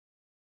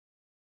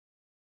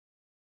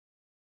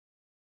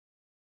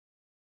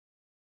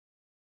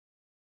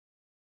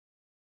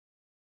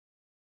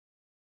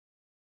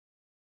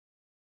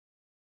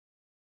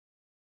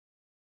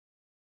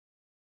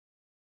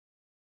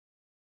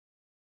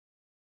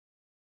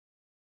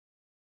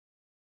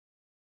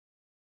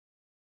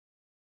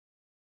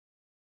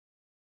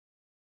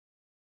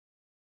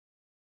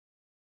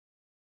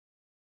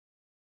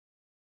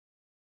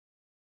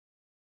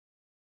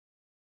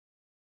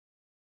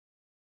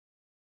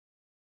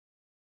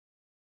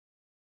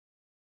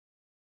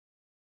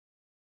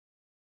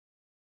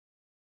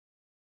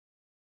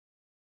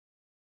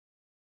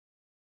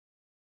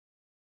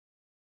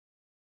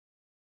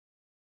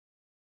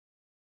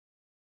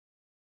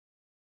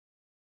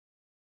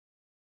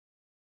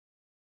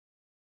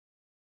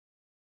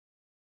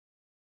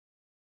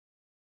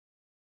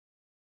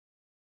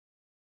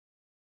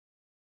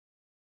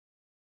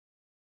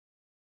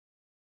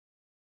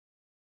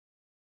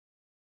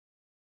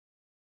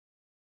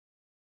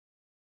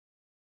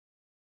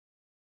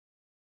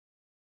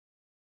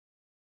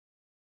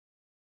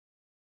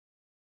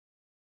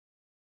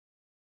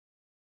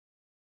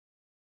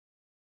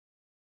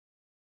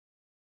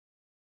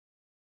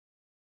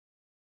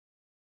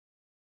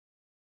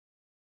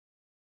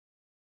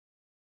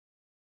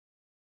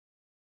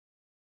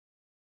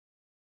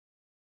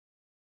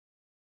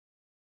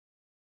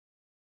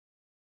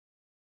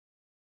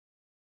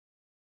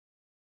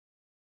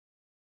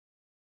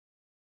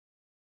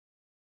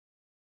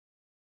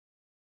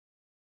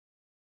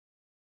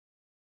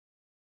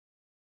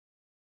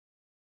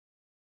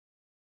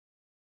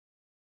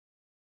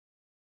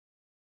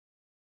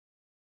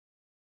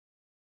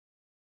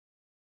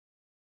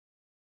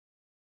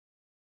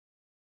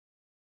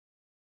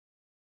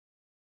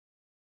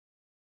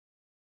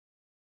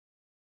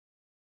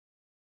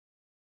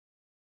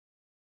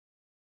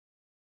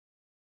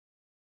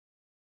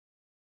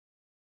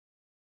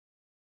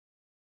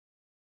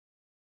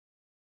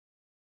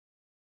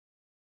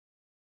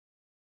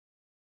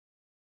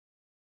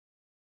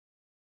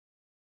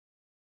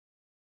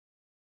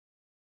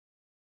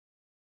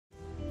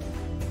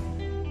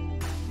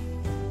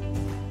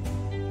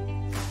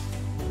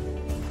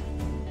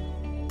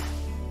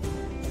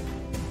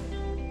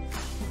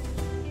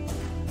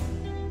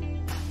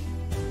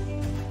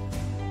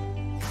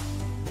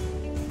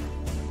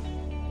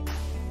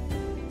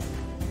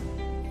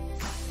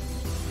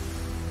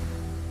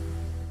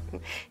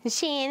and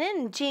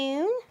Shannon and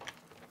June.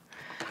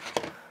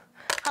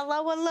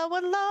 Hello, hello,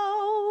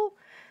 hello.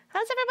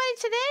 How's everybody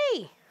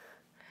today?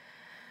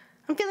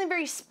 I'm feeling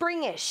very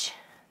springish.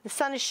 The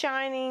sun is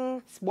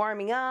shining, it's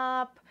warming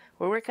up.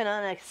 We're working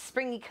on a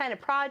springy kind of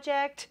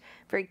project,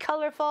 very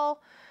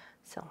colorful.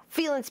 So,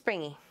 feeling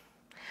springy.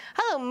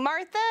 Hello,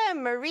 Martha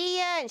and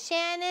Maria and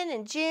Shannon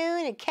and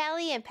June and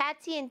Kelly and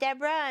Patsy and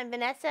Deborah and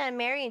Vanessa and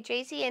Mary and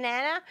Tracy and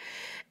Anna.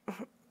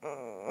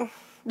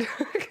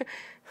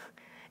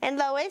 And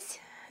Lois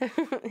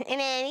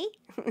and Annie.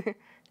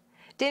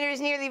 Dinner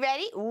is nearly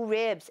ready. Ooh,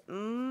 ribs.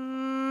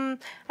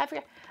 I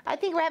forgot. I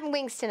think we're having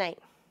wings tonight.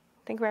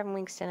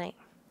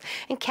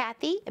 And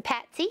Kathy and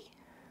Patsy.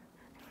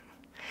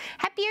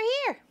 Happy you're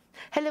here.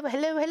 Hello,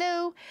 hello,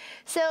 hello.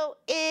 So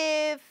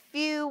if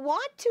you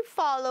want to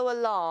follow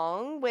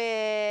along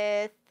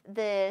with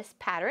this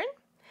pattern,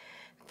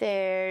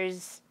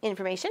 there's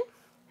information.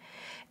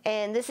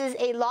 And this is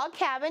a log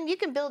cabin. You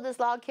can build this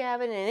log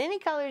cabin in any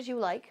colors you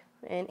like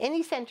and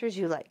any centers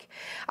you like.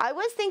 I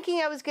was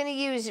thinking I was going to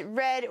use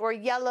red or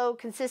yellow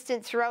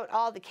consistent throughout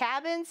all the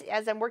cabins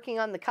as I'm working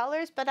on the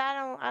colors, but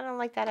I don't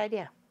like that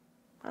idea.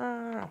 I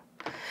don't know.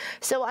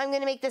 So I'm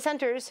going to make the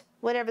centers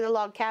whatever the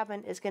log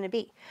cabin is going to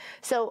be.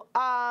 So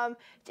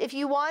if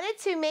you wanted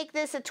to make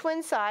this a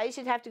twin size,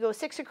 you'd have to go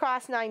 6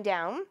 across, 9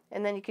 down,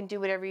 and then you can do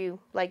whatever you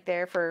like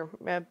there for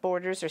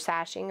borders or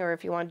sashing, or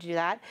if you want to do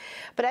that.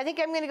 But I think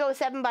I'm going to go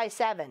 7 by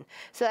 7.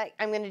 So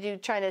I'm going to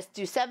try to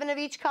do 7 of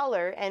each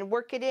color and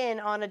work it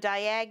in on a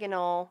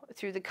diagonal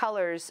through the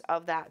colors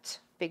of that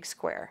big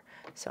square.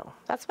 So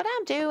that's what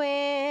I'm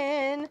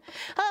doing.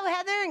 Hello,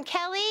 Heather and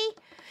Kelly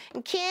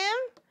and Kim.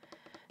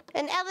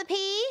 And Ella P.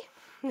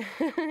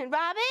 and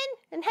Robin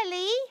and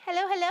Helly.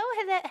 Hello,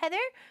 hello, Heather.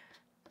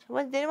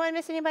 Didn't want to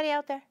miss anybody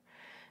out there.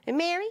 And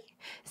Mary,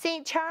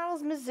 St.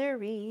 Charles,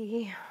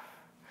 Missouri.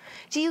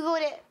 Do you go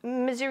to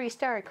Missouri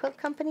Star Quilt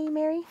Company,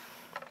 Mary?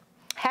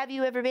 Have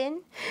you ever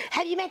been?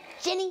 Have you met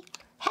Jenny?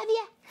 Have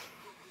you?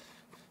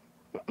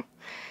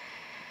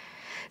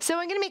 So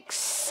I'm going to make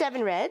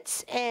 7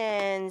 reds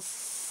and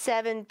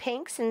 7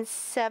 pinks and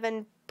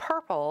 7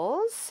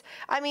 purples.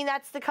 I mean,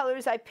 that's the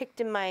colors I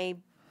picked in my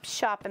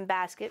shopping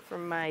basket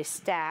from my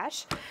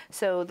stash.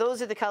 So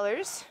those are the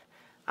colors.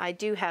 I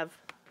do have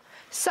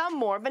some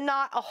more, but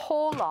not a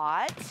whole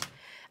lot.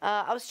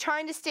 I was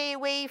trying to stay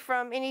away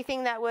from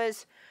anything that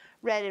was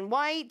red and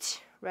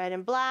white, red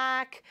and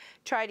black.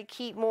 Try to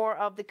keep more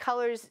of the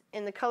colors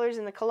in the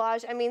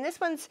collage. I mean, this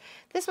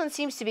one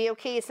seems to be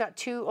okay. It's not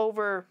too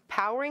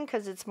overpowering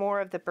because it's more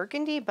of the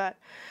burgundy, but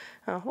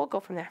we'll go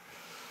from there.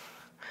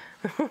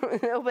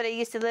 No, but I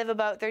used to live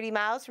about 30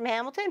 miles from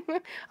Hamilton.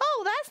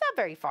 Oh, that's not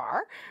very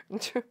far.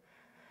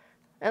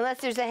 Unless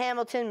there's a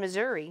Hamilton,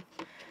 Missouri.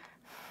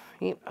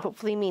 You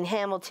hopefully mean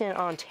Hamilton,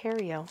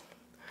 Ontario.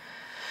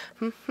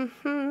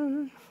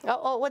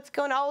 Oh, what's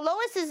going on? Oh,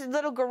 Lois's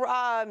little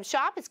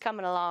shop is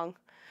coming along.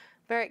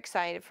 Very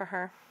excited for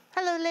her.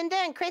 Hello, Linda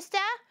and Krista,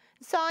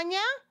 Sonia.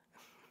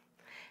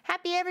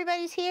 Happy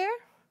everybody's here.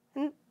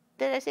 Did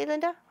I say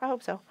Linda? I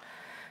hope so.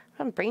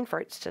 I'm brain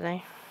farts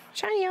today.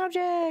 Shiny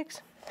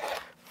objects.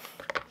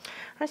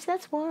 I see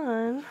that's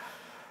one.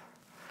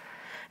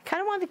 I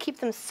kind of want to keep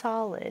them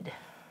solid.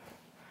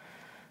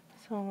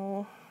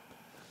 So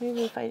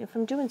maybe if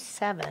I'm doing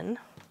 7.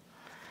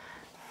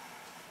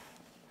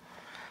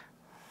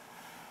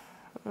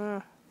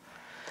 I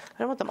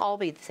don't want them all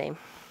to be the same.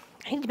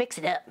 I need to mix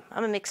it up.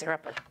 I'm a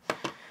mixer-upper.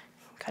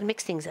 Gotta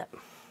mix things up.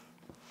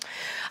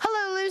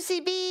 Hello, Lucy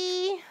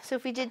B. So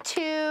if we did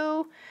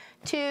 2,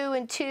 2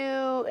 and 2,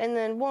 and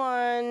then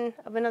 1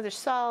 of another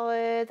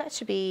solid, that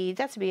should be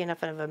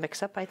enough of a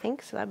mix-up, I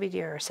think. So that'd be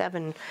your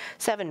 7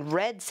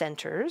 red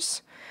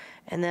centers,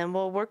 and then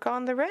we'll work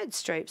on the red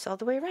stripes all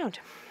the way around.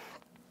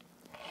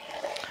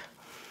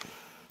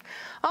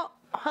 Oh,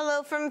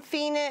 hello from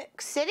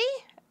Phoenix City,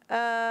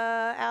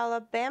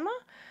 Alabama.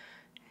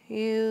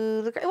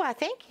 You look. Well,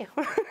 thank you.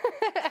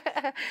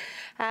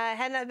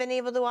 Had not been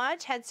able to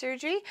watch. Had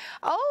surgery.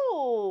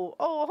 Oh.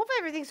 Hope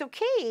everything's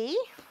okay.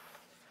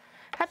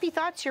 Happy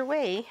thoughts your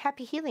way.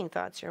 Happy healing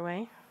thoughts your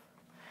way.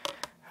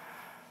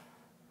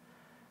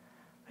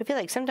 I feel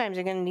like sometimes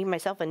I'm going to need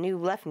myself a new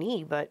left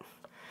knee, but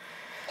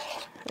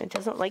it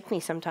doesn't like me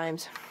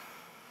sometimes.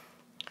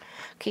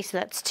 Okay, so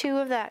that's 2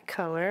 of that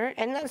color,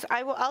 and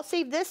I'll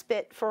save this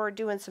bit for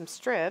doing some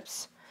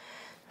strips,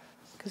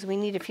 because we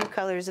need a few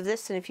colors of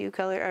this and a few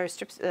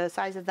strips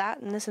size of that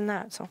and this and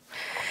that. So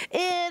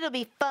it'll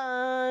be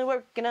fun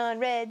working on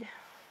red.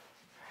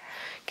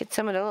 Get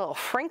some of the little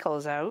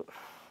frinkles out,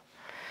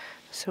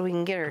 so we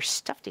can get our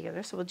stuff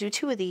together. So we'll do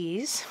 2 of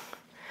these.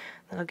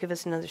 That'll give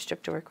us another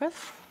strip to work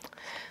with.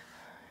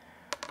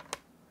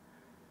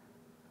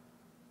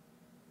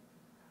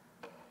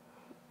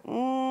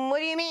 What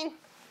do you mean?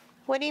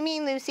 What do you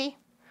mean, Lucy?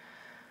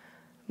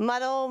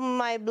 Muddle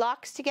my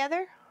blocks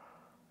together?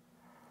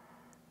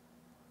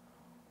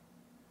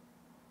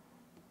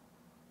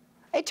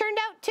 It turned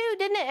out too,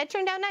 didn't it? It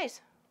turned out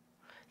nice.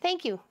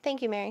 Thank you.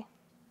 Thank you, Mary.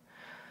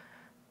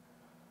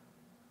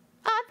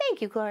 Ah,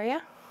 thank you,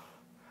 Gloria.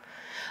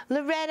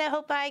 Loretta,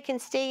 hope I can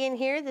stay in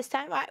here this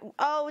time.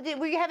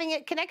 Were you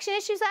having connection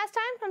issues last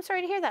time? I'm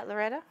sorry to hear that,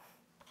 Loretta.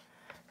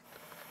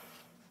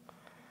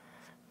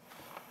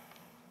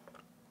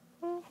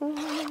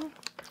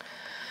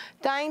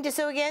 Dying to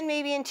sew again,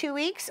 maybe in 2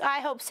 weeks?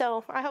 I hope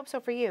so. I hope so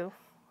for you.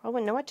 I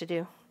wouldn't know what to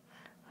do.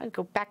 I'd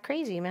go back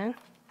crazy, man.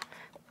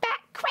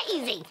 Back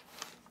crazy!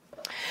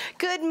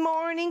 Good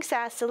morning,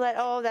 Sassalette.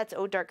 Oh, that's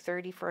dark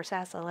 30 for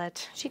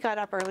Sassalette. She got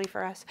up early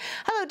for us.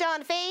 Hello,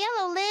 Dawn Faye.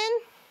 Hello,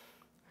 Lynn.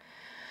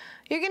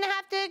 You're going to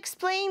have to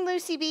explain,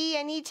 Lucy B.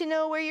 I need to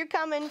know where you're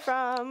coming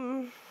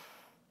from.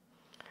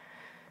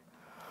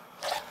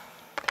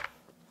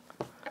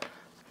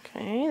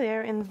 Okay,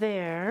 there and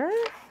there.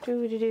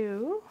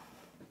 Do-do-do.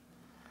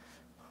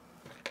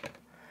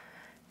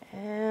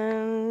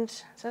 And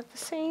is that the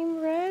same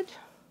red?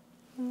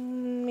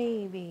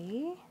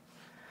 Maybe.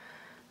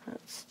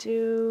 Let's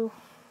do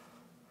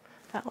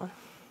that one.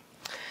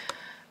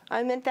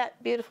 I meant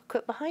that beautiful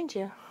quip behind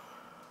you.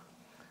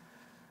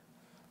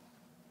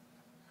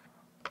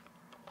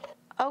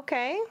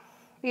 Okay.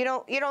 You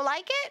don't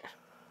like it?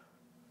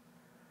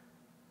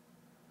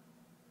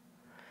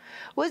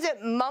 Was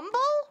it mumble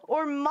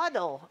or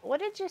muddle?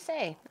 What did you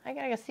say? I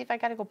gotta see if I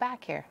gotta go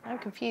back here. I'm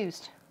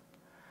confused.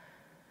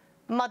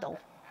 Muddle.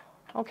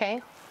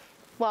 Okay.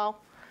 Well,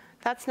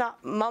 that's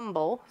not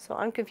mumble, so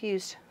I'm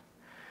confused.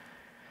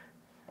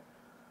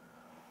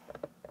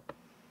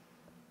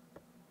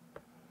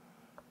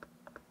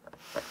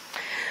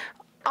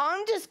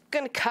 I'm just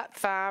gonna cut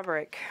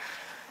fabric.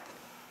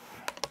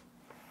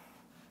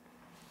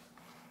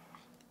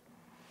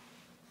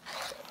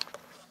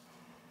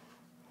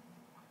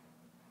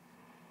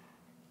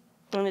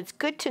 And it's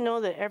good to know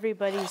that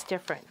everybody's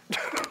different.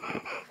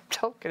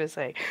 That's all I'm gonna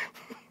say.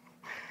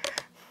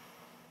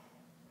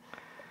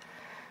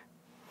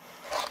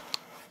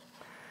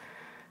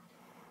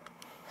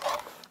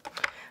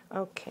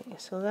 Okay,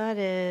 so that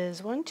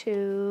is 1,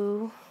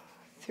 2,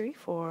 3,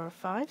 4,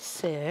 5,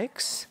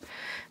 6,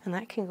 and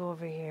that can go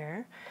over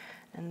here.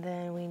 And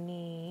then we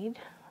need,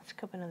 let's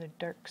go up another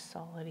dark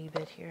solidy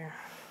bit here.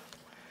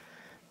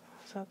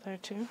 Is that there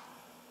too?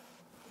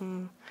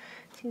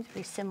 Seems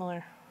very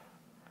similar.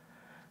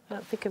 I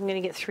don't think I'm going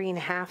to get 3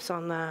 1/2s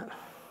on that.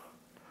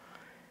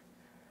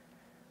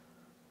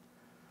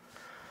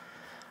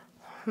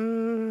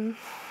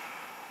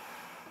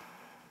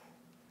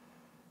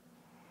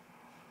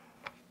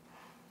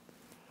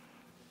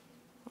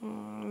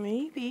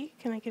 Maybe.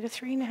 Can I get a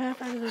 3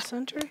 1/2 out of the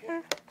center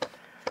here?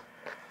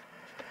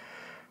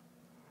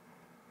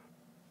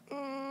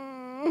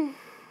 I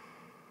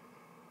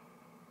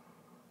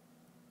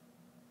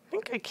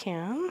think I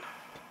can.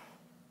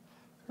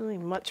 Really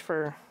much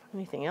for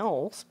anything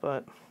else,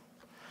 but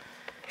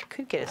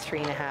could get a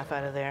 3 1/2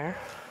 out of there.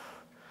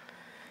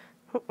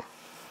 Oh.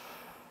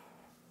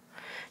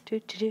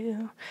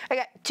 I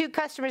got 2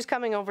 customers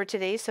coming over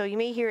today, so you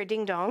may hear a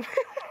ding dong.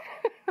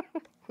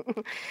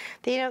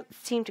 They don't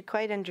seem to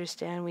quite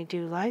understand we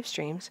do live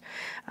streams,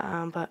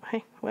 but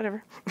hey,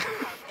 whatever.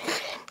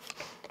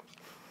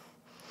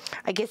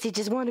 I guess they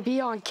just want to be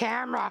on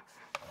camera.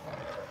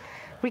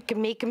 We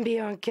can make them be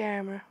on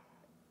camera.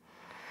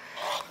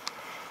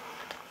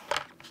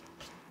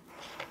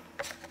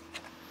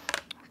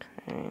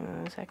 Okay,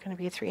 is that going to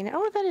be a 3 1/2?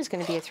 Oh, that is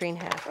going to be a 3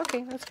 1/2.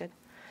 Okay, that's good.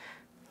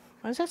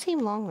 Why does that seem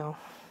long though?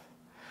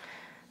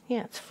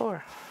 Yeah, it's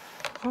 4.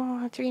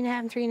 Oh, 3 1/2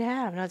 and 3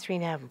 1/2, not 3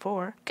 1/2 and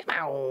 4. Come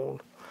on.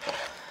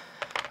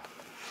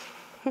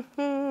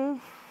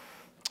 All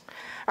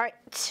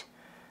right.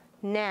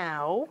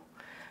 Now,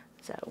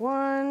 is that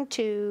 1,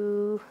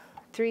 2,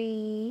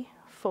 3,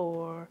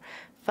 4,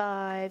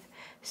 5,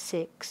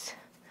 6,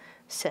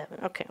 7.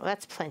 Okay, well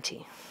that's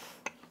plenty.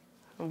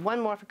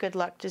 One more for good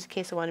luck, just in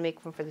case I want to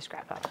make one for the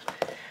scrap pile.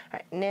 All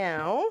right,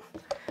 now.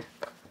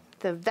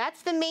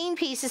 That's the main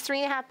piece is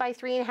 3 1/2 by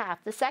 3 1/2.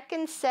 The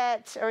second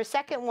set or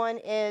second one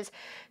is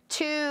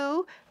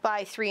 2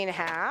 by 3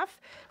 1/2.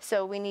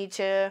 So we need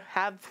to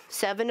have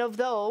 7 of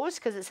those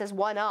because it says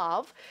 1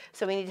 of.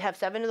 So we need to have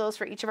 7 of those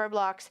for each of our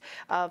blocks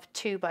of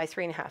 2 by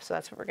 3 1/2. So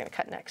that's what we're going to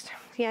cut next.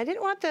 Yeah, I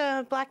didn't want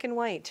the black and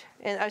white,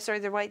 and I'm sorry,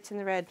 the whites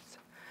and the reds.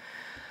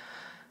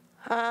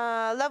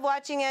 Love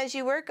watching as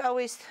you work.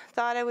 Always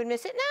thought I would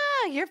miss it.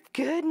 No, you're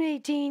good,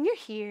 Nadine. You're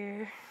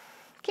here.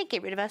 Can't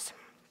get rid of us.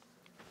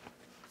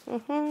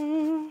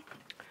 Hello,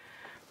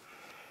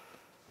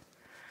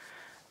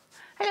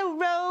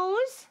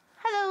 Rose.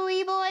 Hello,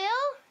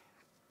 E-Boyle.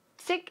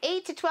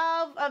 8 to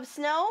 12 of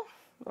snow.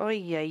 Oy,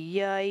 yi,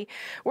 yi.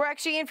 We're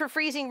actually in for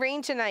freezing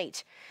rain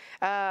tonight.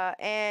 What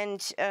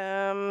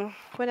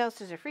else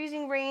is there?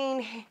 Freezing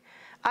rain,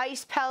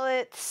 ice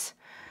pellets.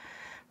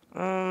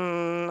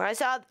 I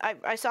saw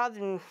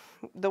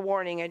the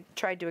warning. I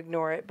tried to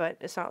ignore it, but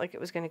it's not like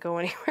it was going to go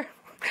anywhere.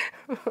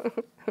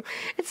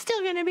 It's still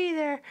going to be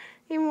there,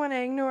 even when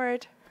I ignore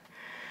it.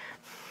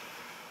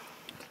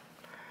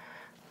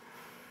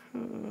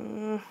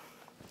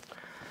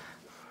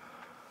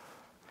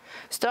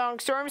 Strong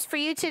storms for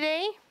you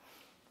today?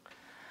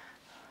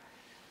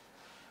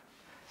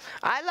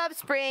 I love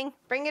spring.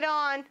 Bring it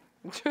on.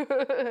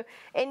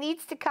 It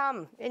needs to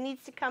come. It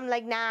needs to come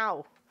like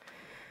now.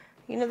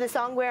 You know the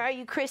song, Where Are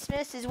You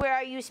Christmas? Is Where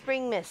Are You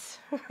Springmas?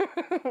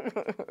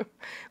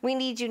 We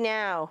need you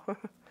now.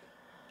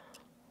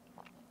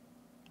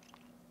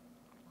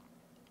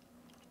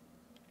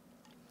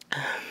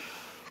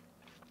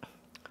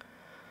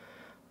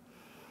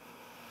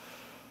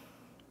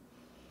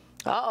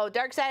 Uh-oh,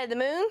 dark side of the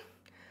moon?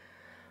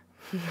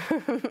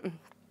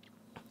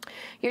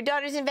 Your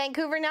daughter's in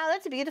Vancouver now?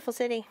 That's a beautiful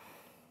city.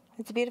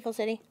 It's a beautiful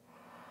city.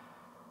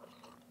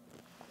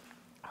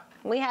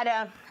 We had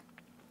a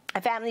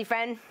family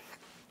friend.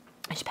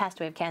 She passed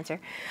away of cancer.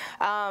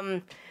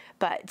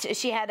 But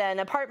she had an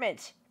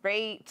apartment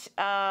right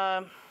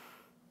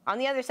on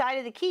the other side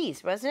of the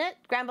Keys, wasn't it?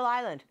 Granville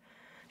Island.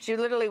 She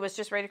literally was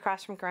just right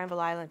across from Granville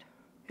Island.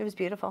 It was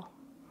beautiful.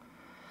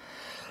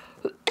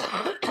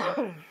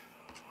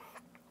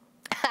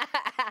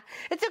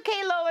 It's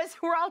okay, Lois.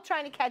 We're all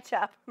trying to catch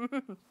up.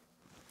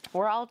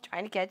 We're all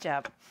trying to catch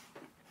up.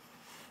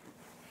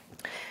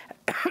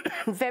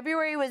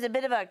 February was a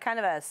bit of a kind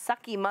of a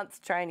sucky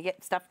month trying to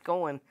get stuff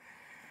going.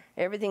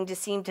 Everything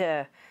just seemed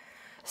to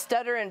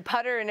stutter and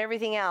putter and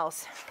everything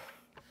else.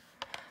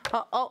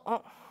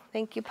 Oh,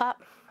 thank you,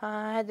 Pop.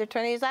 I had the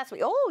tornadoes last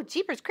week. Oh,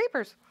 jeepers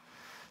creepers.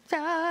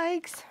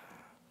 Yikes.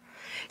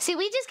 See,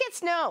 we just get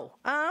snow.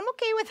 I'm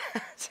okay with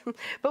that.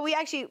 But we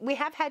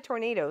have had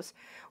tornadoes.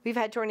 We've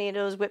had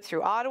tornadoes whip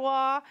through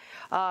Ottawa,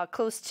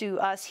 close to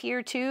us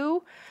here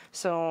too.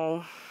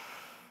 So,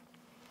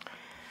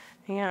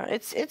 yeah,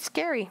 it's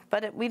scary.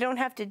 But we don't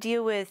have to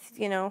deal with,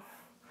 you know,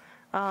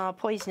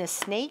 poisonous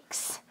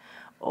snakes.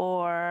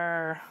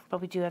 But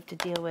we do have to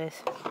deal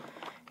with,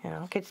 you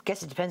know, I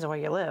guess it depends on where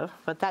you live.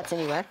 But that's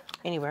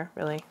anywhere,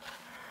 really.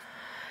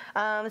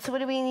 So what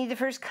do we need? The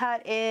first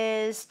cut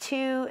is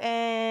 2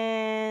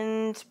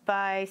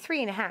 by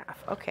 3.5.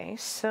 Okay,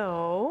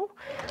 so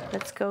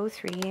let's go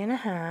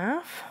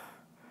 3.5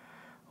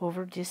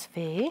 over this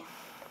way.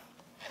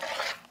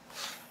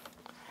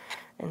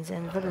 And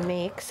then we'll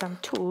make some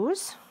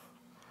 2s.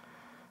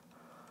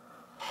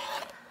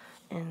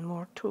 And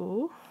more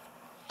 2.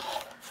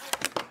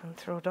 And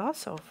throw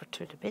those over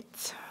to the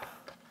bits.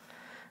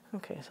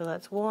 Okay, so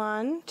that's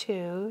 1,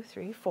 2,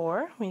 3,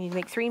 4. We need to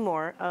make 3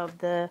 more of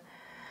the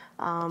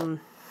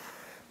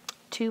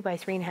 2 by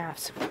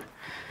 3.5.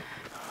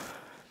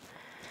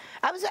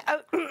 I was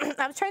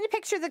trying to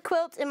picture the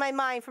quilt in my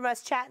mind from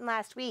us chatting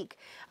last week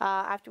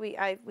after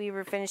we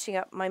were finishing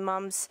up my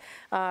mom's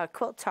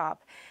quilt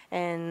top,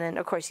 and then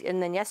of course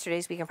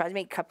yesterday's we can probably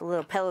make a couple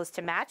little pillows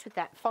to match with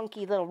that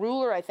funky little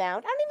ruler I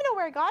found. I don't even know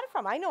where I got it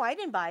from. I know I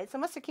didn't buy it, so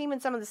it must have came in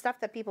some of the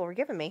stuff that people were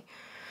giving me.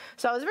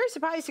 So I was very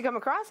surprised to come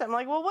across it. I'm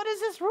like, well, what is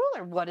this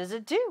ruler? What does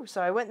it do?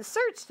 So I went and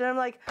searched, and I'm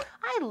like,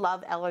 I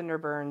love Eleanor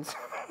Burns.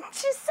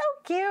 She's so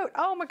cute.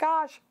 Oh my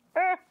gosh.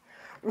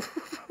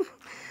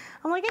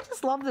 I'm like, I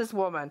just love this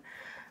woman.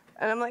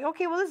 And I'm like,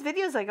 okay, well, this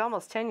video is like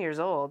almost 10 years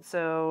old.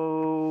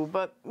 So,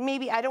 but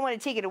maybe I don't want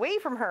to take it away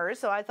from her.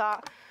 So I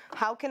thought,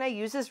 how can I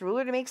use this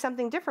ruler to make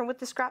something different with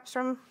the scraps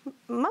from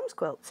Mom's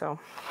quilt? So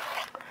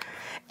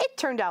it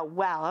turned out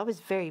well. I was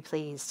very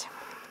pleased.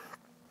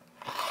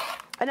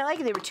 And I like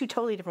it. They were 2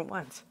 totally different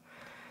ones.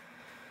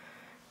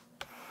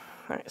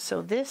 All right,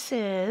 so this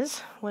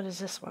is, what is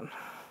this one?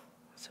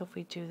 So if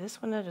we do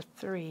this one at a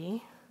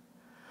 3,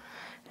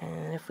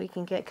 and if we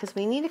can get, because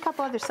we need a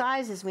couple other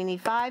sizes. We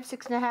need 5,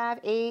 6.5,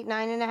 8,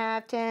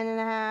 9.5,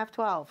 10.5,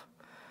 12.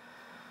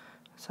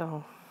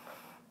 So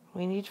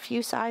we need a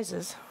few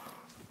sizes.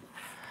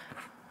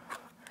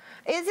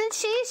 Isn't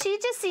she? She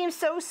just seems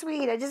so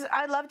sweet.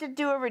 I'd love to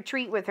do a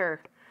retreat with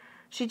her.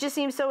 She just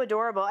seems so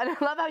adorable. And I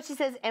love how she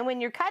says, and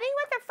when you're cutting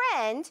with a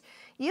friend,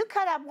 you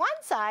cut up one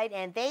side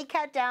and they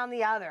cut down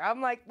the other.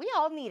 I'm like, we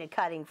all need a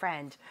cutting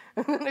friend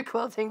and a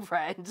quilting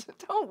friend,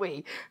 don't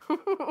we?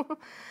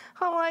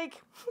 I'm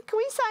like, can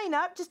we sign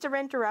up just to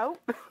rent her out?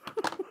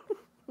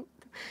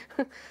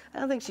 I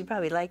don't think she'd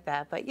probably like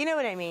that, but you know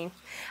what I mean.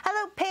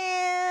 Hello,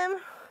 Pam.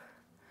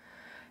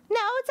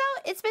 No,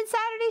 it's been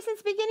Saturday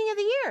since the beginning of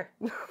the year.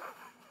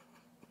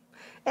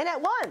 And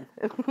at 1.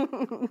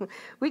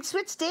 We'd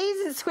switch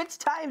days and switch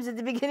times at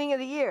the beginning of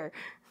the year.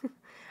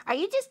 Are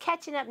you just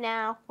catching up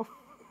now?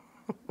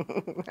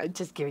 I'm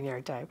just giving you a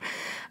hard time.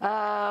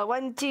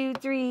 1, 2,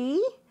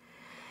 3.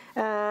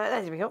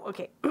 There we go.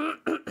 Okay.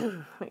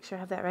 Make sure I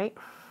have that right.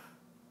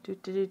 Do.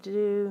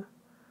 3.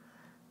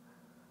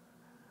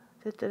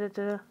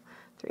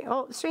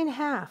 Oh, it's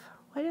 3.5.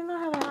 Why didn't I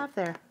have a half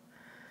there?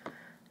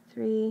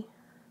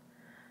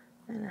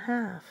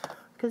 3.5.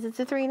 Because it's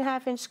a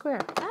 3.5-inch square.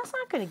 That's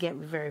not going to get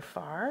me very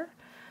far.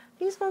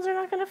 These ones are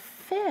not going to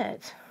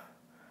fit.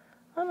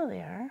 Oh, no, they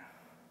are.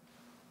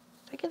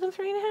 Did I get them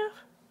 3.5?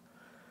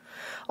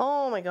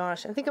 Oh my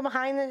gosh. I think I'm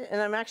behind it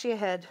and I'm actually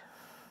ahead.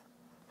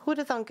 Who'd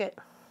have thunk it?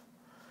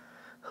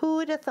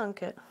 Who'd have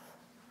thunk it?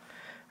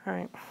 All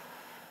right.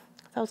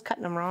 I was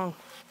cutting them wrong.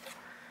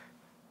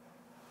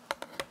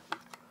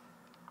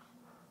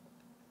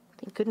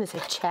 Thank goodness I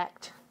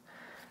checked.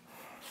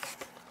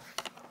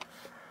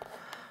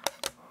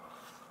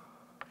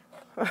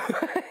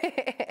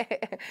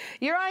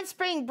 You're on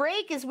spring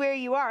break is where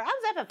you are. I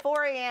was up at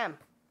 4 a.m.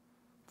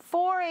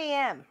 4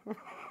 a.m.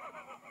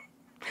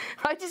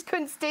 I just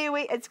couldn't stay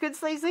awake. I couldn't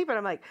stay asleep. And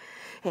I'm like,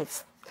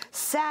 it's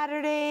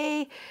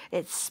Saturday.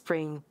 It's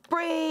spring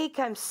break.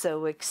 I'm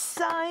so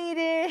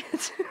excited.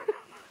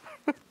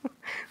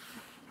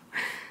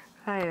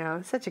 I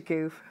know, such a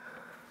goof.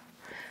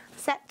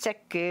 Such a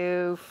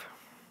goof.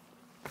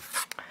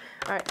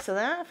 All right, so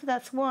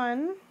that's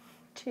 1,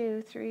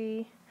 2,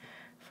 3,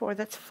 4.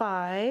 That's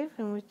 5,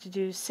 and we have to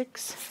do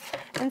 6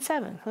 and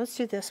 7. Let's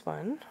do this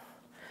one,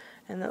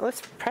 and then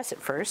let's press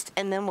it first,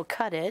 and then we'll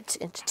cut it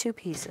into 2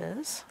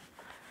 pieces.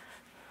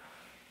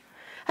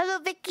 Hello,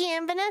 Vicky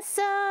and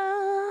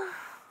Vanessa.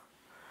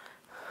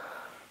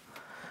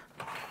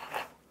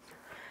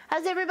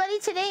 How's everybody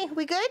today?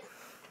 We good?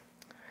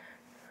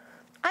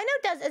 I know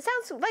it does. It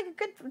sounds like a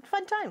good,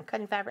 fun time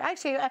cutting fabric.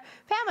 Actually, Pam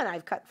and I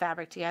have cut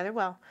fabric together.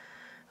 Well,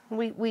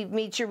 we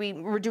made sure we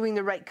were doing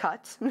the right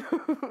cuts.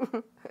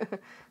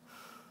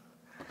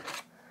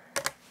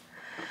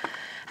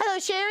 Hello,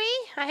 Sherry.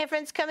 I have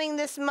friends coming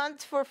this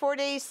month for 4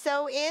 days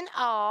sew in.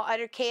 Oh,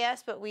 utter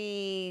chaos, but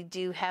we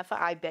do have fun.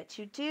 I bet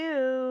you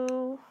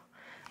do.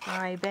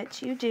 I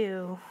bet you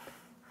do.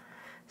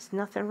 There's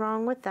nothing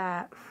wrong with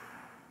that.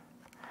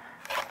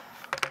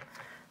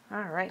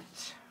 All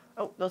right.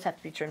 Oh, those have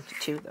to be trimmed to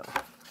 2, though.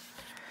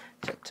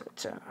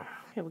 Okay,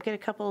 we'll get a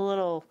couple of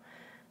little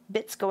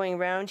bits going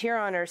around here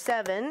on our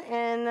 7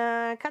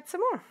 and cut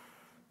some more.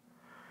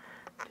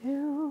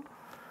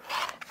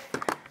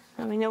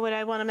 Let me know what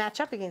I want to match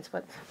up against.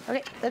 What?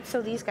 Okay, let's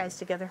sew these guys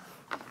together.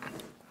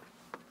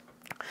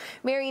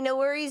 Mary, no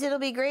worries. It'll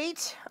be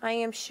great. I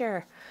am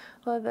sure.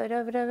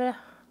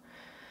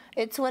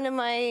 It's one of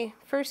my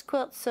first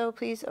quilts, so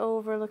please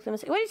overlook the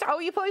mistake. What is? Oh,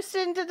 you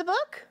posted into the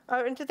book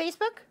or into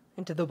Facebook?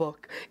 Into the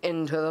book.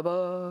 Into the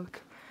book.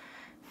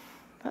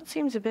 That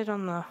seems a bit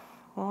on the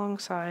long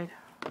side.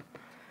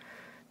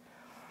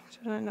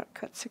 Should I not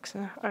cut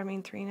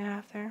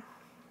 3.5 there?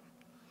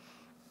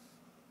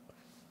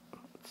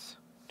 Let's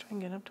try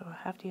and get up to. I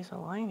have to use a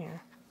line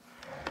here.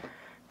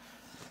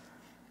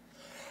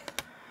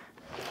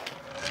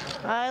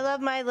 I love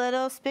my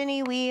little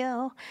spinny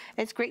wheel.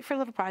 It's great for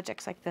little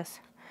projects like this.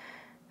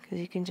 Because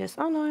you can just,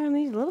 oh no, I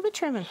need a little bit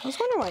trimming. I was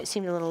wondering why it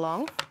seemed a little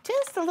long.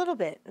 Just a little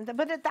bit.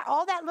 But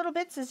all that little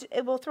bits,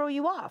 it will throw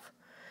you off.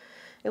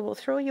 It will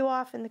throw you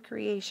off in the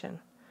creation.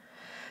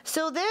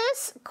 So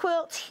this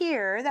quilt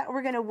here that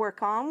we're going to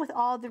work on with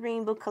all the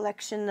rainbow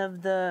collection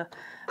of the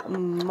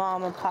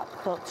Mom and Pop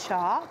Quilt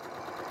Shop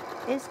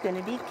is going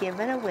to be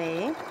given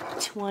away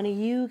to one of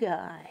you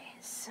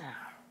guys.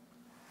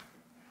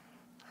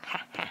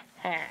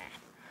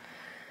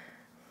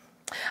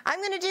 I'm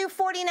going to do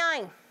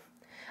 49.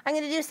 I'm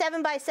going to do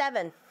 7 by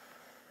 7.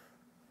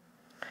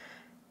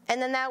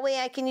 And then that way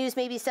I can use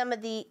maybe some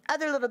of the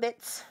other little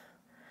bits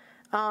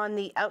on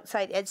the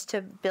outside edge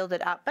to build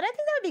it up. But I think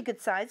that would be a good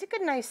size, a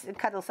good nice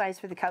cuddle size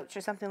for the couch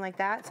or something like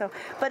that. So,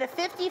 but a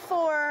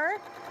 54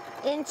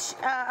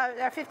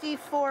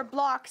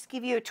 blocks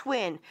give you a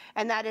twin,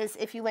 and that is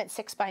if you went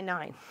 6 by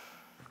 9.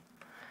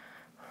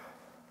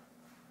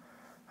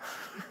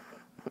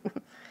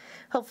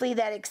 Hopefully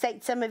that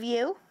excites some of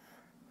you.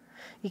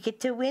 You get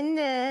to win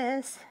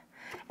this.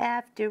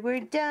 After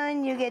we're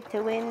done, you get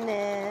to win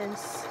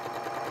this.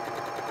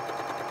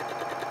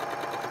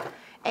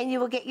 And you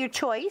will get your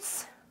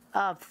choice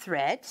of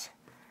thread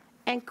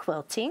and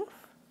quilting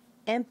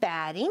and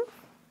batting.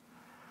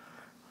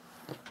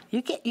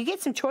 You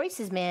get some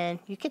choices, man.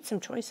 You get some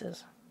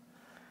choices.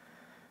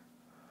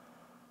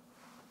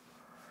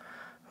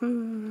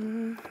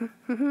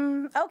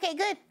 Okay,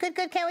 good.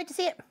 Can't wait to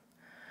see it.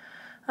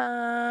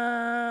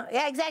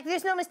 Yeah, exactly.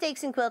 There's no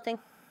mistakes in quilting.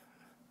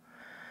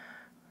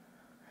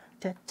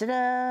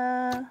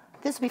 Da-da-da.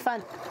 This will be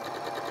fun.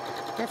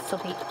 This will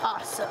be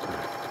awesome.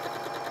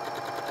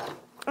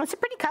 It's some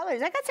pretty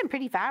colors. I got some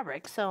pretty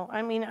fabric, so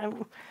I mean,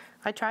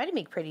 I try to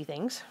make pretty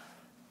things.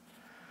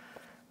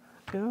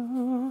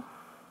 Here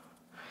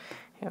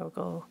we'll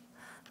go.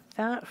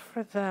 That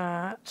for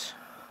that,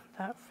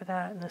 that for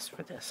that, and this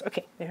for this.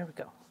 Okay, there we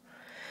go.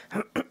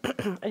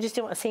 I just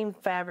didn't want same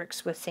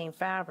fabrics with same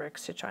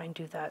fabrics to try and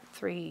do that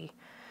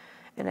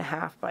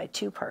 3.5 by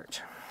 2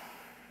 part.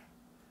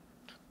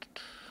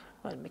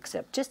 I want to mix it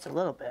up just a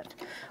little bit,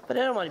 but I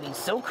don't want to be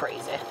so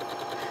crazy.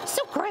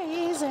 So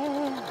crazy.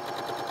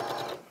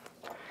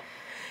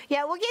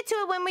 Yeah, we'll get to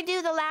it when we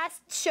do the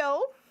last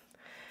show,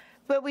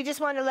 but we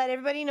just want to let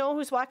everybody know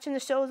who's watching the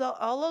shows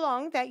all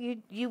along that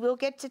you will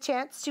get a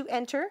chance to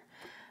enter.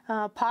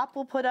 Pop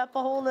will put up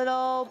a whole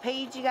little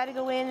page. You got to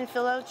go in and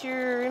fill out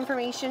your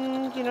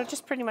information, you know,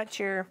 just pretty much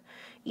your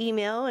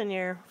email and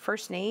your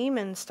first name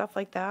and stuff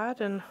like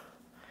that, and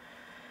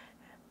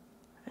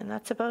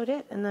that's about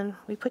it. And then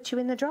we put you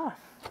in the draw.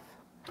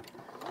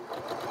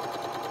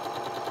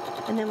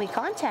 And then we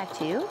contact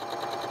you,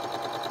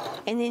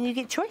 and then you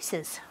get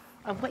choices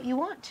of what you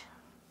want.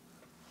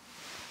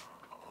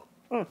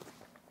 Oh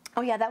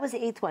yeah, that was the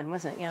 8th one,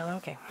 wasn't it? Yeah,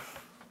 okay.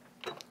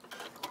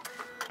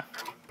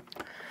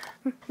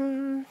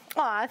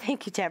 Aw,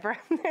 thank you, Deborah.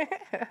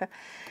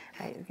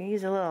 Alright, we're gonna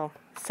use a little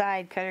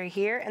side cutter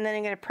here, and then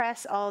I'm gonna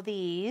press all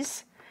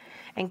these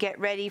and get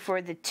ready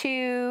for the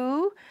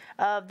 2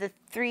 of the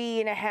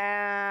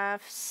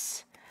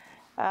 3.5s,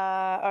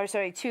 or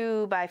sorry,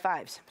 2 by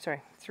 5s.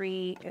 Sorry,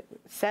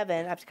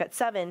 7. I have to cut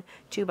 7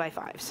 2 by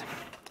 5s.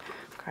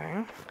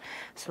 Okay,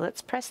 so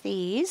let's press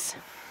these.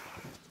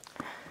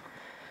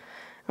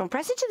 I'll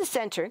press it to the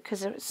center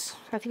because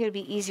I think it would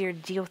be easier to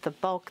deal with the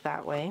bulk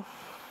that way.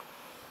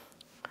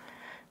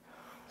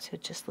 So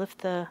just lift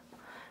the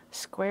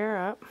square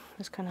up.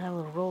 Just kind of had a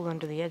little roll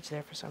under the edge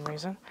there for some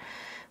reason.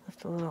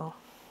 Lift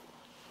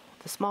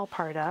the small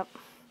part up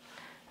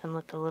and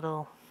let the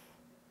little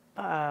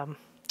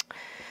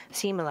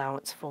seam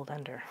allowance fold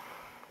under.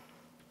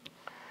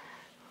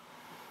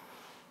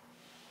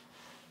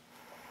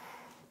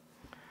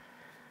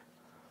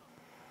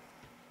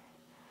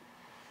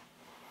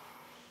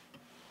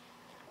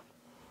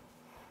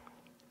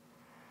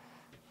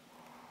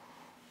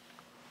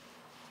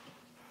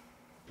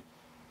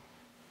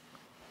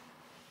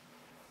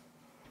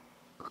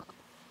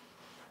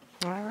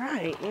 All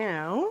right,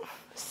 now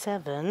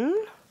 7.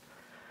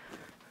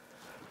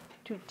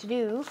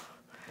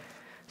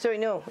 Sorry,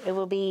 no, it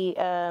will be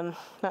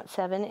not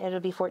 7. It'll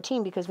be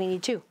 14 because we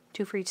need 2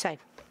 for each side.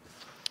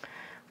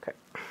 Okay.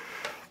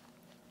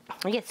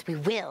 Yes, we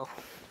will.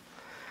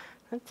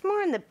 It's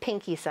more on the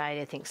pinky side,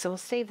 I think. So we'll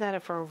save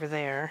that for over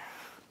there.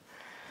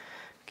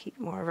 Keep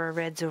more of our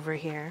reds over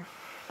here.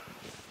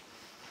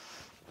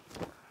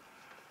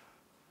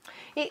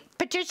 Hey,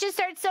 Patricia,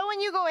 start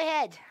sewing. You go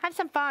ahead. Have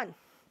some fun.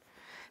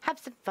 Have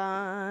some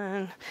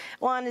fun.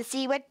 Want to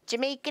see what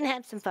you're making?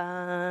 Have some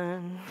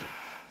fun.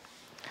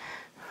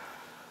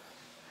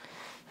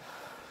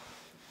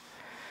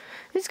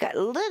 It's got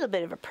a little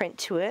bit of a print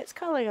to it. It's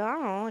kind of like, I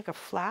don't know, like a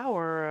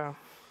flower or a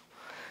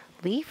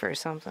leaf or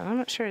something. I'm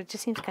not sure. It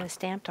just seems kind of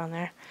stamped on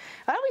there.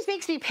 It always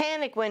makes me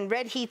panic when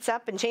red heats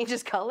up and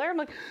changes color. I'm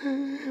like, what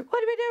did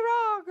we do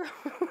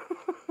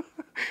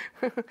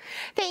wrong?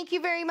 Thank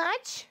you very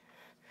much.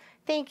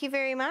 Thank you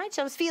very much.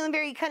 I was feeling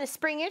very kind of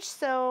springish,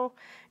 so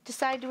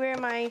decided to wear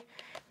my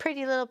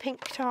pretty little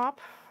pink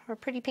top, or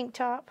pretty pink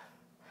top.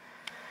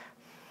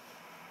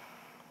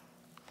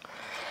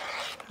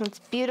 It's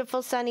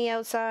beautiful sunny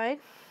outside.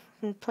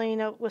 Been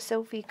playing out with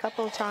Sophie a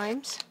couple of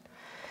times.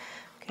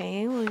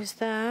 Okay, we'll use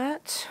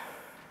that.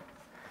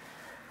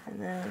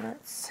 And then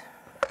what's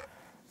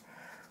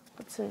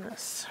in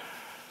this?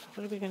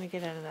 What are we gonna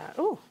get out of that?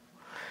 Oh,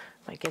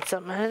 might get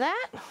something out of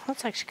that.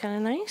 That's actually kind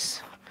of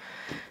nice.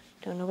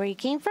 Don't know where you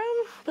came from,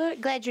 but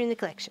glad you're in the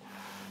collection.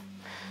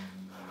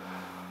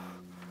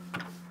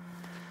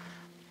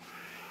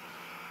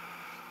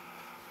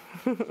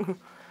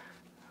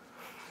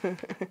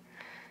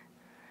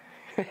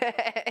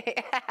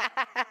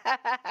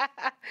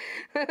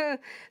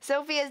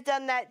 Sophie has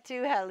done that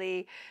too,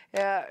 Helly.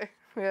 Yeah,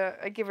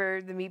 I give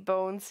her the meat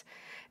bones.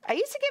 I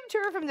used to give them to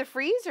her from the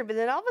freezer, but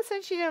then all of a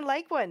sudden she didn't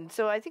like one.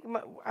 So I think,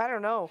 I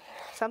don't know,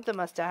 something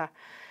must have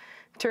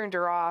turned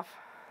her off.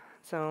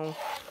 So,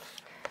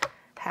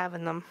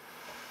 having them.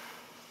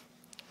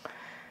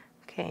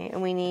 Okay,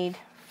 and we need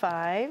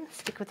 5.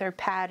 Stick with our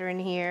pattern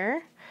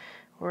here.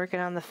 We're working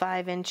on the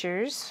 5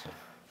 inchers.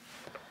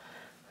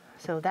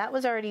 So that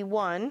was already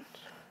 1,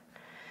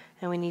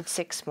 and we need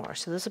 6 more.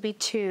 So this will be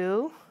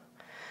 2.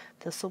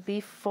 This will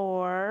be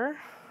 4.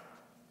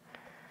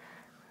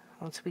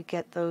 Once we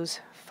get those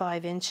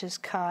 5 inches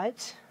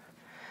cut,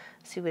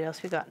 let's see what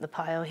else we got in the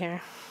pile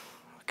here.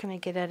 What can I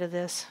get out of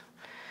this?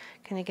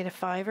 Can I get a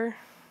 5er?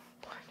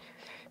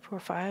 4,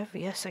 5.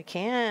 Yes, I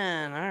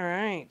can. All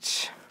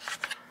right.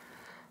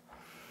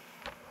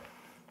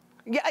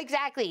 Yeah,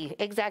 exactly.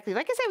 Like I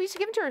said, we used to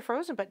give them to her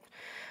frozen, but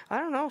I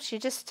don't know. She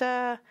just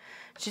turned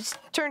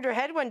her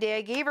head one day.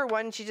 I gave her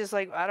one, and she just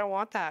like, I don't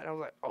want that. And I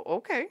was like, oh,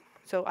 okay.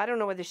 So I don't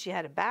know whether she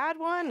had a bad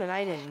one and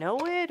I didn't know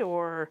it,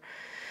 or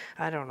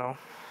I don't know.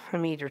 I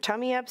made her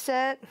tummy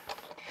upset.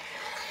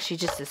 She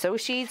just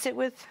associates it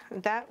with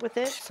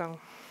it. So,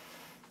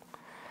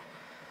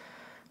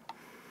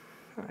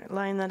 all right,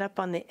 line that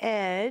up on the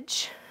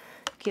edge.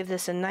 Give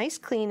this a nice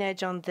clean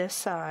edge on this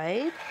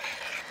side.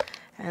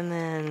 And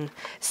then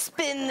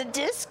spin the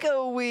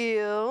disco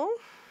wheel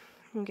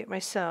and get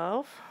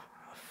myself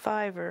a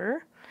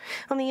 5er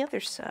on the other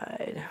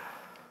side.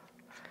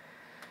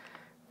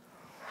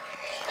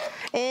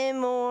 And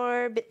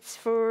more bits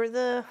for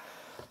the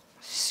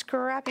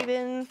scrappy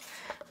bin.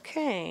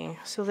 Okay,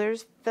 so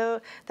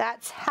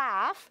that's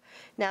half.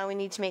 Now we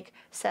need to make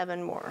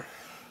 7 more.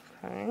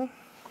 Okay.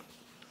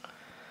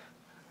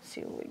 Let's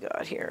see what we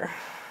got here.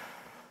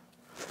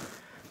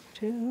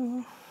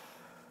 2.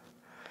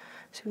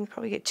 So we can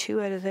probably get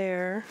 2 out of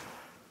there.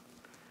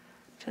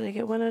 Did I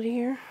get 1 out of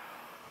here?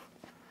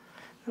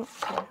 Nope.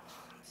 Okay.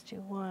 Let's do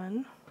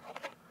 1.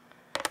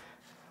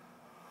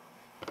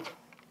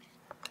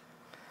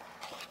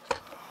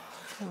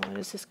 So what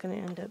is this going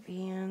to end up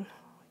being?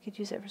 We could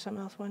use that for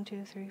something else. 1,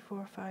 2, 3,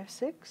 4, 5,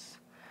 6.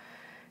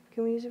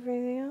 Can we use it for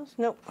anything else?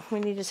 Nope. We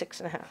need a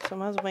 6.5. So I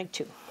might as well make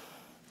 2.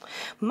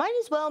 Might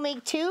as well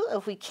make two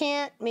if we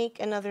can't make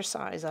another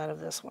size out of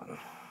this one.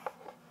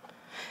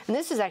 And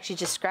this is actually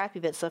just scrappy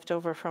bits left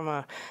over from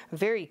a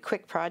very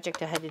quick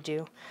project I had to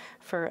do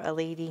for a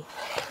lady.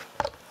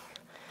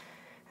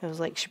 It was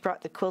like she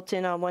brought the quilt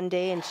in on one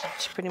day and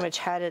she pretty much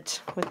had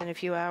it within a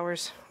few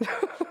hours.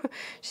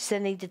 She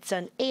said they did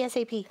done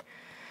ASAP.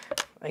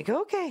 Like,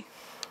 okay.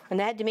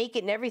 And I had to make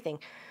it and everything.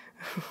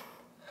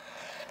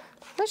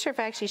 Not sure if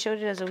I actually showed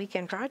it as a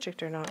weekend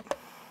project or not.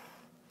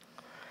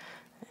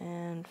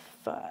 And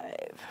 5.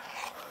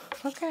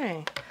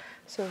 Okay,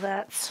 so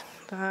that's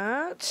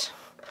that.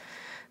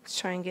 Let's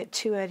try and get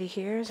 2 out of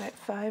here. Is that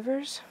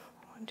 5ers?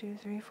 1, 2,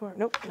 3, 4.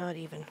 Nope, not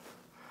even.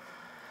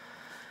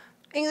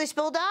 English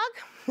Bulldog.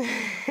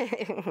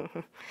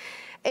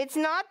 It's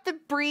not the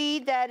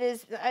breed that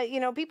is, you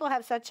know, people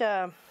have such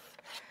a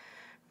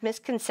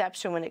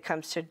misconception when it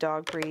comes to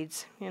dog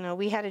breeds. You know,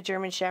 we had a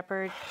German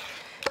Shepherd.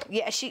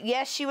 Yeah,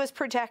 she was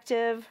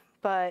protective,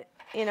 but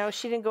you know,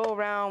 she didn't go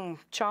around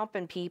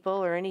chomping people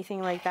or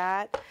anything like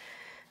that.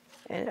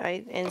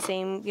 And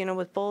same, you know,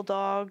 with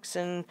bulldogs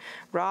and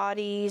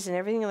Rotties and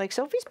everything. Like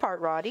Sophie's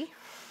part Rottie.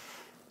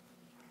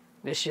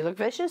 Does she look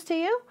vicious to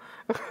you?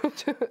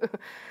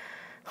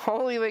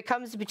 Only when it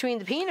comes between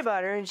the peanut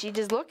butter and she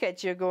just look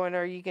at you going,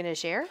 are you gonna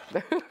share?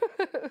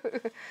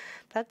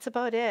 That's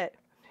about it.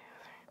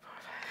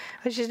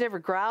 She's never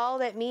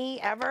growled at me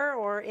ever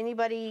or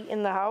anybody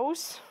in the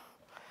house.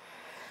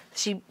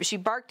 She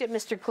barked at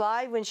Mr.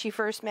 Clyde when she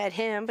first met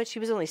him, but she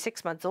was only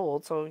 6 months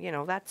old, so you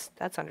know that's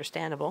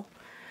understandable.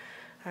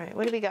 All right,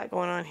 what do we got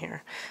going on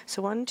here?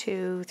 So 1,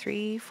 2,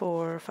 3,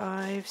 4,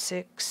 5,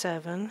 6,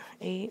 7,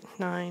 8,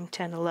 9,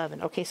 10,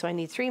 11. Okay, so I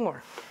need 3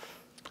 more.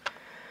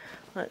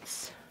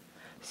 Let's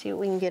see what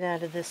we can get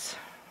out of this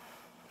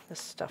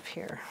stuff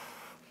here.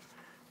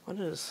 What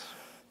is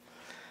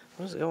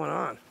going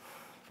on?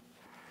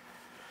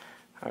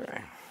 All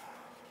right.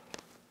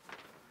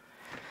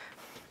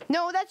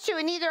 No, that's true.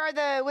 And neither are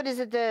the, what is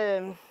it,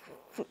 the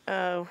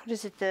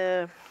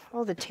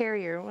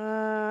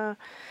terrier.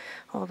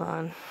 Hold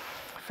on.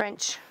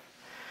 French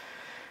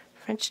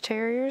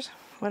terriers,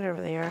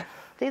 whatever they are.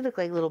 They look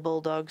like little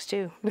bulldogs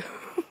too.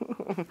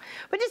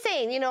 But just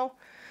saying, you know,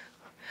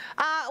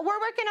 we're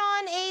working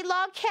on a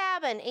log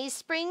cabin, a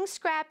Spring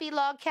Scrappy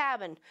log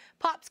cabin.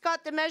 Pop's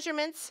got the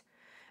measurements.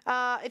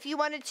 If you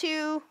wanted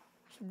to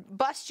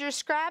bust your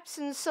scraps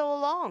and sew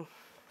along.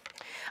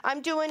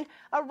 I'm doing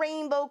a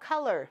rainbow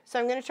color. So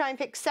I'm going to try and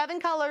pick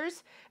 7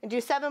 colors and do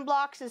 7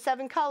 blocks of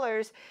 7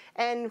 colors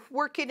and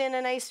work it in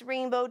a nice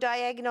rainbow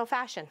diagonal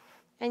fashion.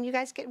 And you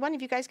guys one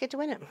of you guys get to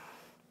win it.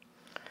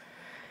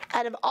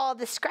 Out of all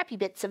the scrappy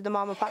bits of the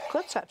Mom and Pop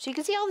Quilt Shop. So you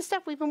can see all the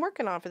stuff we've been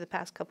working on for the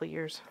past couple of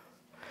years.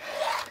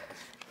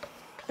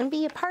 And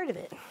be a part of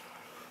it.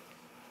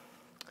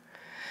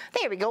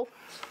 There we go.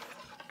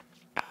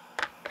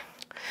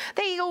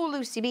 There you go,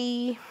 Lucy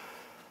B.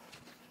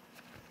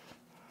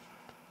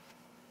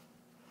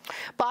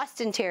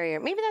 Boston Terrier.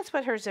 Maybe that's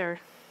what hers are.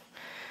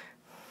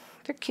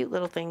 They're cute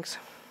little things.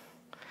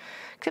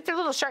 Except their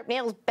little sharp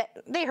nails,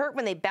 they hurt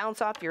when they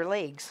bounce off your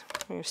legs.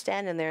 When you're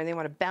standing there and they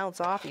want to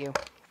bounce off you.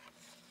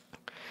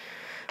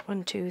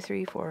 1, 2,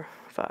 3, 4,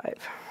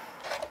 5.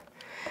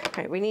 All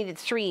right, we needed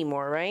 3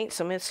 more, right?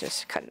 So let's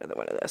just cut another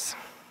one of this.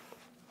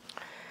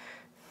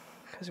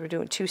 Because we're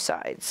doing 2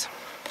 sides.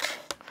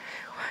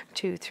 1,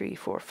 2, 3,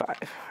 4, 5.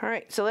 All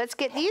right, so let's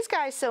get these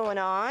guys sewn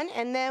on,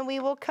 and then we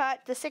will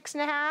cut the 6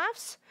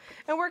 1/2s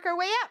and work our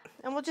way up.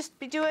 And we'll just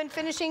be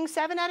finishing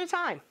 7 at a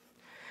time.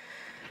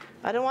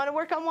 I don't want to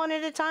work on 1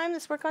 at a time.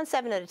 Let's work on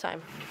 7 at a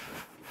time.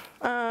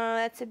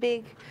 That's a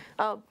bit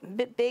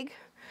big.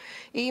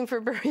 Even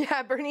for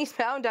Bernese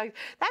Pound Dog.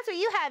 That's what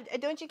you have,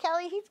 don't you,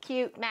 Kelly? He's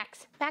cute.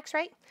 Max,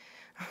 right?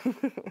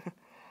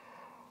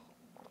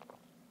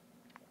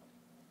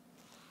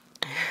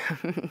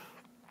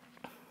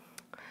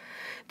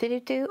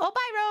 Oh,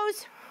 bye,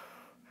 Rose.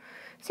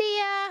 See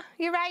ya.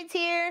 Your ride's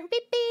here.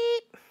 Beep,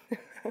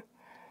 beep.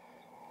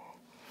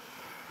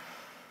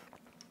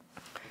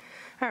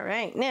 All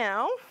right,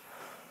 now.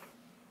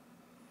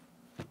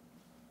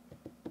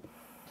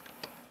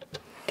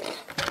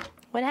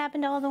 What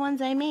happened to all the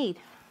ones I made?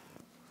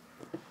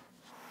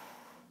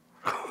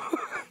 What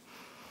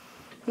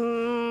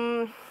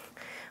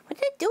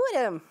did I do with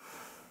them?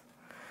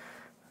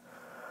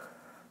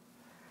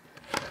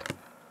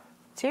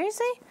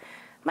 Seriously?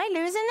 Am I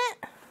losing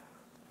it?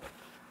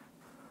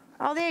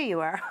 Oh, there you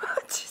are.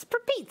 Just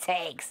for Pete's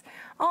sakes.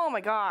 Oh my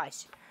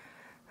gosh.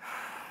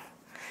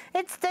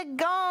 It's the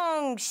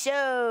Gong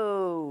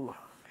Show.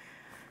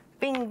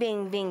 Bing,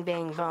 bing, bing,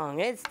 bing, bong.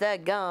 It's the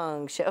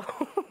Gong Show.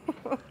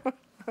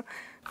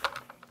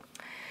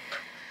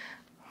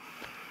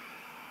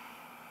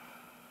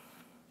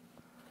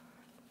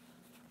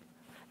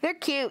 They're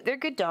cute. They're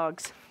good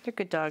dogs. They're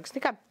good dogs. They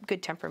got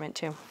good temperament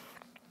too. All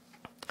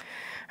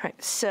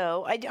right,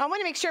 so I want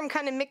to make sure I'm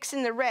kind of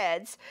mixing the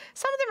reds.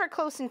 Some of them are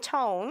close in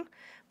tone,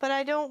 but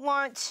I don't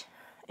want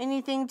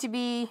anything to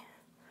be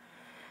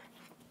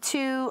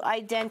too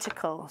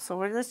identical. So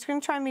we're just going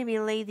to try and maybe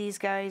lay these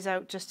guys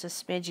out just a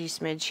smidgy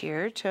smidge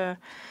here to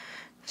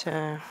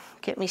to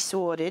get me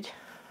sorted.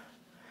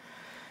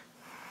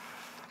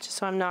 Just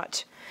so I'm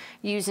not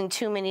using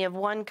too many of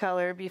one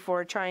color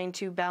before trying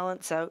to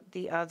balance out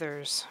the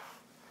others.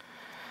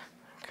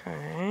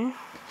 Okay.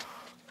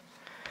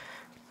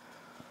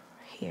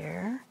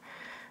 Here.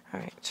 All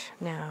right,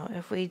 now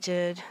if we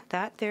did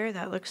that there,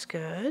 that looks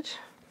good.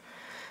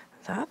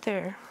 That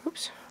there,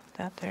 oops,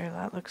 that there,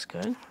 that looks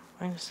good,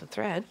 minus the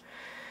thread.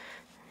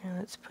 And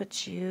let's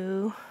put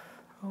you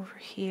over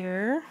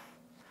here,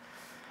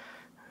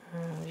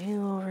 and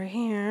you over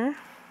here,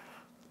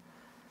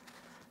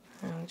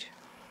 and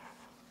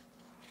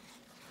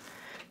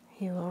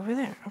you over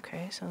there.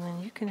 Okay, so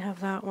then you can have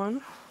that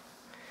one,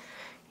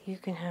 you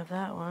can have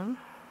that one,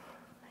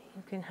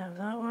 you can have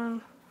that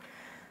one,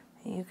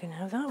 you can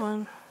have that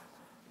one,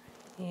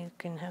 you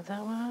can have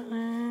that one,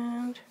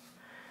 and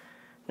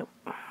nope.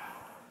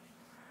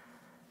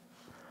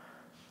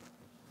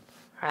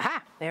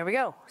 Aha! There we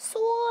go.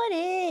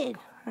 Sorted!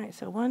 Alright,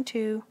 so 1,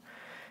 2.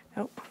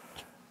 Nope.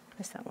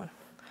 Missed that one.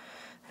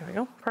 There we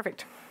go.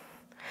 Perfect.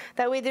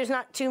 That way there's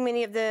not too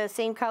many of the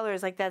same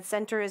colors, like that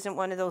center isn't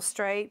one of those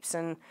stripes,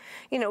 and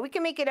you know, we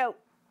can make it out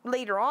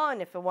later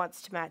on if it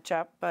wants to match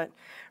up, but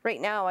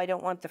right now I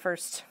don't want the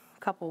first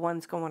couple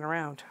ones going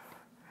around.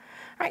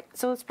 Alright,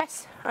 so let's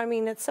press. I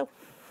mean, let's sew.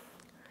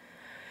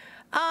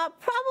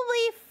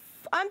 Probably,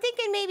 I'm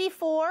thinking maybe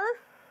 4.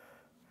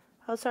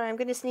 Oh, sorry, I'm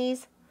gonna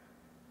sneeze.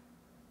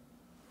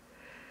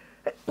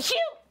 Shoot!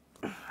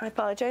 I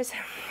apologize.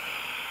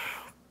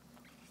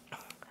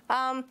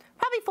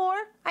 Probably 4.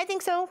 I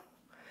think so.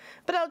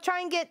 But I'll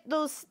try and get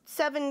those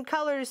 7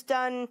 colors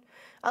done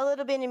a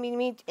little bit in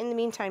the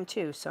meantime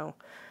too. So,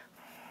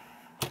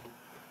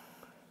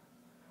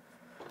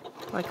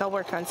 like I'll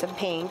work on some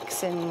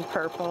pinks and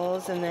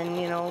purples, and then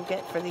you know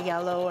get for the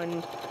yellow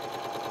and.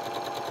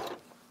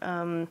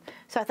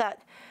 So I thought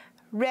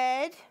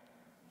red,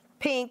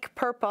 pink,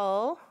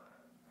 purple,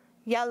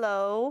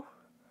 yellow,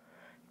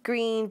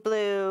 green,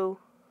 blue,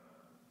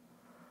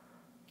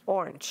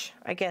 orange.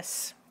 I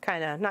guess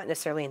kind of not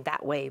necessarily in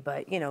that way,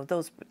 but you know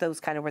those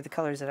kind of were the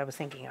colors that I was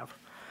thinking of.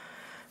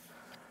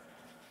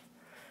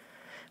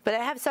 But I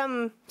have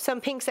some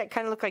pinks that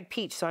kind of look like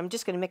peach, so I'm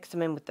just going to mix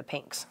them in with the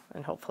pinks,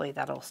 and hopefully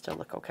that'll still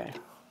look okay.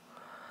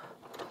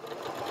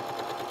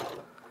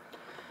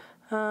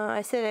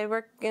 I said I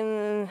work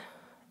in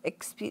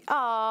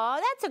Aw,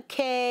 that's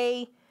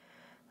okay.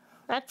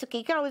 That's okay.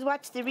 You can always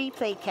watch the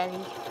replay, Kelly.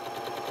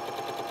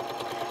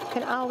 You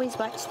can always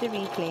watch the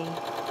replay.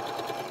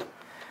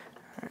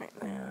 All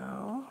right,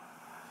 now.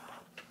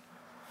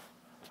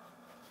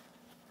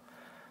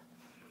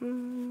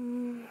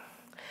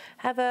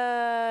 Have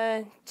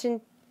a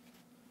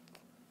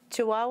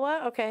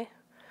Chihuahua, okay.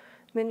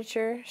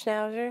 Miniature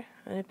Schnauzer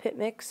and a pit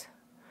mix.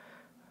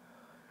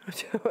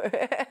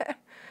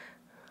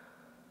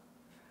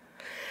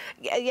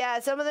 Yeah,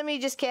 some of them you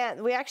just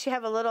can't. We actually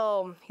have a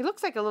little, he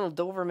looks like a little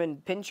Doberman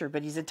Pinscher,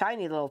 but he's a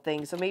tiny little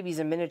thing, so maybe he's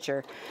a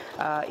miniature.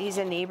 He's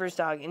a neighbor's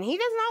dog, and he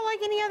does not like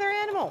any other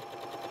animal.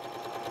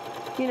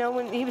 You know,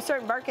 when he was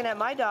starting barking at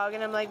my dog,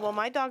 and I'm like, well,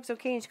 my dog's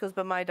okay, and she goes,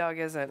 but my dog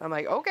isn't. I'm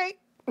like, okay.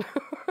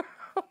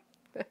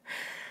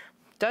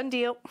 Done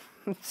deal.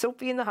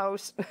 Soapy in the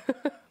house.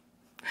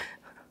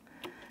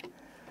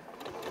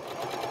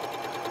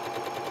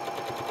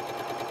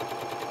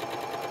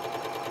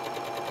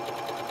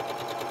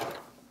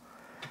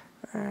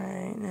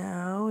 Alright,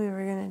 now we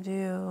were going to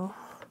do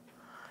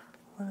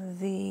one of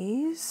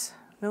these.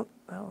 Nope,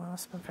 that one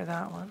must have been for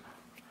that one.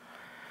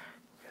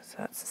 Because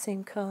that's the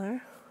same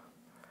color.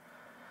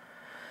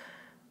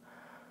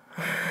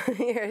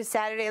 Your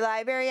Saturday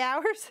library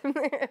hours.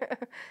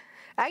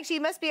 Actually,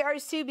 it must be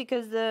ours too,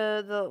 because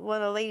the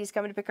one of the ladies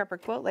coming to pick up her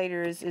quilt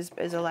later is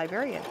a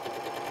librarian.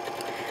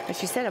 And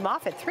she said I'm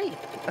off at 3.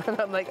 And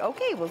I'm like,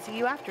 okay, we'll see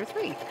you after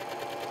 3.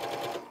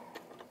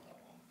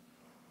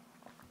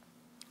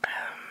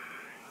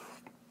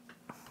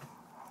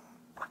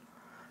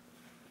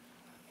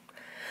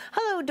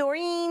 Hello,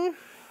 Doreen.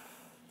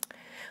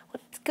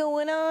 What's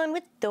going on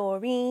with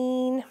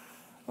Doreen?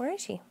 Where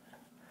is she?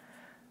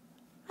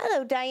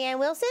 Hello, Diane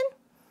Wilson.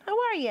 How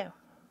are you?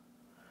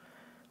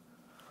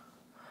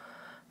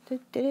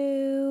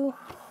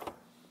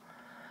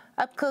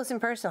 Up close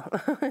and personal.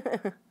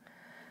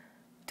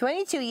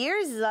 22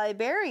 years as a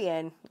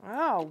librarian.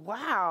 Oh,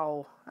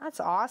 wow. That's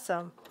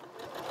awesdo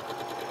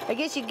I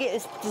guess you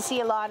get to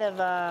see a lot of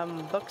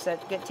books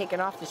that get taken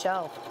off the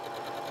shelf.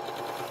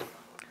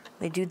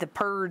 They do the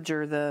purge,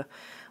 or the,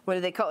 what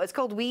do they call it? It's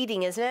called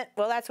weeding, isn't it?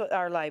 Well, that's what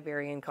our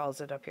librarian calls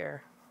it up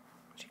here.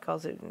 She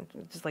calls it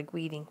just like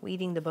weeding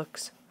the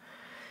books.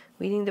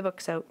 Weeding the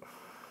books out.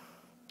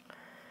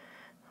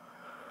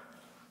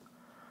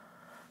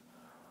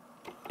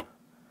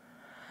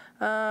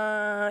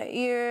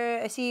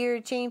 I see you're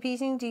chain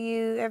piecing. Do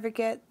you ever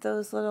get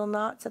those little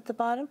knots at the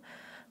bottom?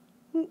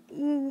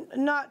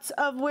 Knots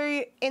of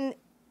where you,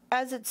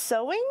 as it's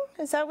sewing?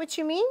 Is that what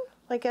you mean?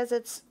 Like as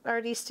it's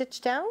already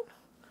stitched down?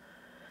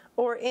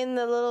 Or in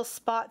the little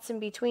spots in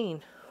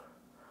between?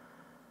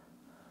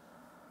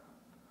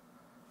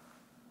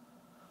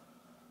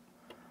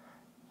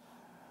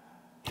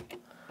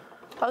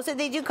 Oh, so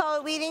they do call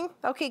it weeding?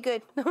 Okay,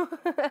 good.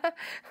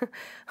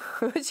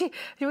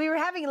 We were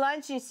having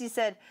lunch and she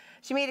said,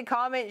 she made a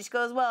comment and she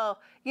goes, well,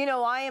 you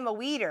know, I am a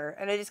weeder.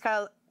 And I just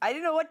kind of, I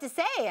didn't know what to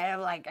say. And I'm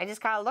like, I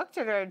just kind of looked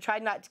at her and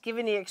tried not to give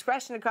any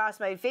expression across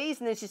my face.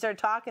 And then she started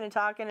talking and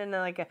talking and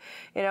then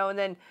you know, and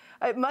then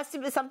it must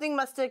have been, something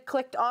must have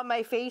clicked on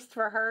my face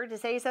for her to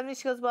say something.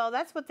 She goes, well,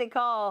 that's what they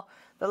call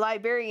the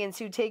librarians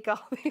who take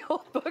all the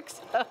old books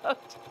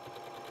out.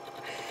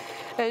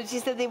 And she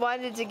said they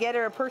wanted to get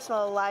her a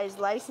personalized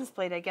license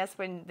plate, I guess,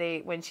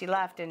 when she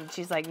left. And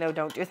she's like, no,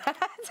 don't do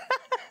that.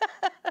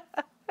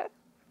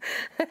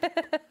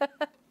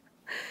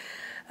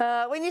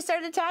 When you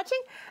started attaching?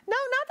 No,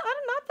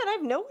 not that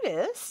I've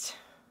noticed.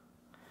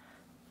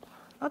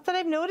 Not that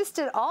I've noticed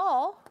at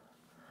all.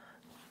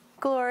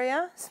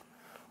 Gloria,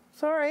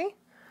 sorry.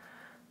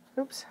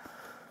 Oops.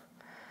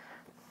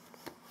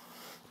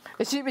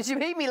 But she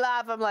made me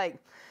laugh. I'm like,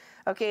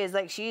 okay, it's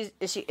like is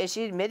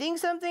she admitting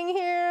something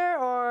here,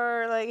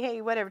 or like,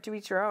 hey, whatever, to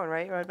each your own,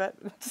 right? But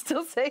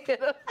still saying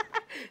it.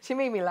 She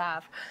made me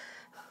laugh.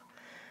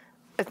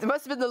 It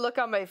must have been the look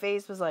on my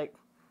face was like,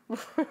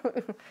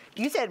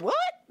 you said what?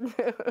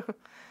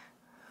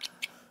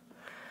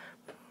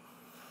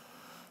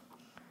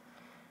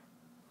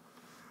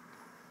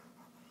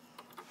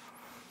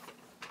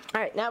 All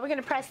right, now we're going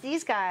to press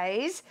these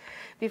guys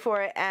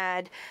before I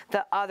add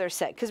the other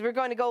set, because we're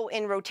going to go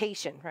in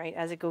rotation, right,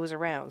 as it goes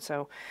around.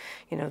 So,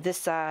 you know, this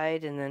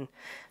side and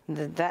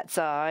then that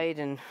side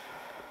and...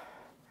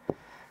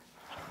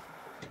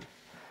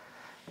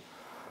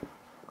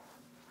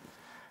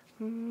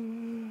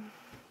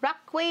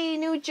 Rockaway,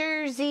 New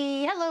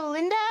Jersey. Hello,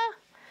 Linda.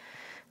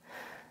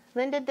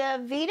 Linda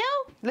DeVito?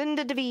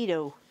 Linda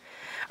DeVito.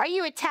 Are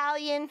you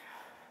Italian?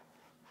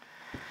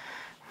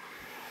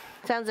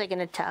 Sounds like an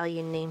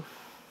Italian name.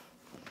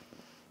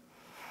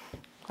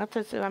 I'm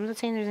not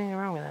saying there's anything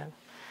wrong with that.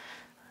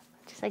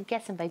 Just like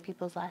guessing by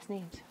people's last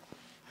names.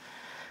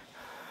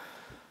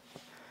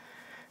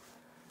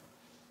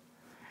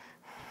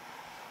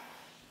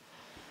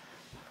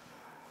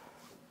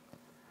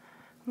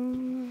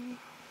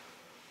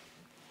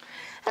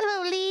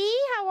 Hello, Lee.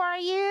 How are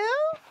you?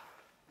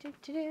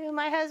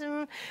 My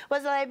husband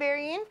was a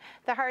librarian.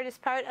 The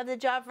hardest part of the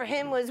job for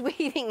him was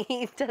weeding.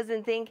 He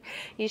doesn't think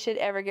you should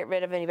ever get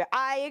rid of anybody.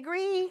 I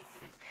agree.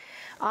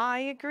 I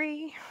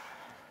agree.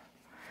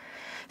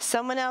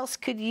 Someone else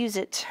could use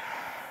it.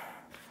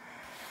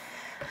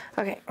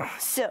 Okay,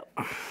 so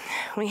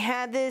we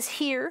had this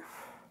here,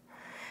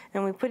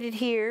 and we put it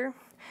here,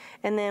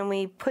 and then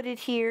we put it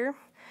here,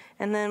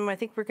 and then I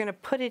think we're going to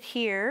put it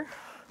here.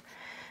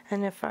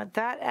 And if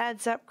that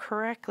adds up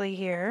correctly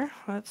here,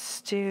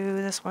 let's do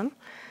this one.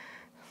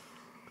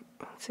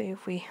 Let's see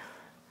if we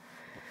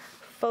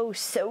faux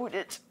sewed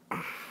it.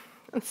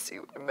 Let's see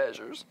what it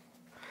measures.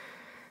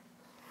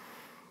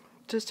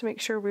 Just to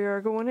make sure we are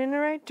going in the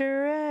right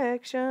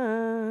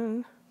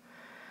direction.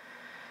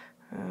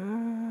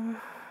 No,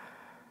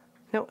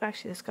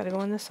 actually, it's got to go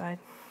on this side.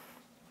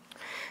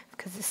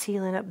 Because it's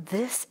sealing up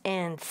this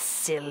end,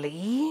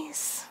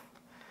 sillies.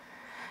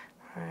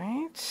 All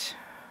right.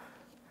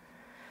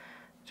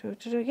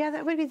 Yeah,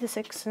 that would be the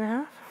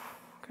 6.5.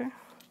 Okay.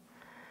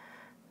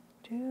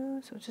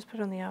 So just put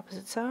it on the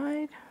opposite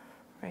side,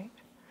 right?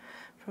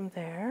 From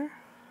there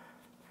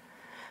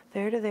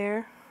to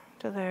there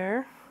to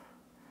there.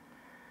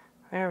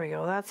 There we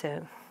go. That's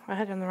it. I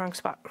had it in the wrong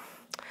spot.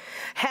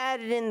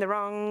 Had it in the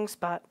wrong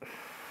spot.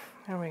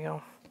 There we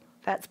go.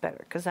 That's better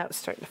because that was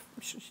starting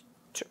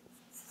to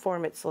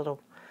form its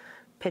little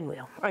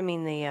pinwheel. I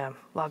mean the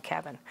log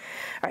cabin.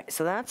 All right.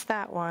 So that's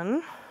that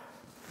one.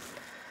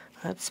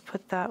 Let's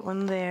put that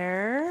one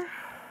there.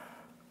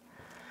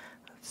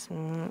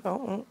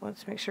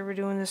 Let's make sure we're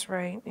doing this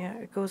right. Yeah,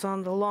 it goes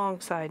on the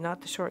long side,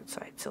 not the short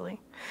side, silly.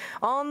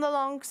 On the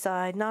long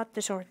side, not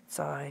the short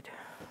side.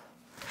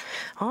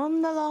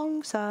 On the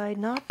long side,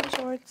 not the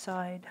short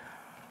side.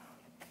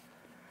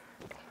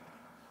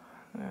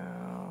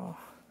 No,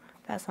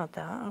 that's not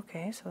that.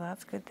 Okay, so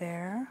that's good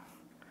there.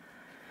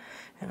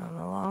 And on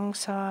the long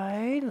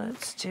side,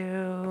 let's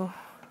do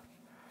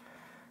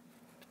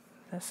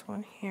this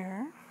one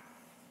here.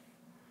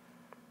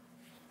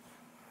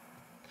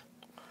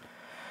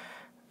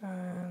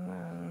 And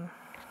then,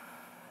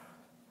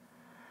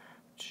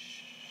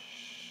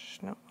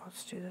 no,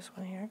 let's do this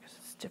one here because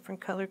it's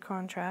different color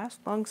contrast.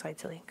 Long side,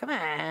 silly. Come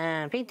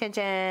on, pay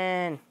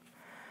attention.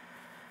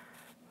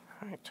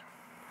 All right.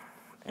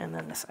 And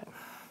then this side.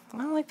 I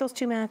don't like those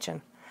two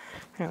matching.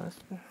 Here, let's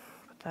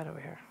put that over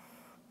here.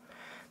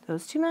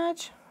 Those two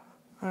match?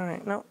 All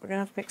right, no, we're going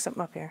to have to pick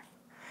something up here.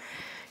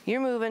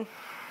 You're moving.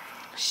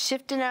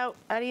 Shifting out.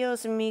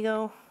 Adios,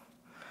 amigo.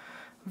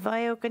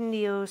 Vaya con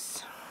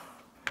Dios.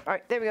 All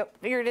right, there we go.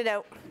 Figured it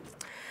out.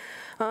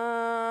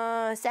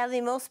 Sadly,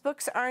 most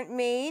books aren't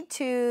made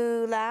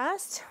to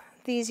last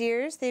these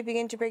years. They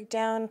begin to break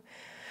down.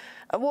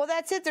 Well,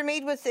 that's it. They're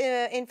made with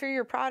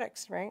inferior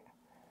products, right?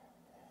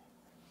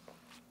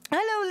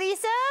 Hello,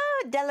 Lisa.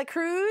 Dela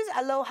Cruz.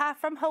 Aloha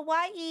from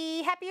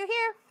Hawaii. Happy you're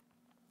here.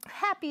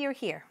 Happy you're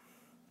here.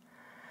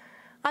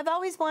 I've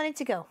always wanted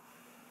to go.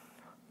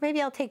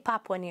 Maybe I'll take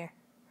Pop one year.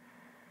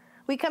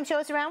 Will you come show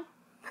us around?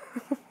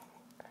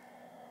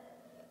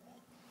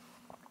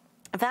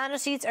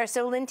 Vinyl sheets are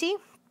so linty.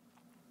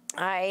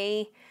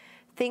 I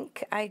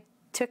think I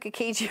took a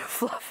kg of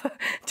fluff.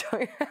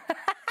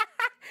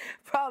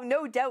 Probably,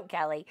 no doubt,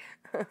 Kelly.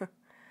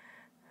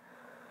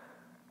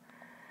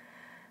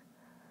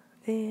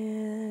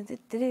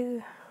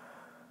 We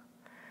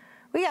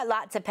got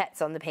lots of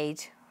pets on the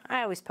page.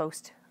 I always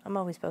post. I'm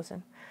always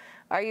posting.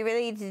 Are you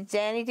really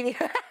Danny to be?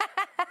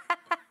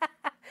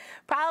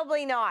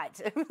 Probably not.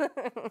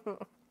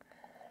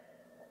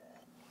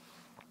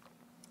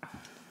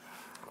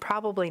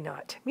 Probably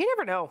not. You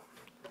never know.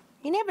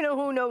 You never know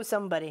who knows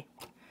somebody.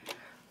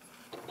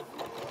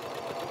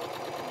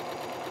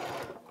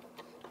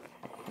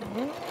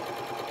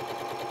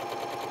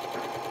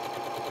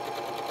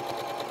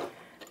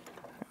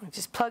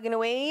 Just plugging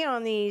away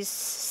on these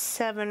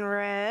 7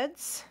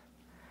 reds.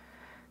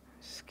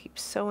 Just keep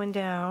sewing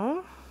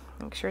down.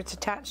 Make sure it's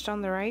attached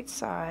on the right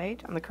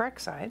side, on the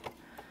correct side.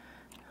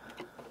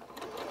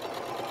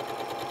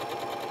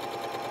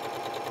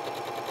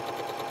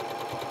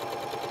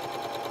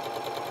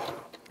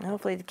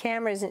 Hopefully the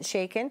camera isn't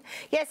shaking.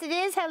 Yes, it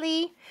is,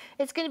 Helly.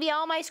 It's going to be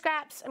all my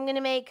scraps. I'm going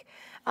to make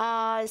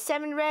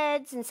 7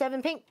 reds and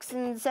 7 pinks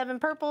and 7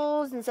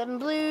 purples and 7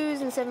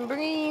 blues and 7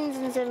 greens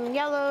and 7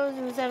 yellows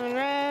and 7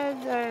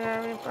 reds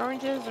or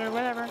oranges or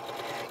whatever.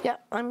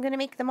 Yep, I'm going to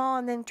make them all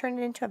and then turn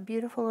it into a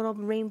beautiful little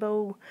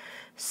rainbow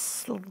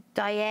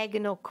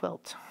diagonal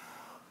quilt.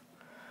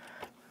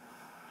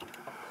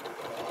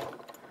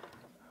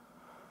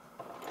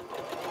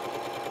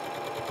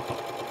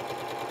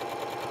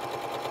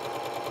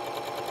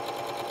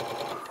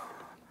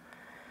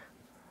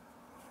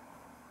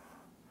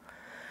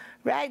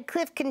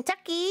 Radcliffe,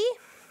 Kentucky.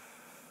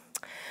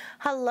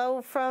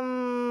 Hello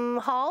from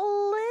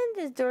Holland.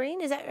 Is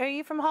Doreen? Are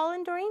you from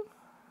Holland, Doreen?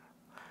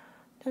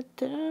 Da,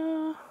 da,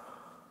 da.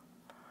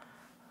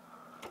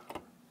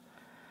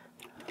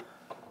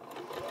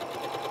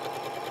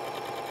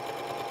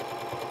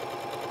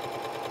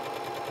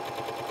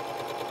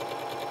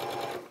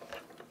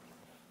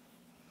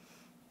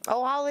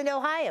 Oh, Holland,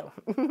 Ohio.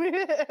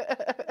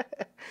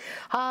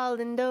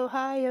 Holland,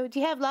 Ohio. Do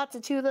you have lots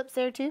of tulips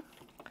there too?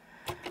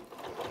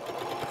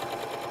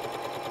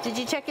 Did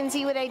you check and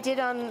see what I did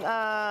on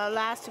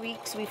last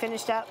week's? We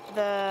finished up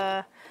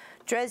the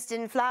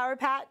Dresden flower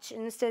patch.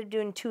 Instead of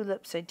doing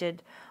tulips, I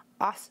did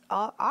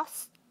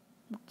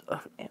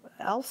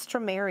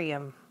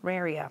Alströmerium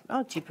raria.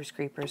 Oh, jeepers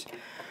creepers.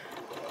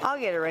 I'll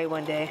get it right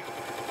one day.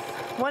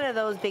 One of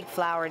those big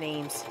flower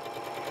names.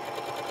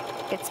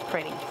 It's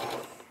pretty.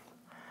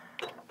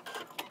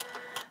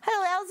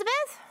 Hello,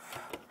 Elizabeth.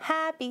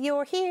 Happy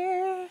you're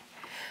here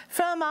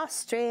from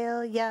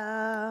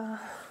Australia.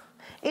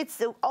 It's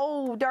the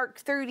dark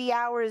 30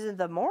 hours of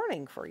the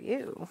morning for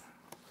you.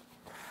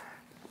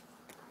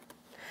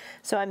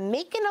 So I'm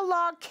making a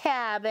log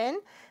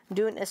cabin. I'm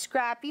doing a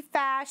scrappy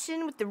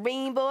fashion with the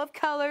rainbow of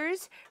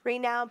colors.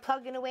 Right now I'm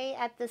plugging away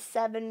at the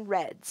 7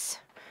 reds.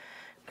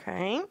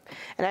 Okay,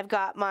 and I've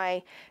got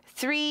my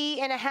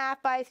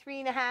 3.5 by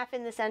 3.5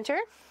 in the center.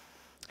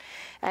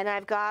 And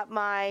I've got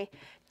my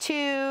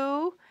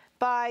 2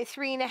 by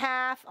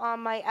 3.5 on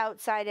my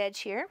outside edge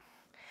here.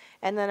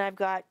 And then I've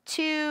got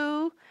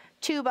 2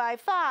 by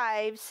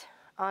 5s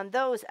on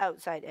those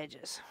outside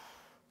edges.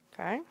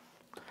 Okay.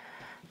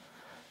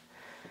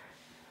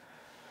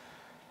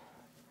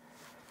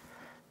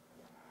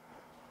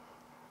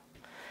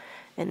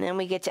 And then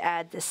we get to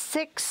add the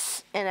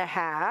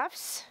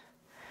 6.5s.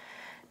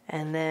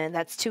 And then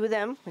that's 2 of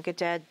them. We get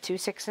to add 2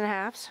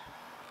 6.5s.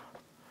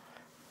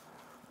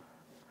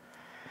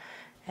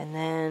 And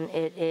then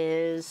it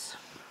is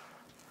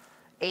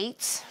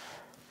 8s,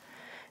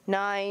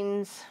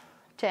 9s,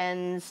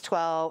 10s,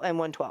 12, and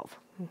 1 12.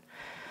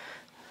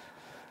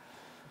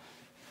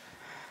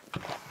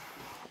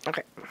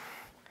 Okay.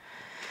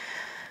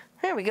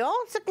 There we go.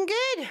 It's looking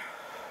good.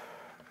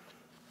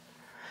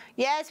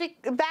 Yes, we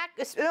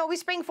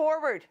spring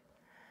forward.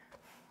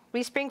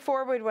 We spring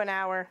forward 1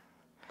 hour.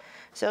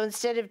 So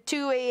instead of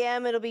 2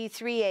 a.m., it'll be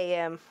 3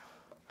 a.m.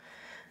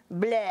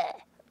 Bleh.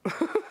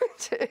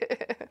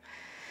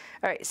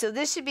 All right, so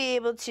this should be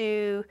able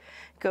to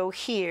go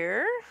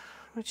here,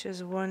 which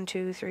is 1,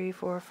 2, 3,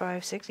 4,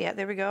 5, 6. Yeah,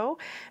 there we go.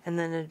 And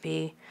then it'd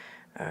be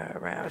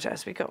around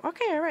as we go.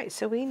 Okay, all right,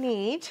 so we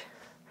need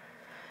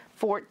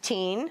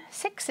 14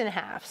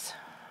 6.5s.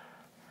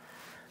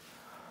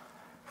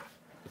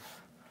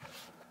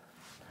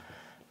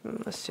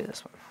 Let's do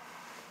this one.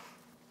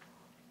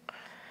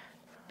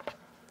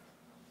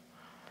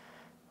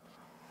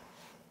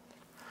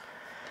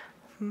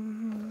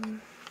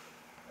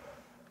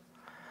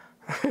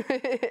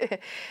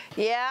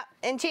 Yeah,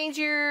 and change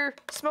your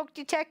smoke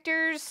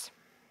detectors.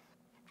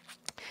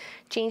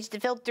 Change the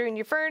filter in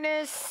your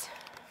furnace.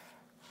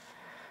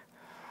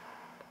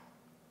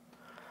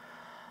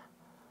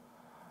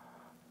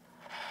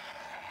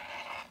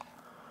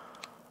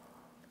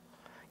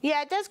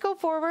 Yeah, it does go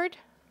forward.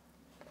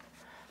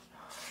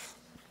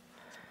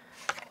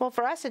 Well,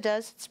 for us it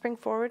does. Spring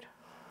forward.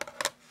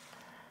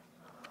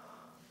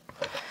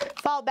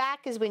 Fall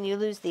back is when you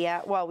lose the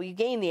hour. Well, you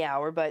gain the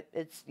hour, but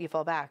you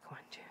fall back. 1,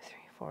 2, 3,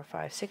 4,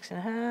 5,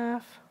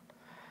 6.5.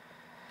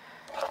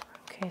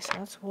 Okay, so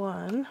that's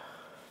 1.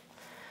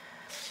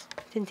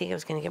 Didn't think I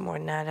was going to get more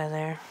than that out of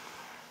there.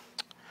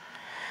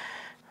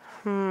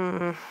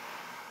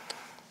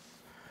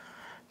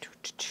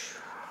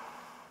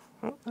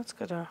 Oh, that's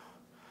got a...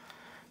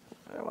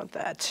 I don't want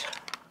that.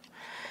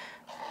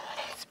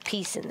 It's a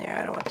piece in there.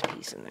 I don't want the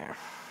piece in there.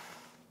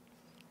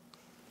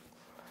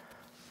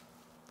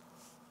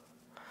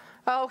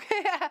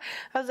 Okay, I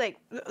was like,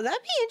 that'd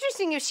be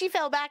interesting if she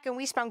fell back and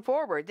we sprung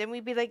forward. Then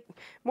we'd be like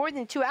more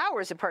than 2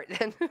 hours apart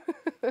then.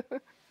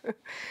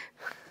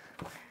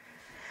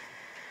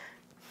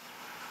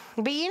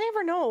 But you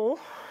never know.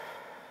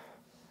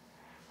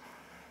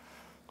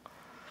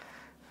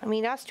 I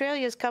mean,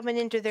 Australia's coming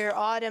into their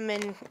autumn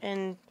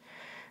and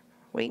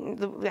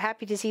waiting,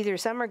 happy to see their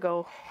summer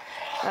go.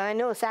 I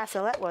know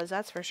Sassalette was,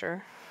 that's for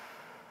sure.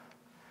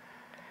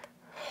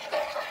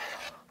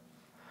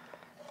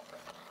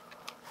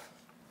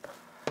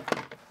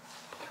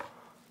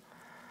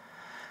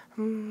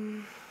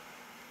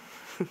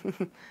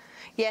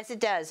 Yes, it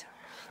does.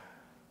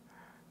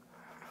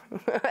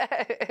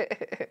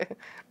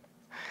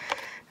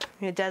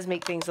 It does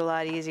make things a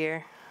lot easier.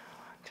 1,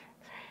 2,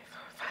 3,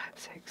 4,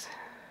 5, 6.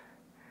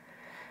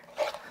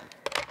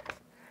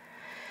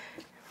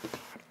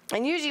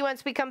 And usually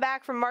once we come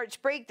back from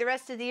March break, the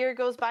rest of the year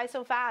goes by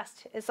so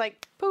fast. It's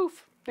like,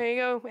 poof, there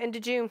you go, end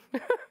of June.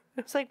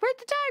 It's like, where'd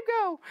the time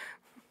go?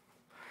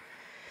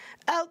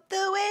 Out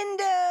the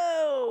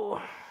window.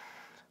 1,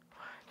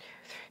 2,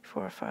 3,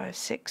 4, 5,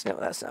 6. No,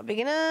 that's not big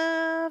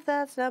enough.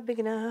 That's not big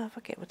enough.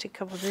 Okay, we'll take a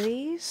couple of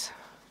these.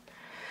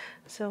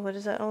 So what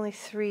is that? Only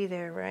 3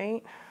 there,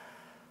 right?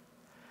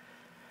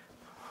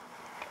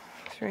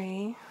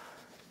 3.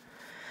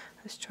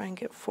 Let's try and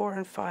get 4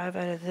 and 5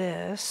 out of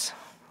this.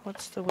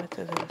 What's the width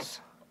of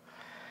this?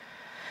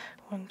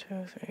 1,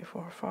 2, 3,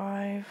 4,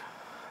 5,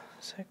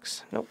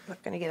 6. Nope,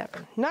 not gonna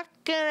happen. Not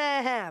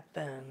gonna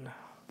happen.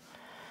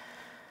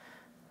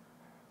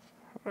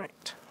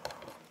 Right.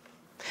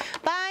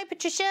 Bye,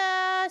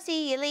 Patricia.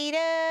 See you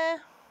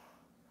later.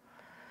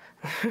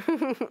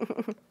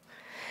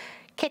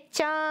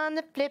 Catch on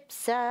the flip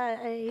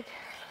side.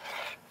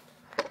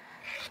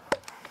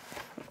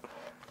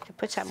 It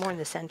puts that more in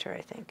the center,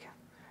 I think.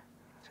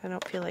 So I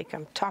don't feel like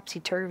I'm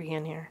topsy-turvy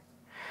in here.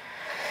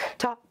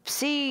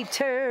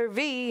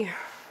 Topsy-turvy.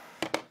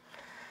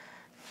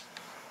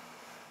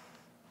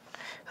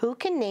 Who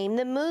can name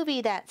the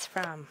movie that's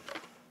from?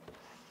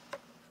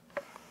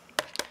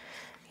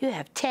 You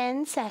have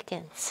 10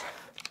 seconds.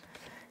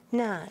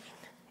 9,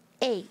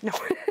 8, no.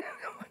 1,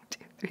 2,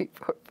 3,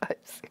 4, 5,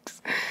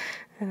 6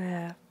 and a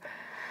half.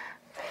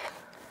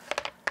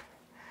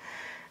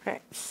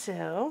 Alright,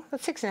 so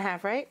that's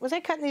 6.5, right? Was I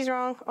cutting these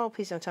wrong? Oh,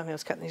 please don't tell me I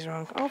was cutting these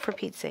wrong. Oh, for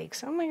Pete's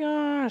sakes. Oh my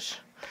gosh.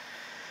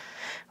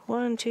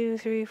 1, 2,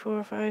 3,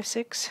 4, 5,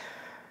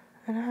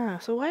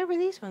 6.5. So why were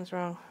these ones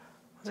wrong?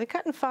 Was I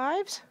cutting 5s?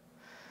 2, 3,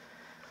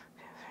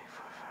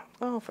 4,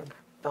 5. Oh, for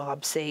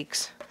Bob's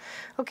sakes.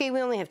 Okay, we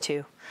only have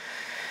 2.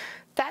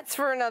 That's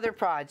for another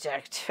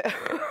project.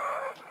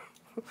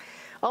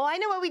 Oh, I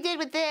know what we did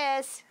with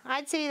this.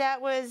 I'd say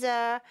that was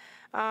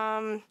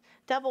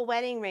double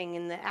wedding ring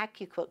in the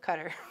AccuQuilt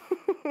cutter.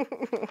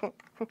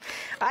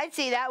 I'd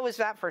say that was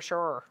that for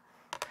sure.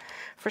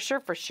 For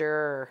sure, for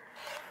sure.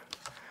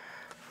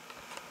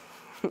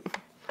 All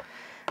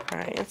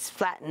right, let's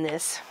flatten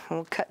this.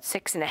 We'll cut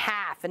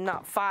 6.5 and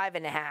not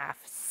 5.5,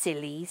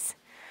 sillies.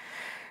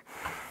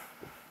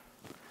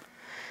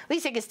 At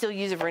least I can still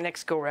use it for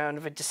next go round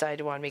if I decide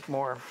to want to make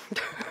more.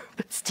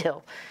 But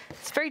still,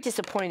 it's very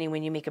disappointing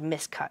when you make a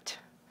miscut.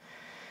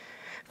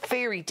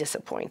 Very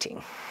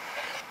disappointing.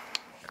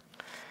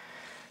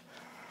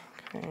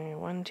 Okay,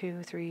 1,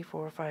 2, 3,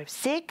 4, 5,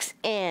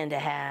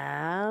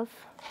 6.5.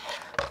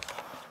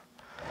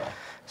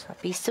 Let's not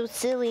be so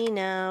silly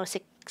now.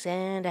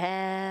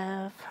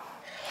 6.5.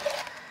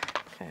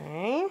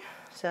 Okay,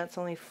 so that's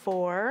only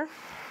 4.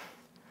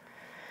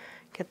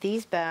 Get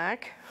these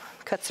back.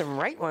 Cut some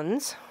right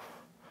ones.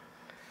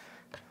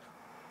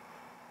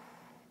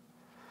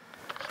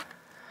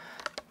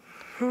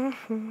 1, 2,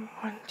 3,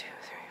 4,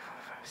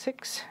 5,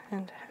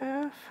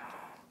 6.5.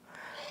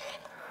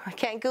 I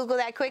can't Google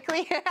that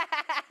quickly.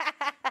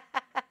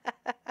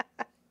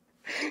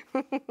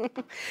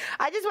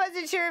 I just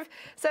wasn't sure if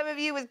some of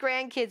you with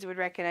grandkids would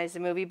recognize the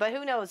movie, but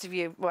who knows if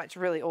you watch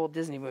really old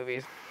Disney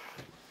movies.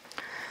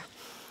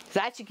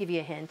 That should give you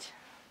a hint.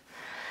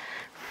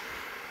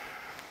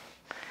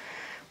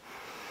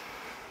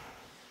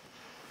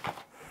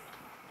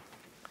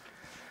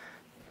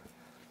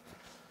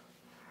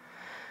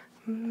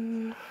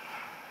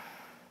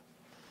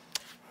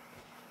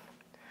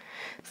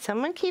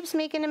 Someone keeps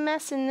making a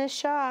mess in this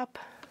shop.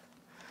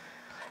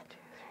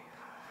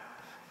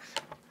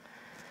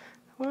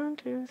 1,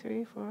 2,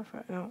 3, 4,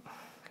 5. No.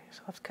 Okay,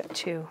 so let's cut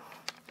 2.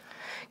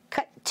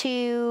 Cut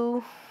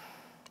 2.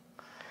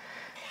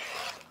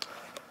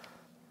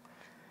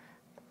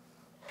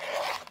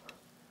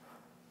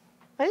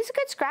 This a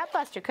good scrap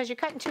buster because you're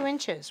cutting 2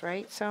 inches,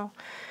 right? So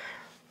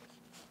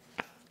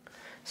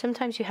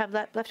sometimes you have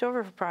that left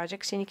over for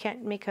projects and you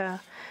can't make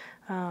a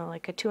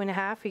like a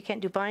 2.5. You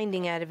can't do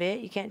binding out of it.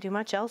 You can't do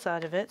much else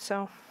out of it.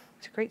 So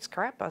it's a great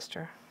scrap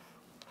buster.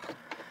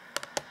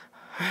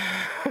 1,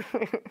 2,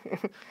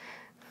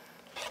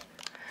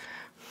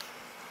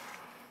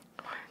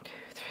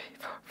 3,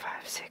 4,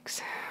 5,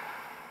 6.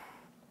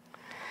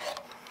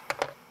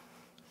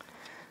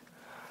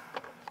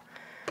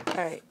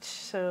 Alright,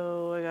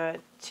 so I got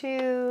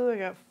 2, I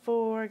got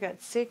 4, I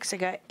got 6, I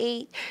got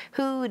 8.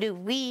 Who do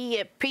we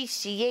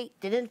appreciate?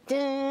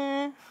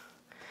 Dun-dun-dun.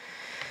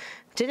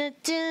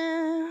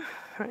 Dun-dun-dun.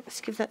 Alright,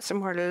 let's give that some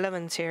more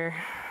 11s here.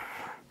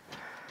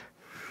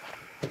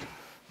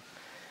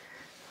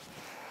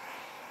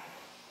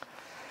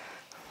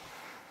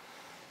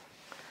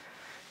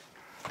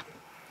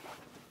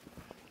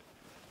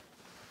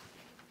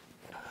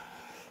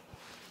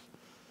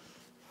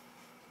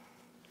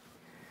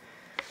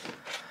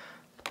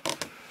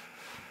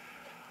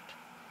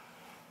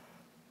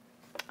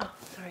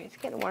 Sorry, it's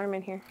getting warm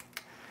in here.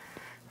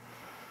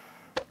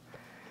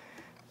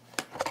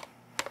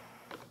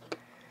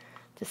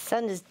 The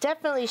sun is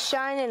definitely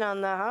shining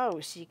on the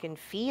house. You can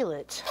feel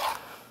it.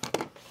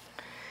 It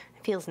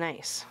feels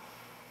nice.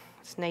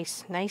 It's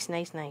nice, nice,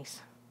 nice,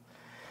 nice.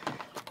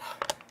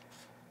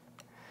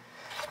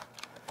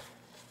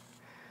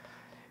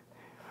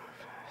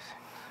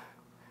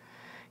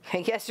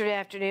 Yesterday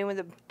afternoon when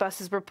the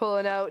buses were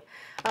pulling out,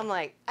 I'm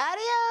like,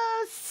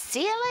 adios,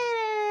 see you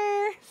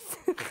later.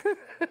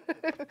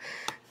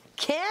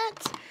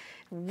 Can't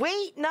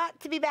wait not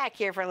to be back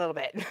here for a little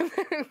bit.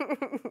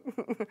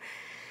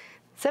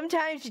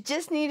 Sometimes you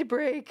just need a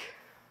break.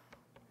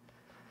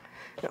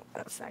 No,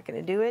 that's not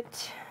gonna do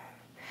it.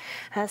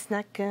 That's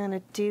not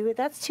gonna do it.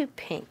 That's too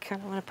pink. I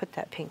don't want to put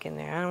that pink in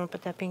there. I don't want to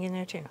put that pink in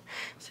there too.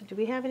 So do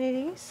we have any of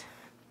these?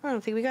 I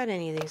don't think we got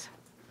any of these.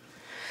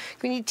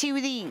 We need 2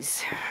 of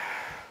these.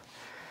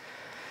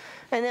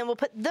 And then we'll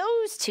put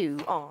those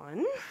 2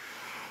 on.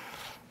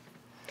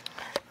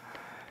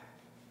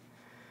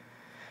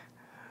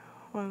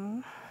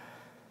 One,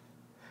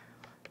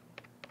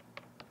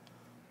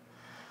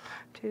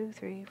 2,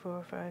 3,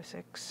 4, 5,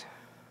 6.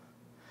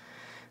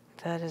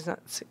 That is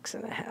not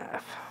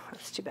 6.5.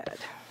 That's too bad.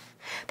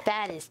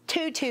 That is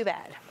too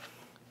bad.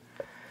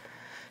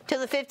 Till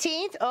the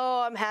 15th?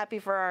 Oh, I'm happy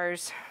for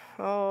ours.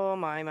 Oh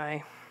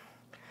my.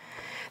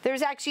 There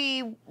was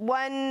actually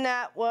one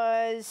that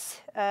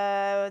was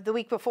the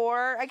week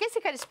before. I guess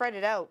they kind of spread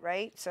it out,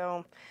 right?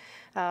 So,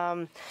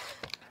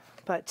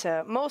 but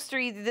most are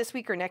either this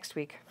week or next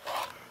week.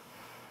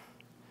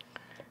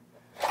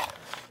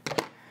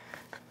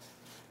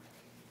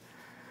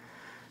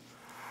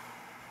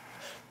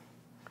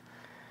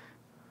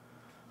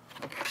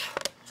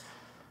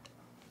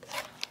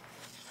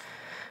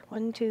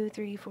 One, 2,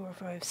 3, 4,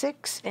 5,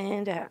 6,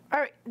 and all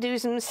right, do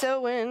some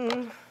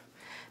sewing.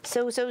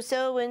 Sewing.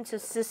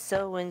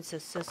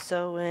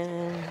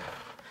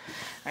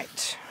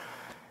 Right.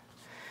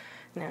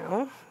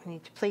 Now we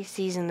need to place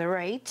these in the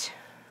right.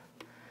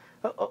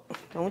 Oh,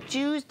 don't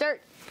you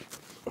start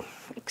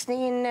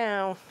mixing in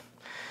now.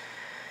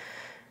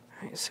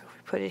 All right, so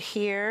we put it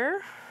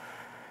here.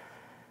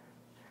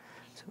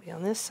 So it'll be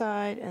on this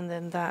side and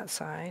then that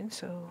side.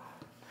 So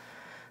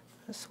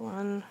this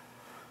one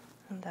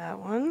and that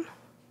one.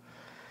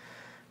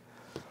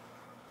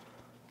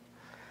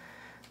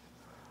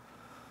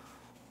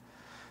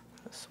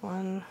 This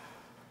one.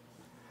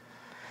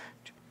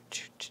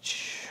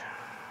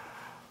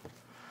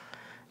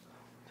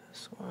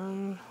 This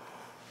one.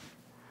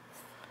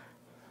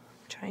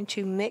 Trying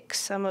to mix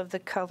some of the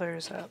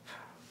colors up.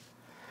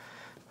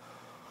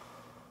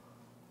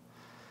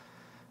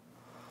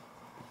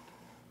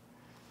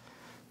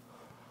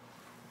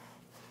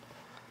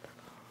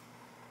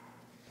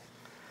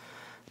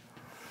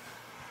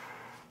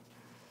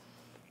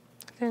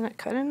 Did I not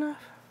cut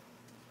enough?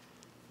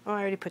 Oh,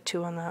 I already put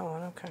 2 on that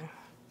one. Okay.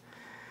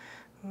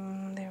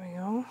 There we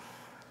go.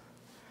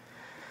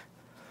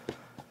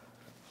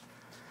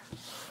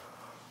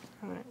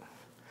 All right.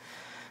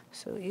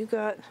 So you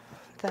got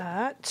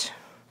that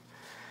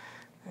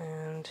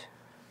and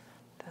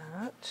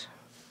that.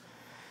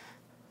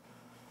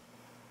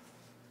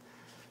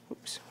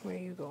 Oops, where are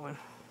you going?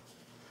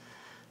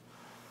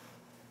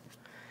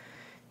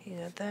 You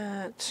got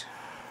that.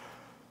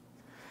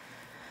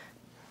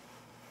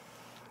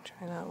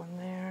 Try that one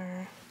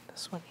there.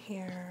 This one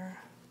here.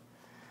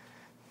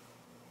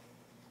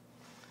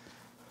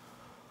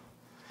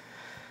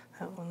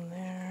 That one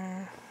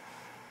there.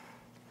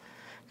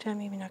 Did I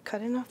maybe not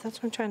cut enough? That's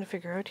what I'm trying to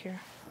figure out here.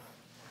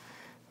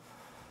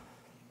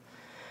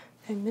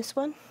 Did I miss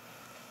one?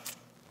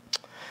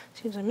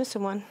 Seems I'm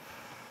missing one.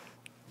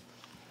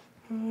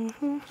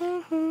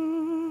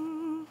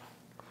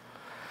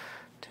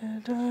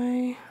 Did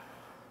I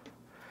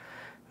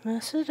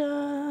mess it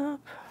up?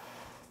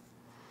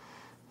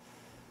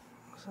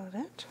 Was that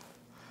it?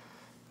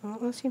 Well,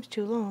 that seems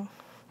too long.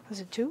 Is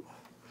it 2?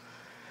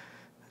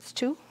 It's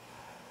 2?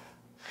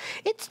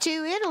 It's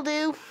 2, it'll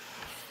do.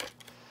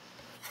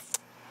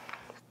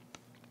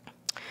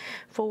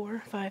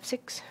 4, 5,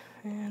 6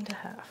 and a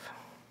half.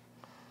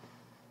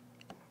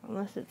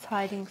 Unless it's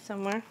hiding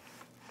somewhere,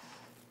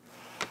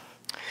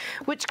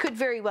 which could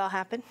very well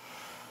happen.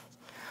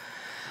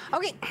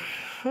 Okay.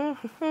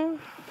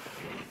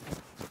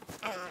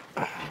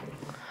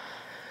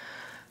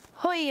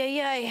 Hoi, yay,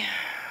 yay.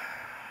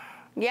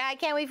 Yeah, I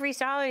can't wait for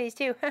Easter holidays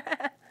too.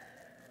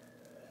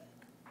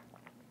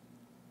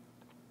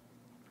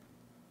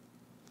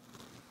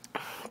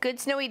 Good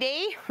snowy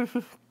day.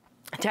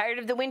 Tired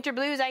of the winter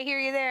blues? I hear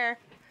you there.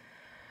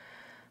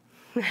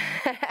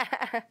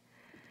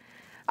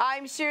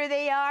 I'm sure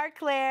they are,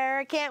 Claire.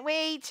 I can't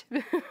wait.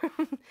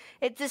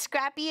 It's a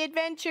scrappy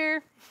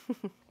adventure.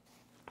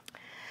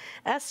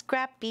 A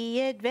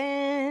scrappy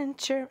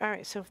adventure. All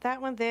right, so if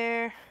that one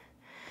there,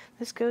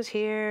 this goes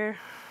here.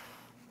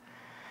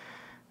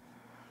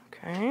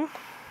 Okay.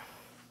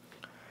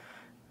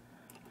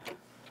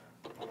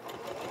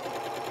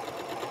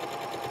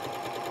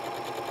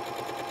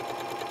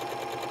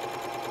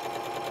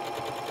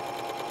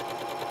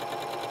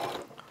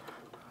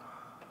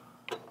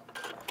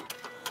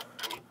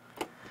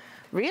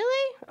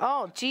 Really?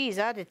 Oh, geez,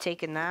 I'd have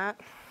taken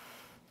that.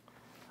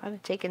 I'd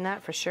have taken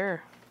that for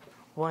sure.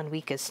 1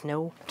 week of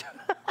snow.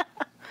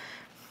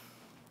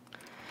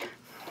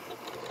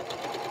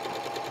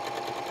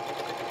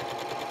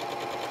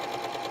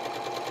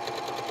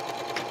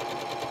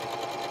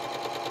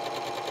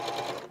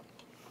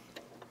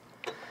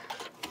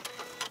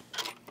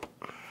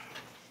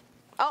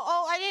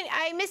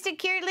 I missed it,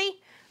 Kirtley.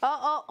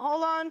 Oh,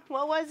 hold on.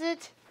 What was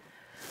it?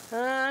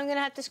 I'm going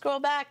to have to scroll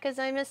back because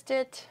I missed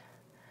it.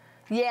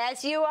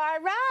 Yes, you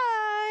are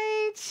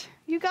right.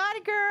 You got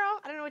it, girl.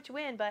 I don't know what you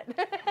win, but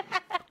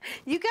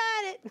you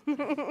got it.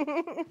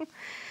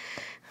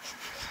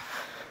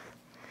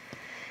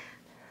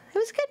 It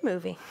was a good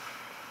movie.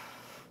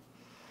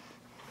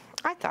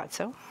 I thought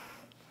so.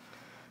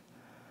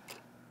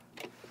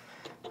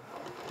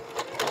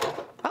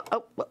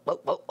 Oh, whoa, whoa,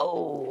 whoa,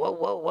 whoa, whoa,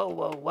 whoa,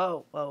 whoa,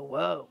 whoa, whoa,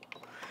 whoa.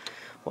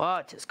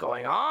 What is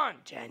going on,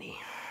 Jenny?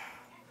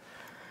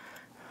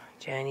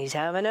 Jenny's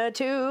having a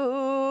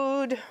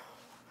tood.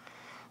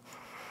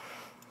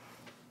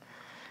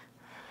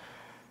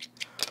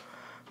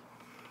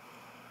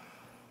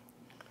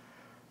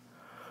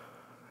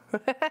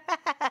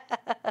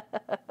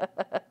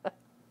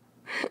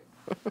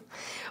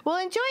 Well,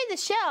 enjoy the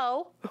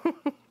show.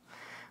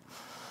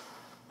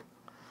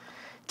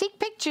 Take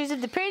pictures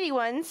of the pretty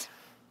ones,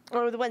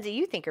 or the ones that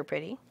you think are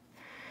pretty,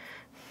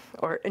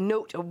 or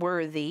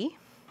noteworthy.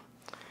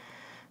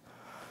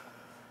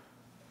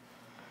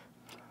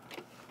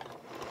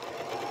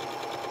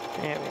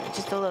 There we go,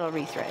 just a little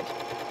rethread.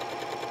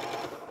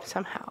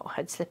 Somehow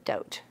had slipped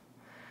out.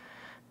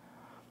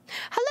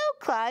 Hello,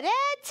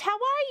 Claudette, how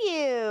are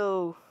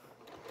you?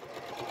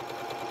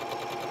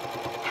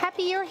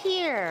 Happy you're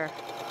here.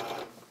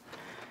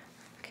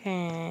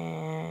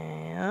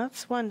 Okay,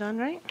 that's one done,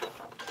 right?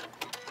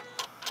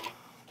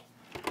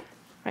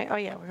 Right, oh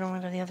yeah, we're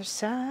going to the other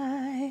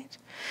side.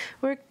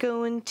 We're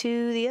going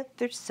to the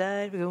other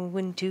side. We're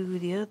going to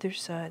the other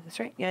side. That's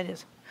right, yeah it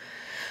is.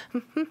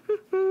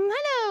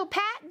 Hello,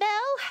 Pat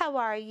Bell, how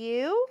are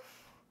you?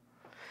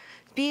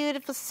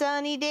 Beautiful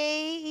sunny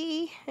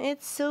day.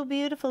 It's so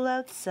beautiful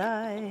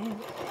outside.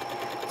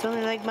 It's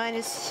only like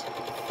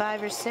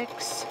 -5 or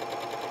 6.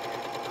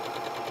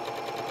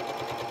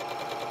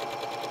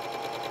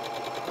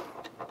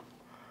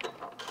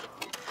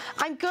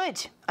 I'm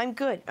good. I'm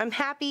good. I'm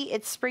happy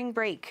it's spring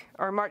break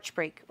or March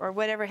break or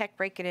whatever heck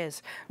break it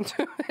is.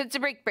 It's a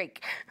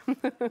break.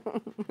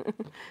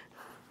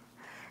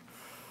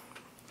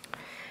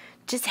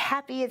 Just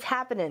happy it's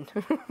happening.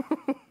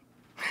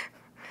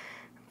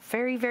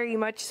 Very, very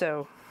much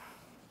so.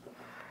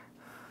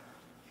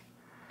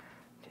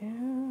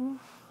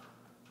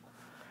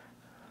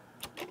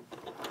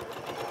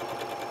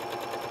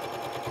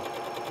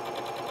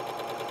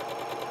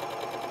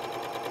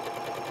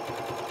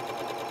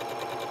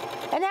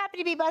 And happy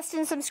to be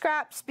busting some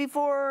scraps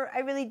before I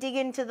really dig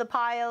into the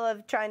pile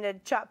of trying to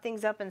chop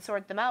things up and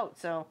sort them out.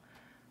 So,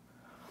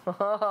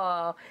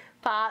 oh,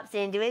 pops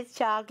into his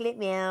chocolate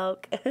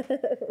milk.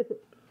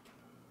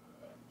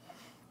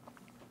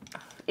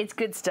 It's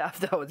good stuff,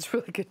 though. It's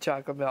really good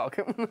chocolate milk.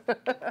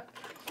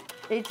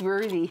 It's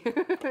worthy.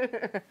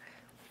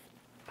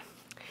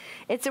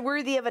 It's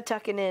worthy of a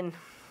tucking in.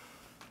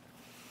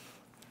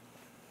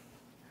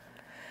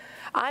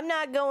 I'm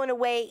not going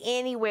away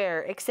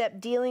anywhere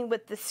except dealing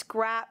with the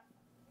scrap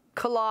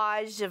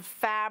collage of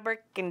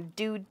fabric and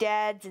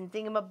doodads and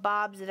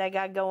thingamabobs that I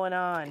got going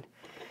on.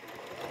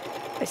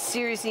 I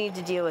seriously need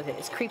to deal with it.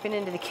 It's creeping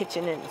into the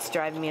kitchen and it's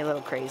driving me a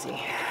little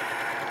crazy.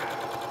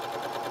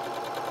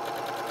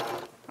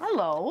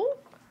 Hello?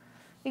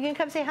 You gonna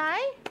come say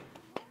hi?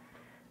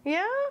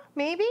 Yeah?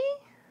 Maybe?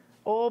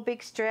 Oh,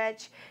 big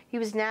stretch. He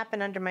was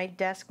napping under my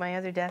desk, my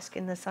other desk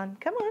in the sun.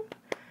 Come on.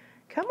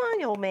 Come on,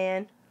 you old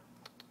man.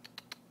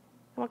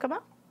 You wanna come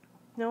up?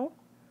 No?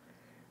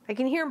 I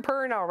can hear him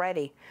purring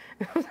already.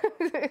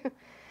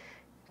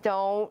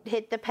 Don't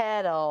hit the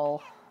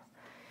pedal.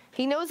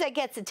 He knows that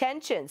gets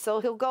attention, so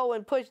he'll go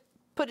and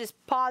put his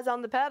paws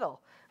on the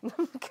pedal.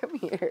 Come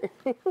here.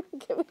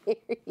 Come here,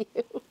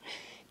 you.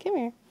 Come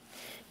here.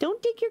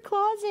 Don't dig your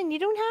claws in. You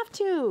don't have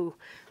to.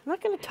 I'm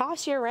not going to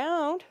toss you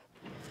around.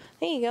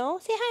 There you go.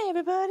 Say hi,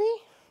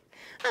 everybody.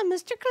 I'm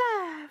Mr.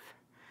 Clive.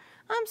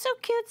 I'm so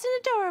cute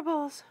and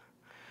adorables.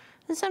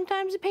 And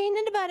sometimes a pain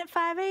in the butt at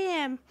 5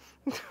 a.m.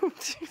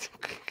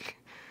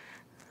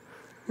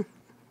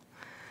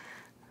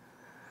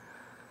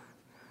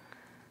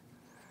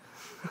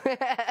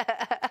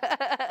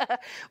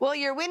 Well,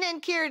 you're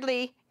winning,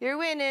 Keardley. You're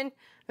winning.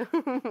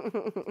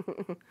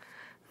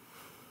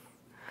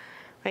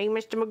 Hey,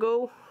 Mr.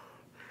 Magoo.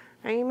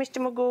 Hey, Mr.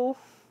 Magoo.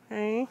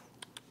 Hey.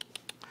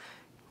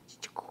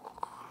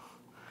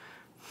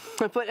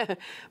 I put a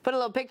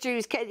little picture.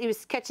 He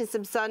was catching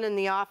some sun in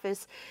the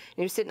office. And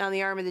he was sitting on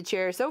the arm of the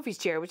chair, Sophie's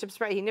chair, which I'm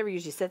surprised he never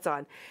usually sits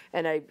on.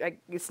 And I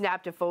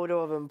snapped a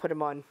photo of him and put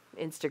him on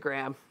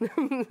Instagram.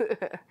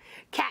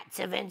 Cats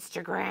of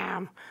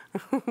Instagram.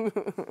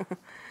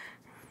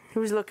 He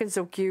was looking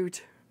so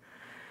cute.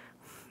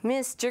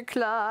 Mr.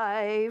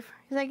 Clive.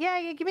 He's like,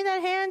 yeah, give me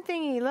that hand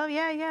thingy. Love,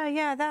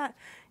 yeah, that.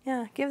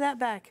 Yeah, give that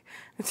back.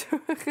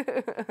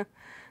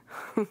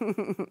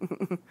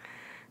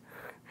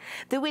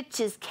 The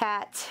witch's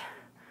cat.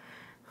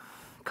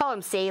 Call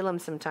him Salem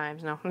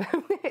sometimes, no.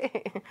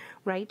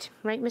 Right,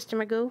 Mr.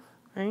 Magoo?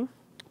 Right?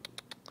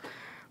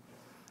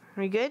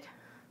 Are you good?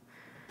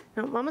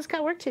 No, Mama's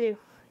got work to do. You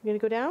gonna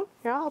go down?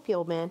 Here, I'll help you,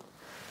 old man.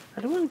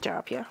 I don't want to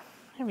drop you.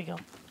 There we go.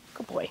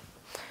 Good boy.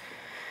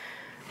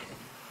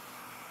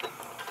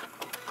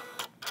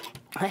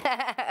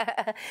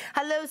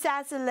 Hello,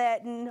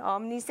 Sassaletten.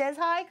 Omni says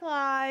hi,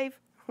 Clive.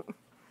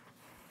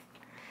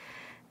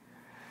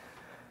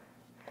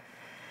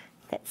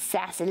 That's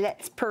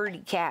Sassalette's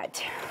purdy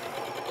cat.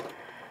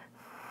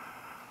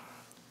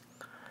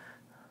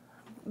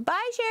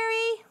 Bye,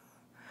 Sherry.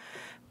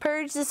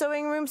 Purge the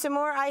sewing room some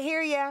more. I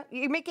hear ya.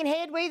 You're making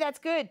headway. That's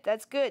good.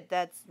 That's good.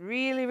 That's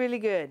really, really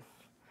good.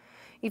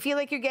 You feel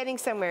like you're getting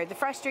somewhere. The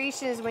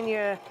frustration is when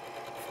you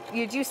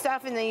do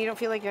stuff and then you don't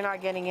feel like you're not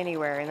getting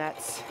anywhere, and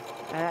that's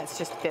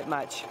just a bit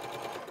much.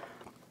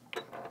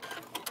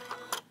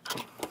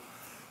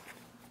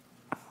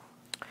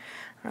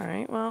 All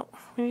right, well,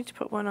 we need to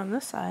put one on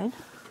this side.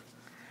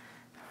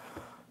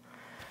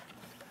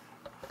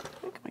 I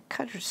think my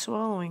cutter's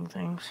swallowing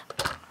things.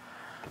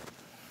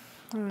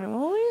 All right,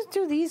 well, let's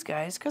do these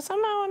guys, because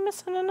somehow I'm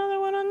missing another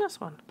one on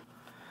this one.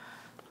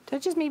 Did I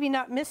just maybe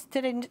not miss,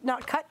 did I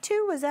not cut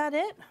 2? Was that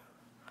it?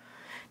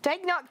 Did I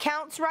not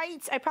count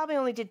right? I probably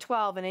only did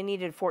 12 and I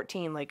needed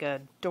 14 like a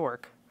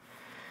dork.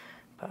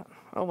 But,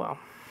 oh well.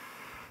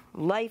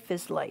 Life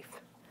is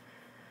life.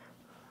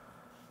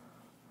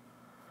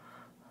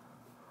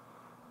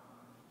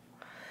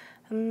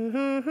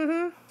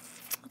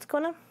 What's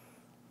going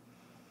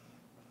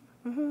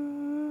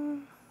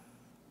on?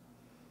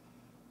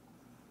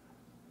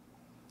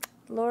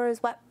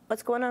 Laura's what?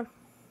 What's going on?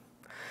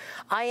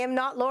 I am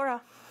not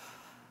Laura.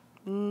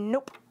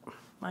 Nope.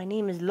 My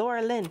name is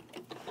Laura Lynn.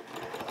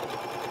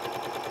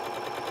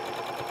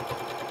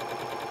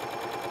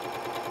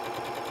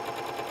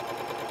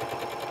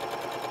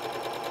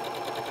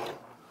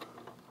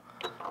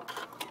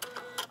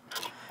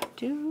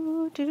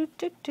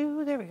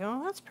 There we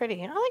go. That's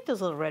pretty. I like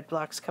those little red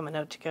blocks coming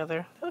out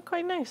together. They look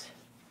quite nice.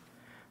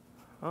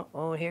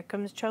 Uh-oh, here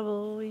comes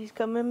trouble. He's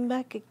coming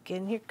back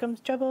again. Here comes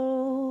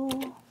trouble.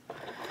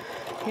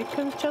 Here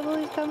comes trouble.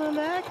 He's coming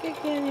back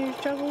again. Here's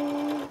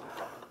trouble.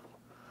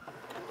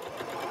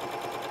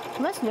 I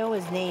must know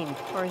his name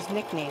or his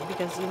nickname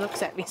because he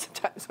looks at me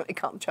sometimes when I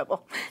call him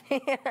Trouble.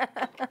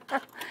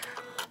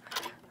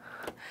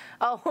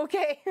 Oh,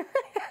 okay.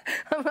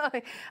 I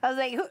was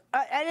like,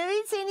 I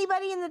didn't see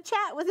anybody in the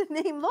chat with the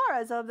name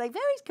Laura, so I'm like,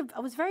 I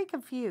was very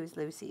confused,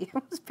 Lucy.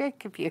 I was very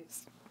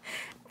confused.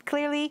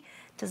 Clearly,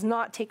 does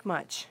not take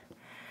much.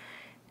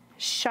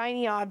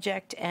 Shiny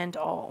object and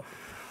all.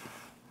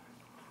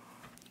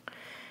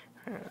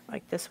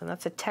 Like this one,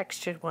 that's a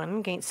textured one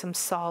against some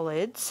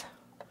solids.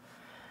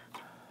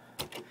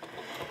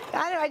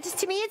 I don't know,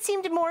 to me it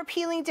seemed more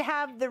appealing to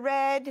have the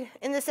red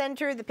in the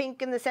center, the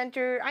pink in the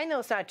center. I know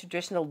it's not a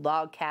traditional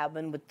log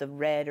cabin with the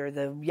red or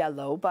the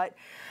yellow, but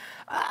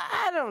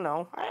I don't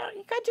know.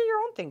 You gotta do your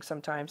own thing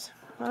sometimes.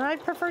 I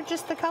prefer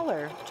just the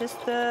color.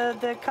 Just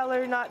the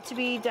color not to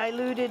be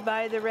diluted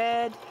by the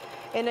red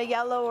in a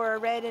yellow or a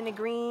red in a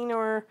green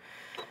or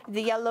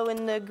the yellow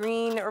in the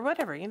green or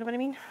whatever. You know what I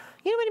mean?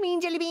 You know what I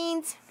mean, jelly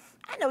beans?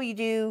 I know you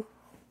do.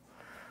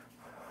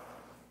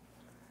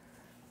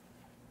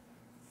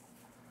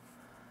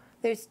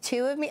 There's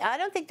 2 of me. I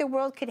don't think the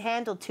world could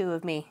handle 2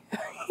 of me.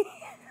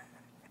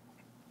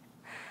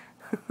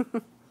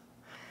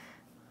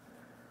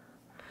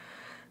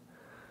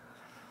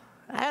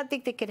 I don't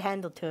think they could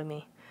handle 2 of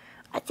me.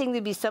 I think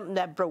there'd be something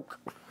that broke.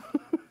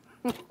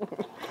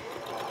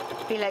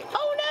 Be like,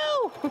 oh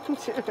no!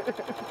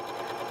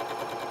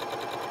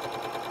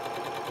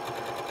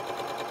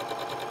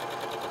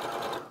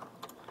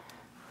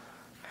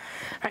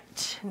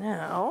 Right,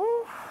 now,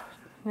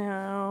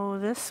 Now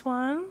this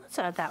one, let's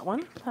add that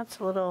one. That's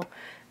a little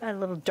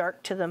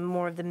dark to the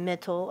more of the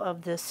middle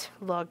of this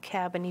log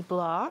cabin-y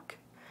block.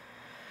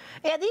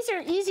 Yeah, these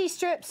are easy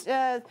strips,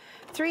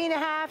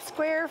 3.5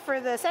 square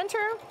for the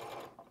center,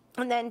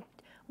 and then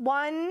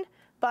 1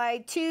 by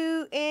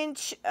 2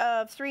 inch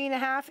of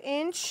 3.5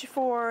 inch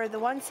for the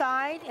one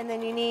side, and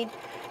then you need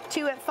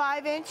 2 at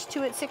 5 inch,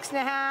 2 at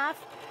 6.5,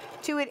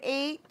 2 at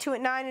 8, 2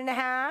 at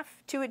 9.5,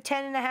 2 at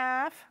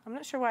 10.5. I'm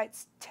not sure why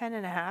it's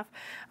 10.5,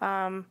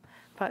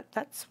 but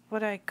that's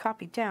what I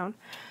copied down,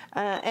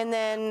 and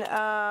then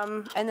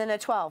a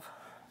 12.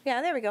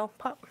 Yeah, there we go.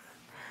 Pop.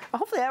 Well,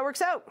 hopefully that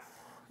works out.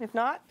 If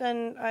not,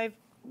 then I've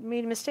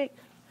made a mistake.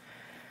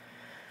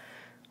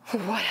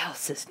 What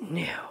else is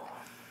new?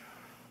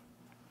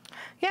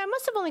 Yeah, I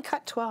must have only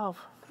cut 12.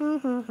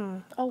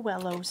 Oh,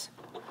 wellos.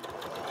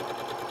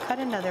 Cut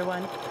another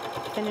one.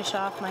 Finish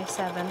off my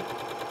 7.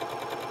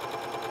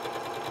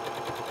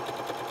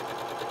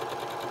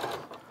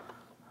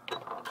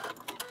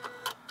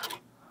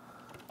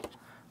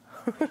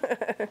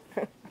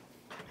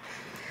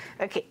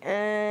 Okay,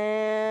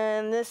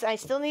 and this, I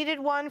still needed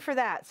 1 for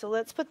that. So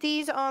let's put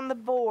these on the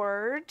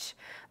board,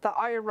 the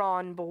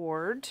iron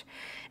board,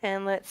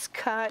 and let's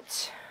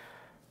cut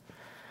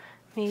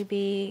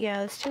maybe,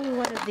 yeah, let's do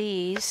one of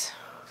these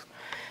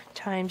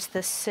times the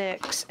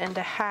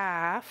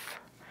 6.5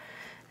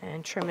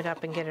 and trim it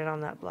up and get it on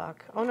that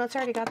block. Oh no, it's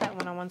already got that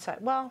one on one side.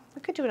 Well,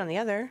 we could do it on the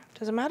other.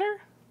 Does it matter?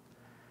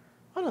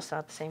 Oh no, it's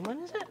not the same one,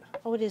 is it?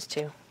 Oh, it is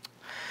too.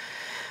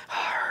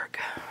 Arg.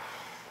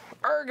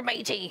 Erg,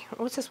 matey.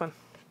 What's this one?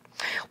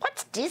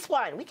 What's this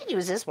one? We could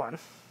use this one.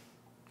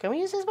 Can we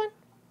use this one?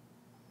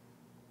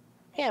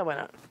 Yeah, why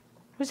not?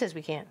 Who says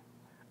we can't?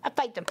 I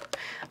fight them.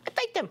 I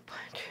fight them. 1,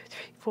 2,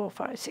 3, 4,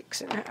 5,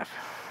 6.5.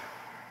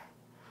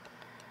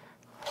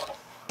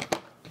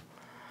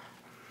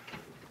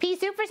 Pea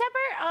soup for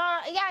supper?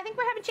 Yeah, I think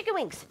we're having chicken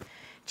wings.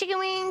 Chicken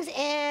wings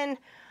and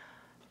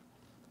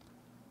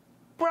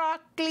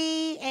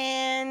broccoli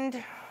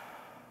and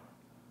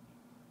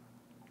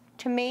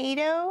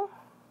tomato.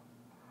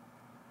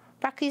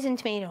 Broccolis and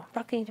tomato.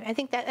 Broccoli. I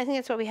think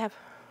that's what we have.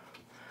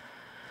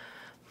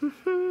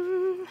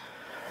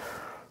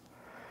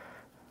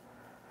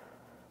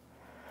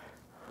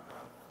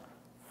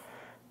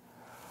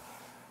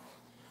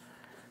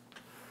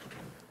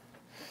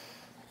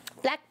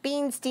 Black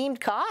bean steamed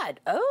cod.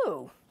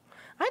 Oh,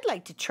 I'd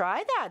like to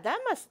try that.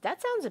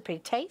 That sounds pretty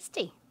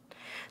tasty.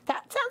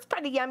 That sounds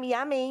pretty yummy.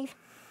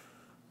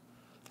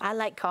 I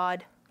like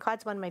cod.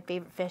 Cod's one of my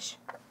favorite fish.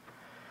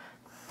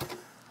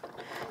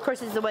 Of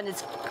course, it's the one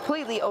that's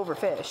completely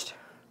overfished.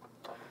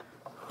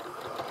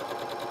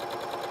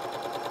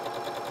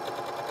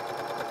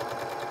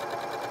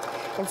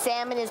 And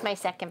salmon is my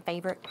second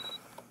favorite.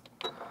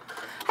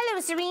 Hello,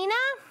 Serena.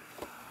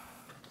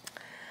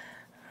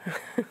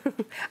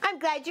 I'm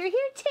glad you're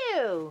here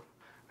too.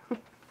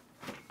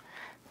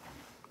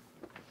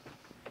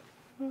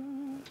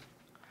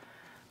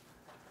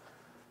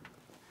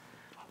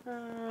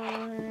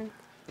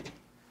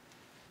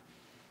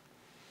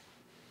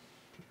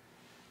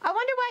 I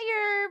wonder why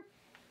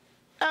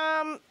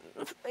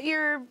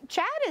your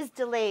chat is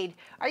delayed.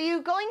 Are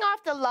you going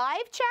off the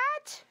live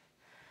chat?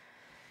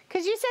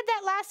 Because you said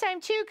that last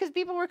time too, because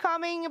people were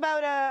commenting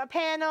about a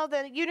panel,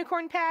 the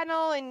unicorn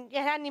panel, and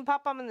it hadn't even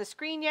popped up on the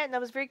screen yet, and that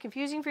was very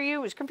confusing for you.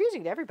 It was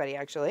confusing to everybody,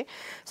 actually.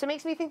 So it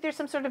makes me think there's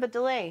some sort of a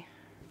delay.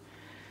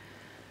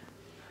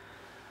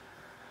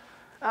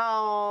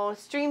 Oh,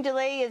 stream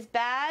delay is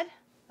bad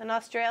in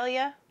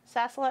Australia.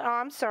 Sassalet, oh,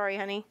 I'm sorry,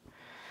 honey.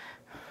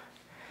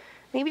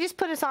 Maybe just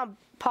put us on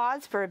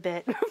pause for a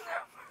bit.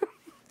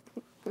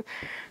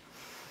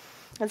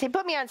 I'd say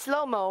put me on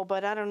slow-mo,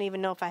 but I don't even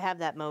know if I have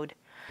that mode.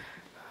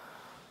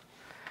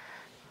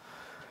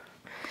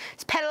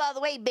 Let's pedal all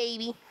the way,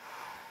 baby.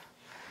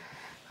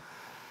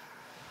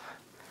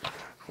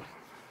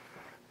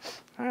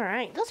 All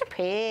right, those are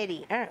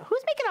pretty. All right,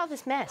 who's making all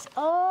this mess?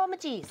 Oh, my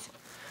geez.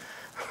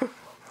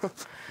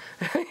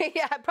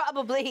 Yeah,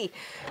 probably.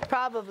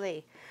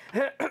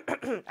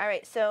 All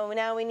right, so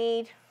now we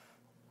need,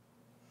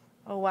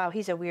 oh wow,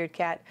 he's a weird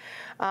cat.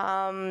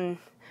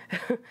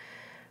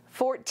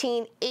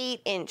 14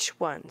 8-inch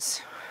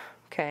ones.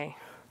 Okay.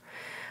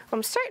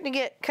 I'm starting to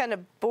get kind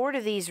of bored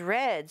of these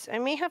reds. I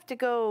may have to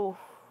go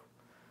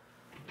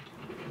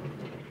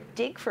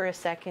dig for a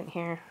second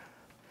here.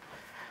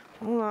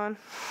 Hold on.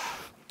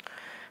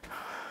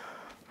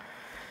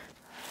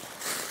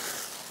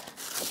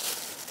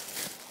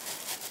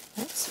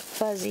 That's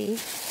fuzzy.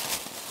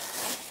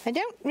 I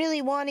don't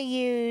really want to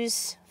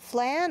use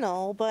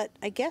flannel, but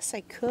I guess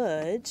I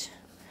could.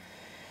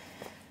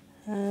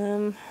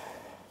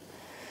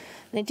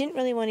 I didn't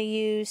really want to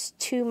use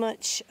too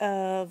much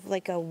of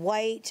like a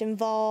white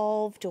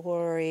involved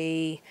or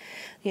a,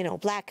 you know,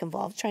 black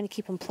involved. Trying to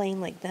keep them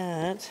plain like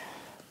that.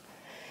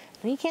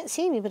 You can't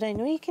see me, but I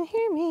know you can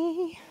hear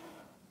me.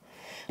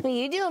 What are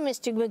you doing,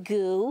 Mr.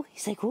 Magoo?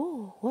 He's like,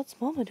 oh, what's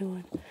Mama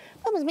doing?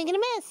 Mama's making a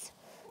mess.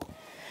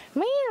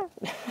 Meow.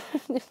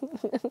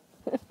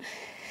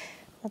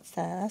 What's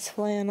that? That's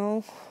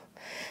flannel.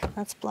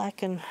 That's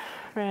black and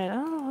red.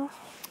 Oh,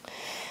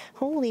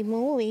 holy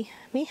moly.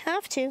 We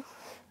have to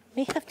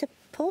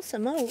pull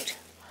some out.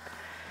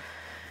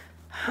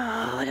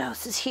 Oh, what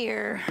else is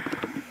here?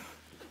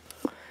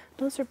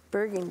 Those are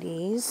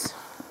burgundies.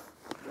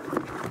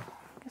 I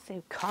guess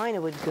they kind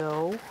of would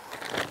go.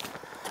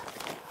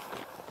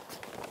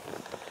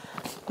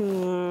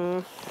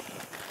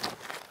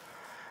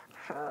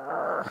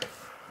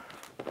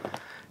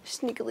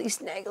 Sniggly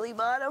snaggly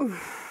bottom.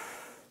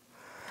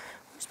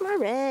 Where's my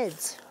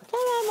reds? Get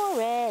out more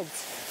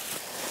reds.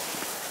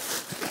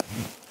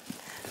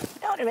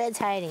 Where are the reds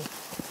hiding?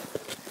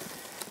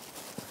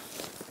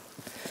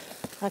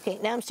 Okay,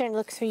 now I'm starting to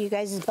look through you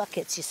guys'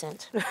 buckets you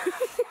sent.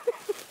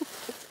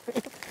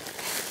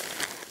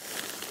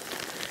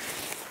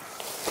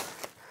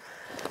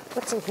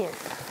 What's in here?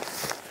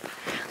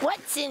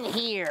 What's in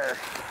here?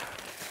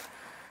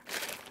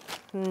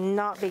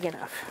 Not big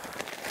enough.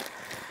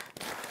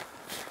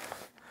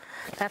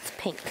 That's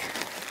pink.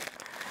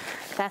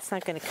 That's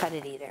not going to cut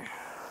it either.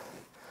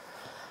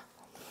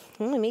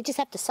 You may just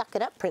have to suck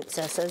it up,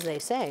 princess, as they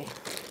say.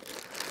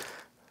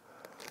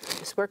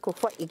 Just work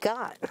with what you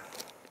got.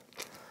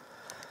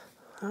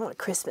 I don't want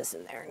Christmas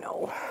in there,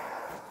 no.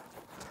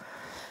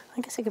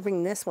 I guess I could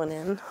bring this one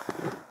in.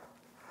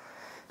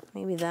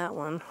 Maybe that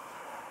one.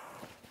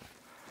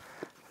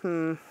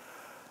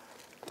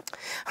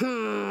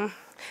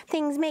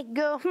 Things make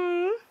go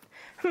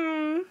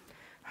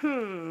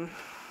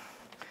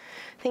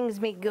Things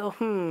make go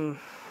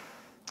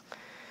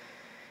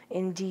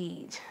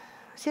Indeed.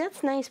 See,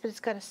 that's nice, but it's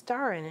got a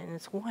star in it and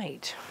it's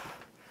white.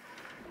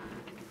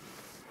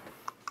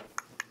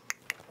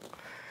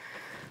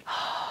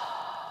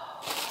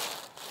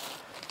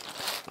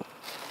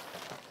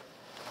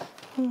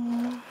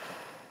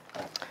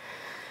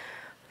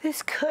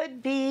 This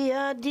could be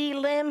a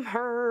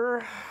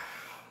delimber.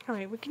 All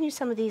right, we can use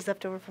some of these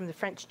left over from the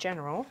French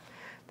General.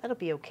 That'll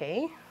be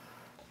okay.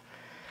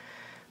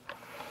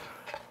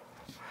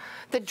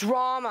 The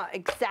drama,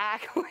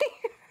 exactly.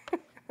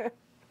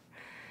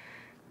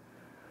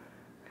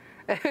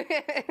 If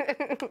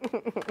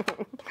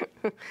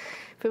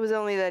it was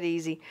only that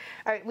easy.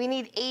 All right, we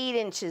need 8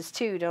 inches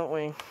too, don't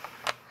we?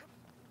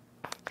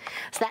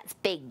 So that's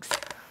bigs.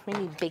 We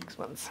need bigs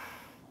ones.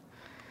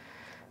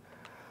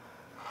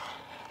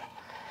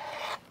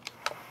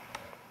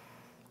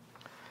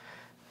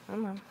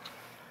 Come on.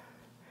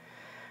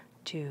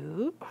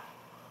 2.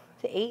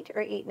 Is it 8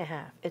 or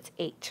 8.5? It's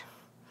 8.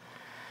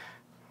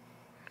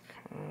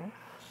 Okay.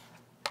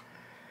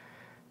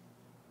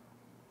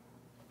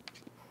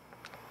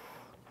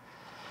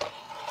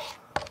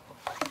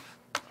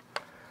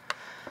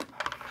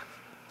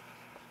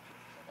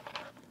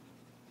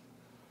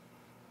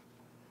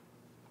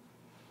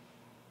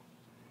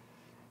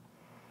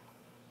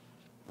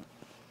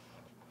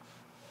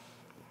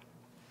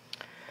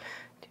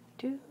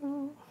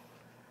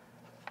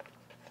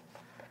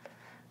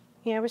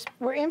 Yeah,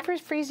 we're in for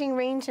freezing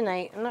rain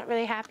tonight. I'm not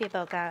really happy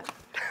about that.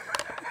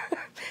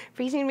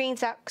 Freezing rain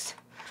sucks.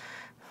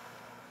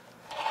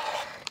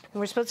 And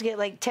we're supposed to get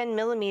like 10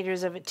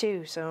 millimeters of it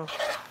too, so.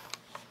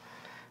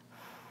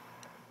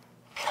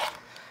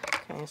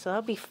 Okay, so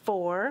that'll be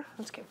 4.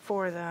 Let's get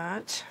 4 of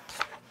that.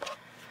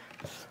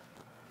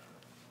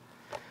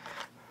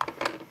 How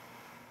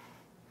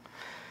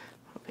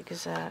big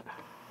is that?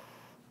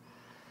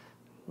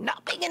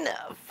 Not big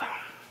enough.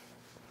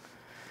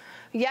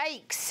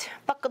 Yikes.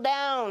 Buckle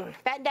down.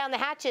 Batten down the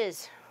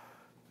hatches.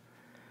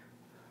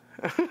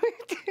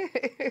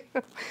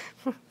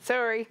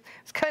 Sorry.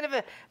 It's kind of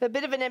a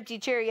bit of an empty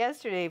chair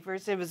yesterday.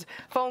 First it was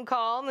phone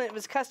call, and then it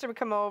was customer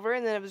come over,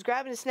 and then it was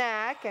grabbing a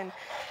snack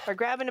or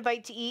grabbing a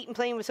bite to eat and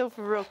playing with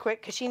Sophie real quick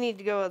because she needed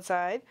to go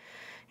outside.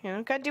 You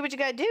know, gotta do what you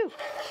gotta do.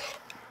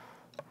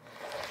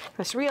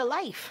 That's real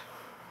life.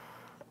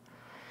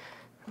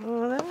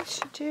 Oh, that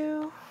should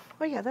do.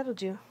 Oh yeah, that'll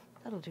do.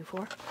 That'll do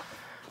 4.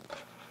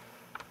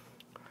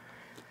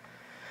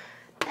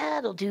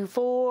 That'll do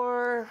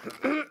 4.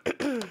 A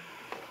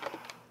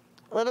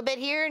little bit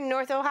here in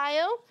North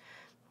Ohio.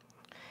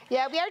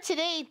 Yeah, we are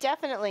today,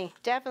 definitely.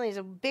 Definitely is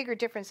a bigger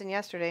difference than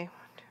yesterday.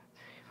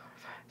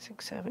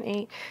 6, 7, 8.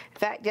 In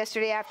fact,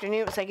 yesterday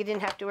afternoon, it was like I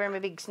didn't have to wear my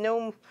big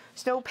snow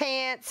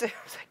pants. I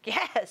was like,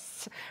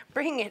 yes,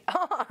 bring it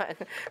on.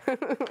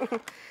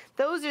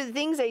 Those are the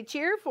things I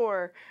cheer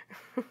for.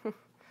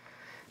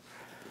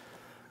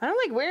 I don't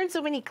like wearing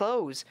so many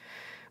clothes.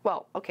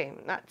 Well, okay,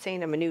 I'm not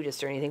saying I'm a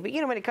nudist or anything, but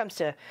you know, when it comes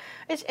to,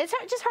 it's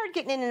just hard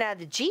getting in and out of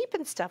the Jeep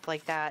and stuff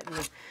like that.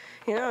 And,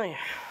 you know, I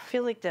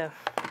feel like the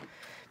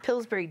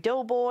Pillsbury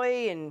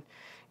Doughboy and,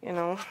 you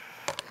know,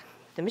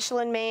 the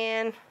Michelin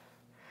Man.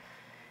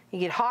 You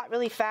get hot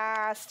really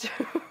fast.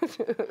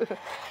 It's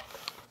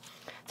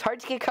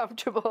hard to get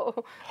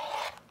comfortable.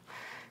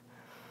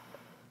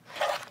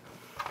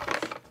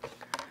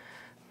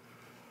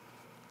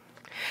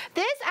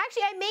 This,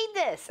 actually, I made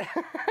this.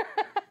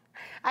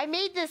 I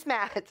made this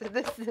mat.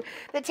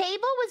 The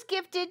table was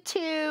gifted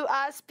to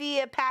us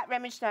via Pat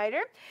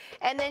Remmenschneider,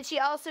 and then she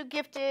also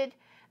gifted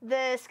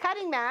this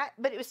cutting mat,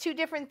 but it was two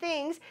different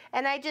things,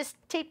 and I just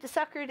taped the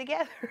sucker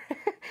together.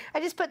 I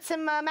just put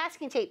some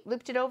masking tape,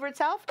 looped it over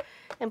itself,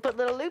 and put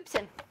little loops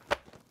in.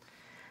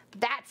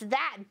 That's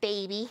that,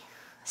 baby.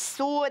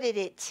 Sorted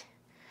it.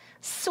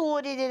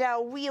 Sorted it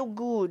out real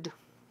good.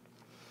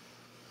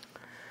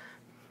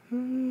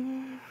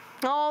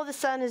 Oh, the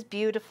sun is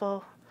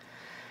beautiful.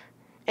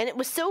 And it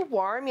was so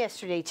warm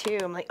yesterday, too.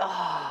 I'm like,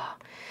 oh.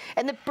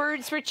 And the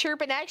birds were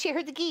chirping. Actually, I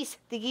heard the geese.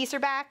 The geese are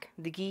back.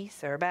 The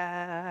geese are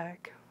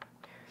back.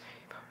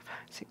 4, 5,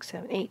 6,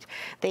 7, 8.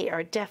 They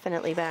are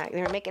definitely back.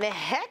 They were making a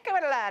heck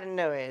of a lot of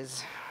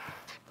noise.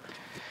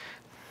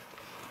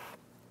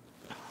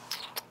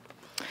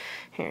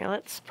 Here,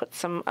 let's put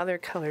some other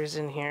colors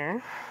in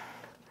here.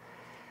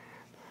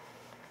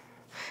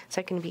 Is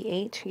that going to be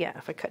 8? Yeah,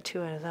 if I cut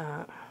 2 out of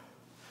that.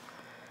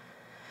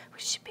 We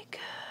should be good.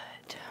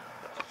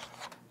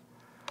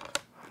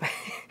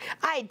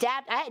 I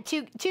had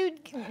two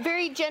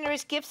very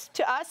generous gifts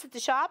to us at the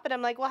shop, and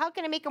I'm like, well, how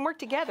can I make them work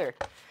together?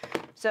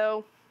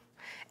 So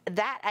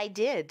that I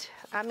did.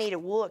 I made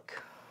it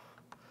work.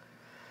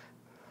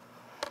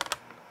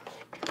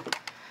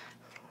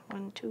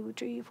 1, 2,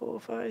 3, 4,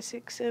 5,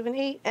 6, 7,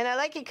 8. And I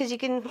like it because you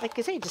can, like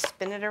I say, just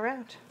spin it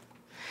around.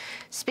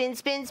 Spin,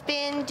 spin,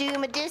 spin, do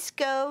my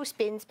disco.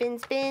 Spin, spin,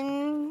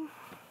 spin.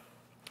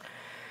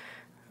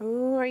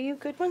 Oh, are you a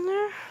good one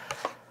there?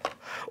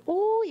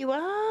 Oh, you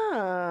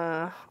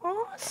are.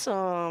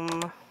 Awesome.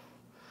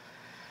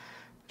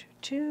 2,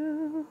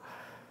 2.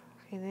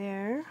 Okay,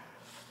 there.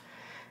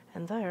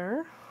 And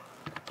there.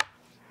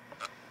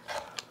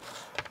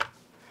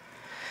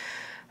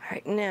 All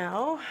right,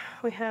 now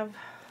we have,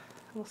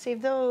 we'll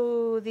save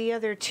the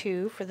other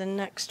 2 for the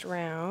next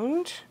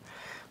round.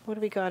 What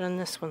do we got on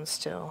this one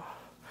still?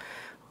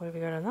 What have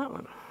we got on that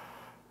one?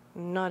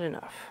 Not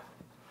enough.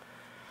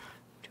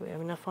 Do we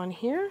have enough on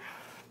here?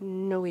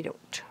 No, we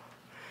don't.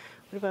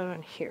 What about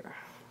on here?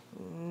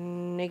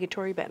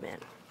 Negatory Batman.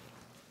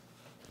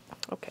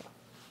 Okay.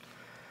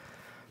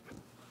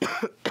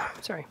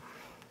 Sorry.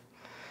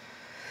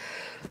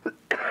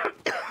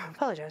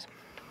 Apologize.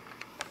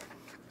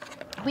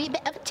 A wee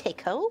bit of a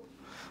tickle.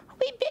 A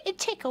wee bit of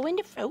tickle in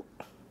the throat.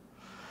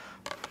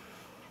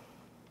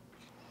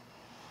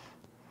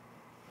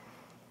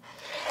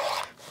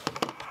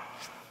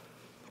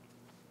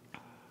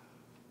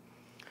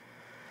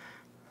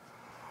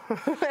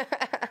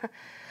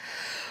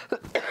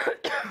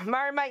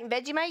 Marmite and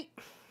Vegemite.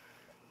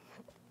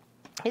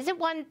 Isn't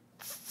one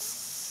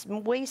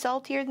way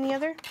saltier than the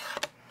other?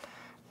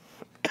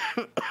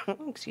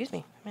 Excuse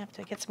me. I have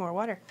to get some more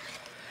water.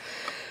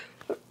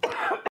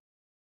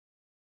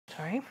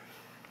 Sorry.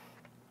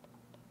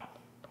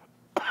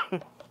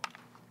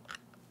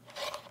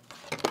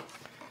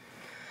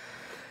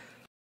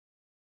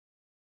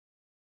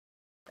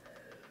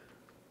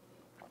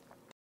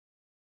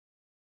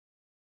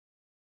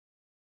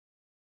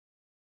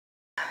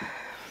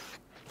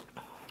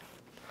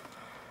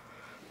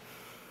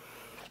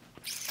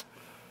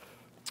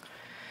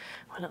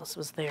 What else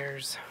was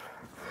theirs?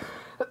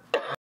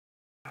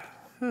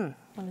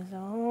 What is that?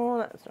 Oh,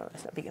 that's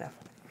not big enough.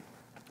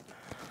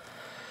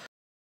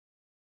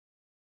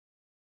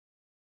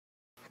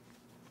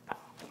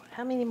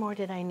 How many more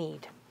did I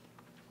need?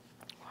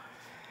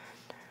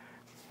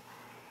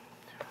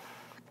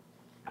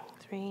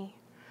 3,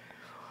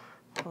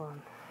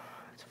 1,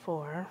 that's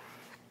 4,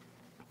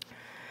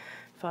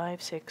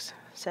 5, 6,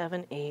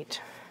 7,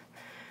 8,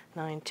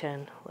 9,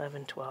 10,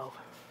 11, 12,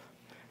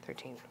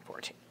 13,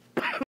 14.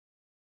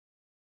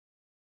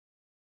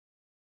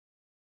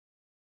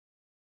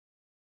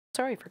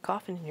 Sorry for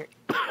coughing in your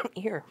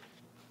ear.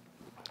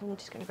 I'm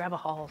just gonna grab a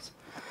Halls.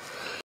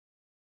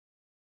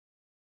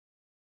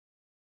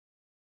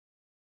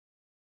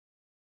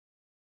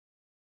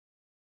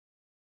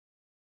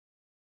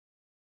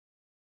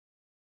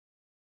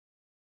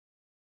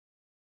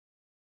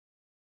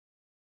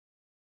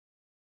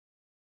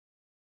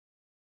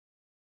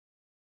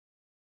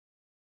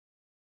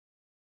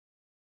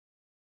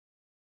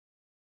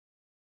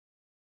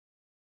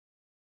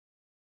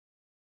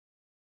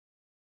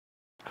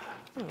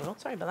 Oh,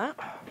 sorry about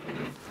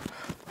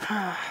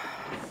that.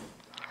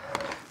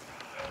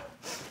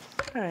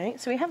 All right,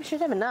 so we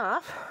should have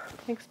enough.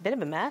 Makes a bit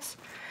of a mess.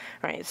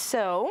 All right,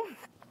 so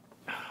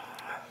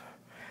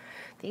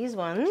these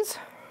ones.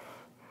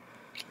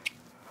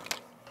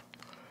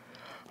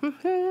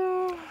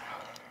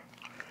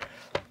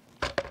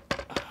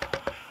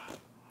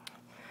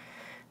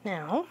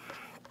 Now,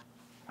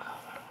 I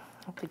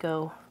have to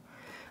go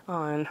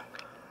on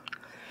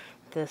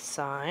this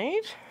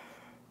side.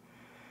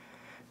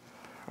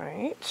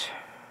 Right.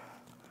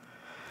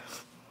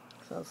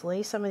 So let's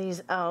lay some of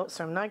these out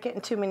so I'm not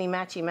getting too many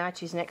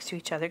matchy-matchies next to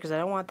each other because I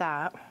don't want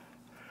that.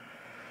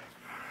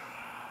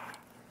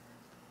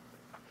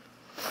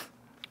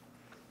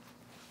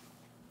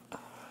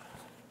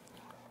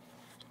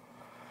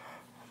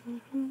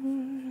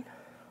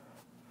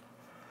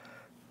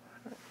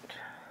 Right.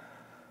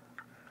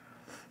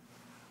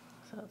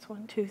 So that's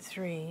 1, 2,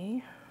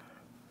 3.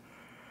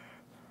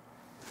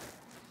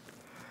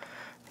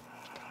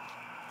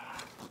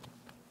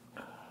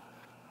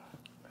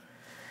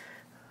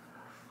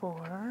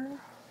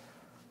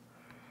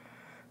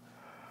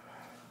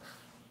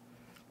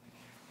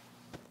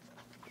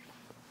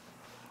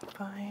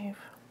 5,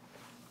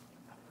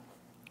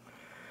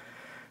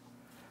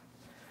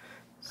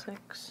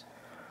 6.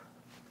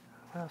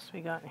 What else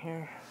we got in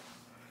here?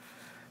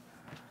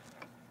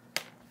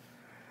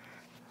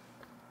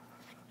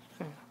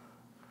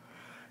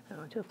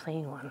 I'll do a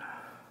plain one.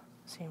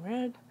 Same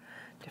red,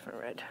 different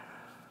red.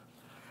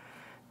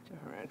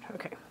 Different red.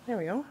 Okay, there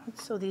we go.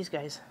 Let's sew these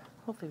guys.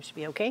 Hopefully we should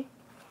be okay.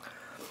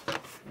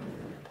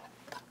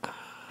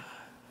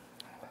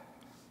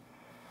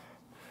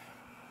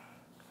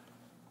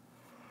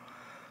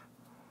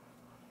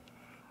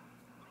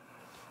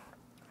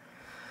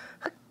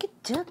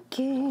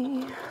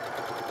 Okie-dokie.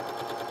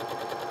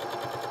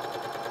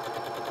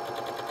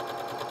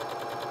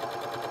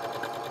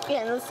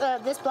 Yeah,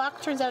 this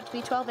block turns out to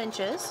be 12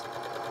 inches.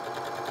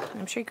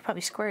 I'm sure you could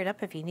probably square it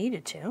up if you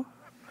needed to,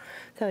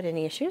 without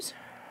any issues.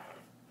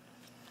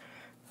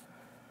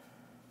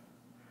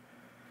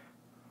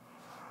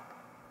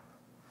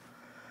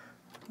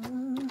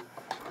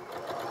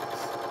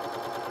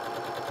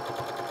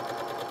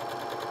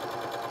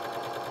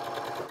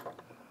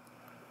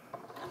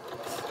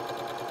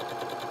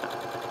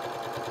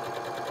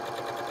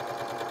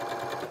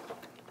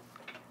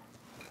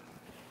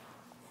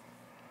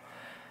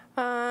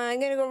 I'm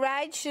gonna go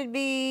ride, should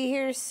be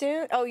here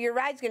soon. Oh, your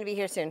ride's gonna be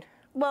here soon.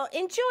 Well,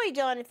 enjoy,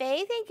 Donna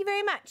Faye. Thank you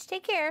very much.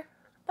 Take care.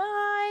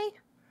 Bye.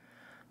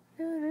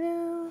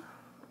 Oh,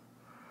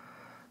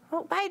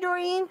 bye,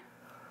 Doreen.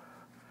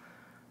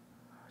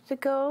 To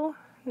go.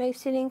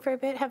 Nice sitting for a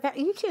bit.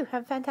 You too.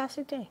 Have a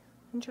fantastic day.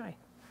 Enjoy.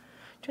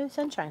 Enjoy the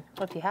sunshine.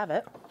 Well, if you have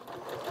it.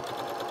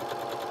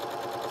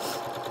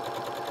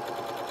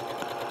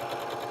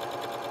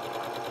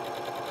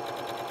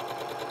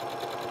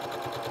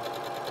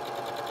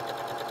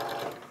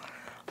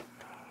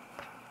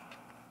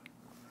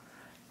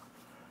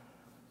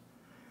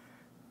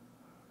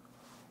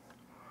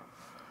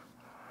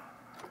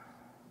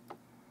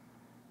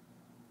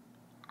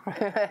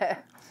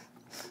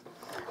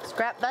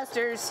 Scrap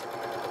busters.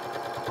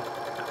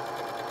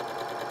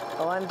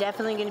 Oh, I'm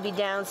definitely going to be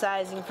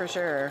downsizing for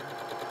sure.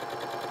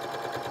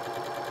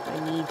 I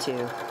need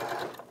to.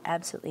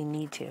 Absolutely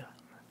need to.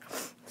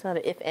 It's not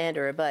an if, and,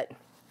 or a but.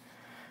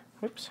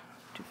 Oops.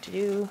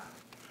 Do-do-do.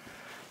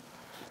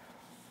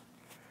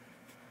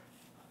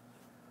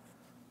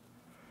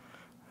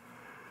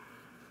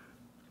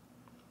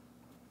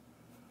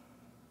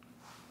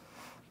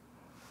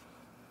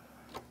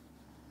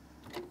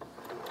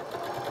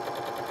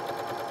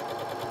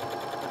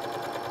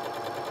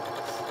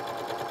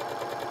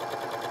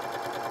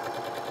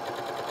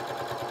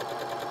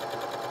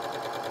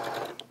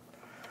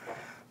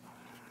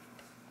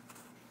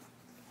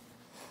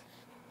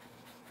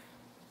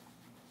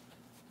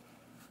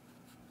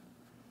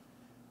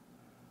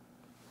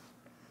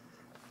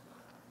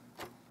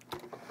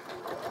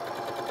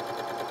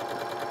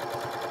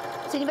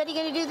 Is anybody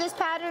going to do this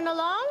pattern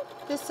along?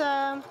 This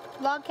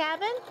log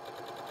cabin?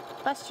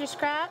 Bust your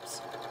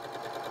scraps.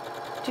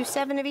 Do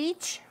 7 of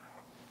each.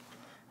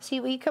 See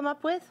what you come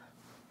up with.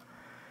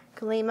 You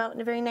can lay them out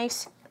in a very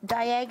nice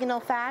diagonal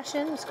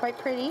fashion. It's quite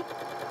pretty.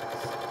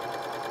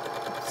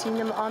 I've seen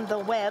them on the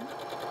web.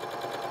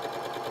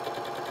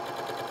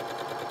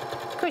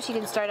 Of course, you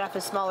can start off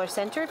with smaller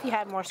center if you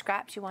have more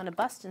scraps you want to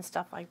bust and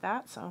stuff like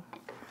that. So,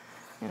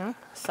 you know,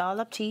 it's all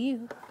up to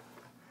you.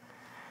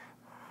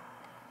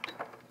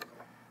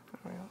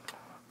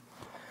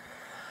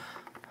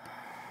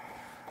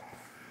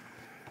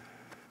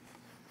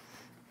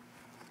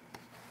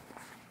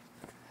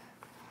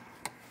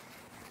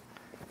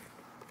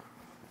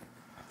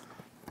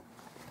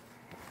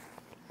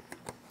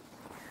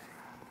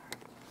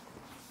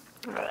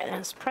 All right,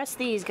 let's press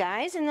these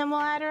guys and then we'll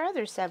add our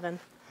other 7. And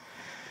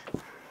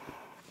of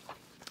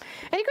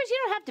course, you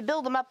don't have to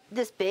build them up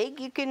this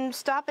big. You can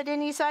stop at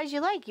any size you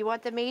like. You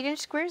want them 8-inch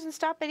squares and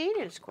stop at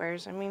 8-inch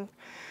squares. I mean,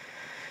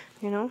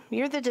 you know,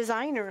 you're the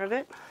designer of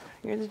it.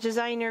 You're the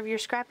designer of your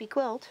scrappy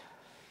quilt.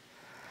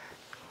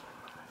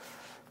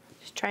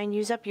 Just try and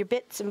use up your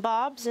bits and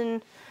bobs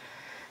and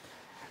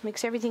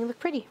makes everything look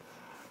pretty.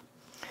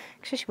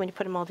 Especially when you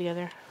put them all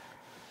together.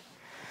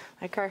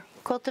 Like our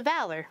quilt of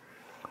valor.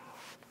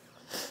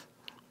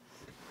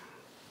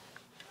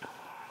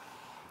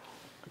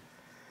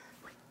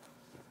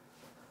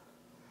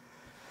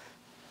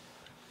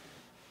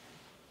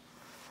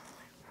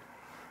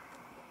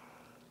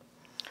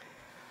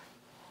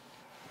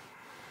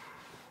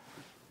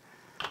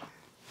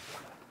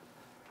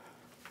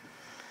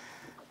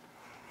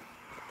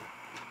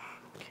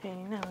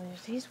 Okay, now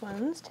there's these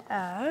ones to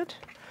add.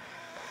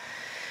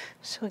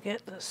 So we'll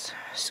get this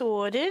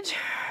sorted.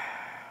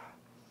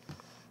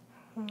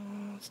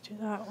 Let's do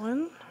that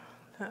one.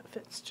 That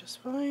fits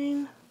just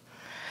fine.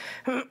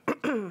 Let's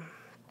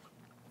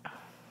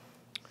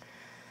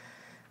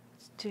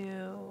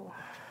do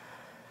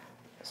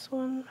this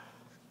one.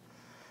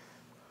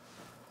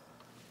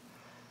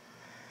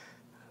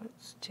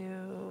 Let's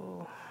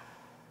do,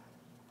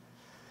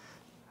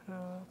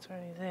 no, it's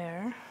already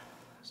there.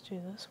 Let's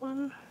do this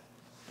one.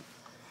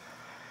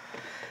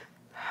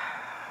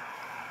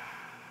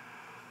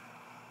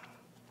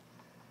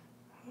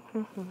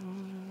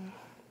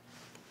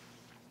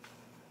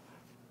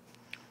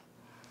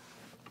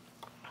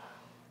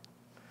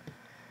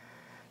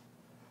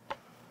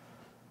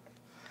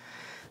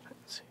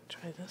 see,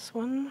 try this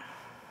one.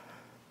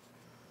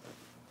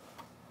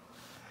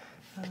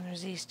 And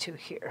there's these two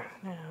here.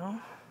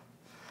 Now,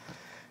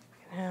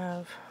 we can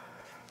have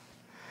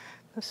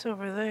this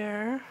over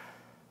there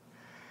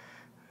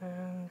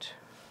and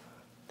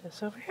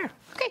this over here.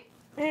 Okay,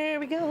 there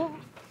we go.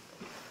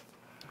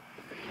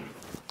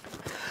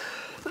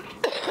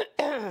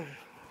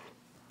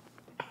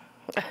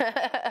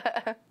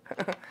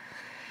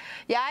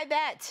 Yeah, I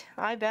bet.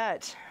 I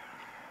bet.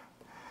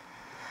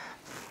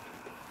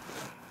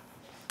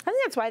 I think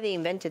that's why they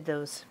invented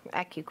those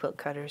AccuQuilt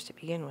cutters to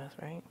begin with,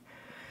 right?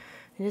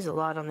 It is a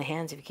lot on the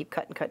hands if you keep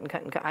cutting, cutting,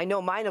 cutting, cutting. I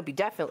know mine will be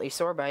definitely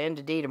sore by end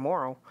of day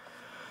tomorrow.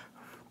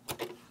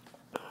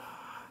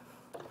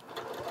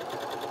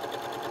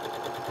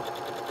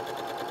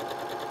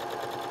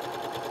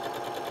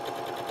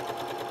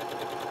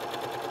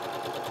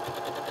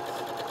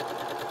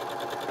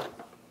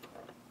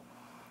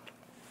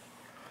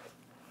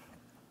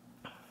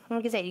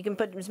 Like I said, you can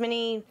put as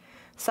many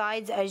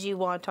sides as you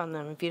want on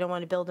them. If you don't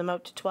want to build them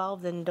out to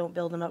 12, then don't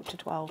build them out to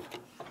 12.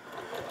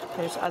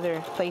 There's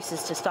other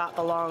places to stop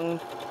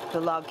along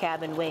the log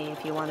cabin way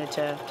if you wanted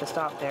to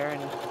stop there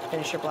and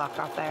finish your block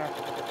off there.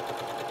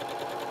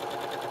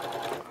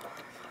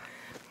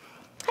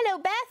 Hello,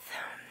 Beth.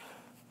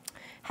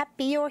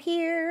 Happy you're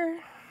here.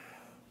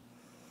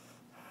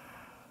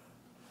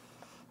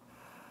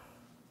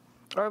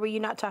 Or were you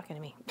not talking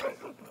to me?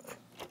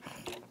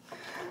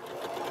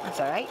 That's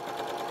all right.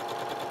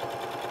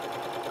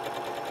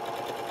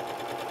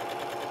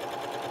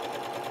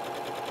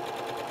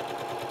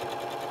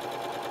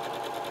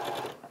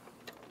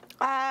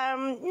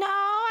 No,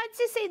 I'd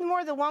just say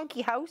more the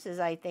wonky houses,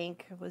 I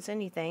think, was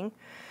anything.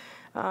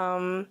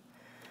 Trying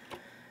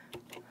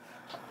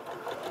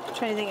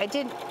to think,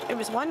 there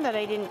was one that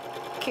I didn't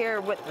care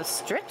what the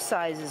strip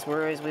sizes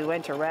were as we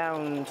went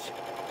around.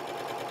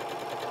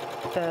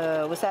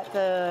 Was that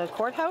the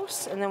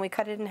courthouse? And then we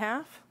cut it in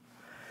half?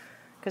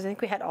 Because I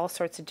think we had all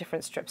sorts of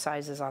different strip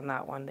sizes on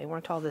that one. They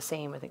weren't all the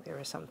same. I think there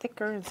were some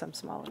thicker and some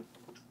smaller.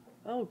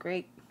 Oh,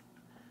 great.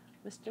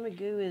 Mr.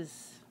 Magoo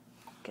is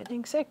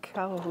getting sick.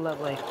 How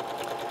lovely.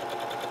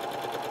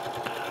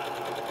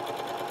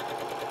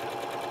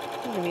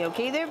 You gonna be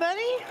okay there,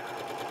 buddy?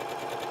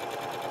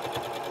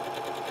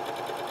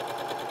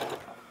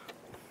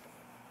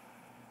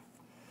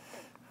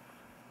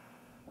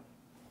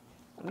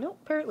 Nope,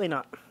 apparently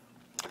not.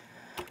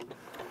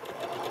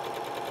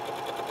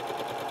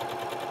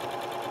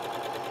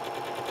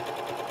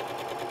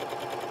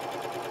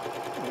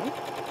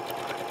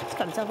 It's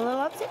got himself a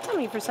little upset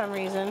tummy for some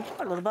reason.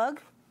 What a little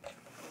bug.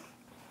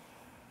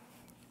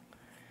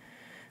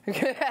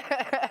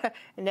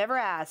 Never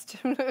asked.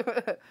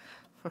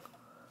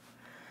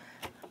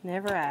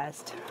 Never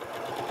asked.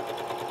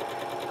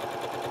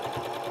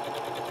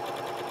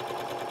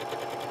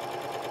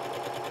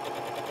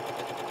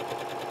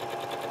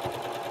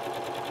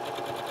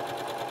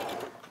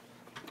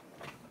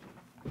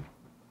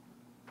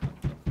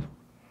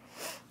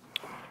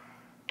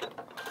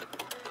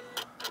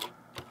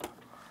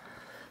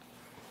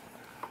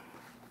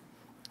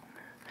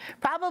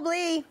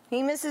 Probably.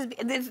 He misses.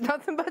 It's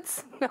nothing but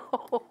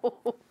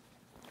snow.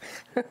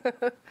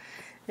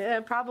 Yeah,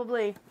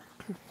 probably.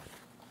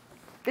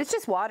 It's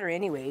just water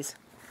anyways.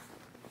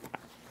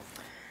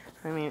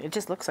 I mean, it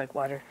just looks like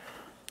water.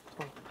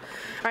 All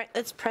right,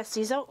 let's press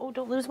these out. Oh,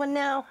 don't lose one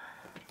now.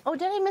 Oh,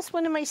 did I miss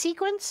one in my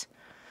sequence?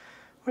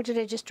 Or did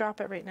I just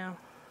drop it right now?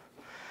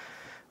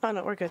 Oh,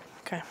 no, we're good.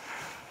 Okay.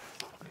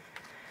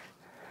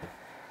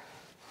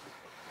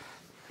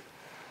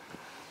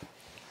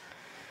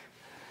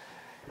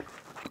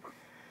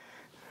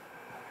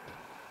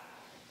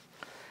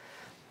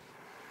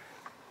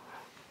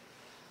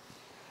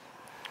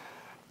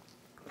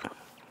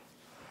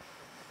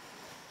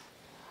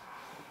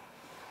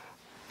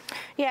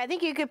 Yeah, I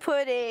think you could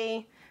put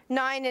a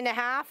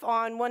 9.5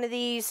 on one of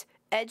these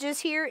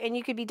edges here, and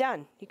you could be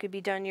done. You could be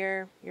done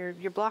your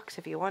blocks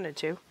if you wanted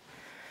to.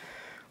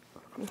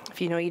 If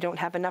you know you don't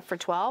have enough for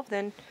 12,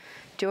 then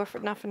do it for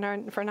enough for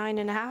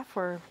 9.5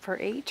 or for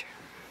 8.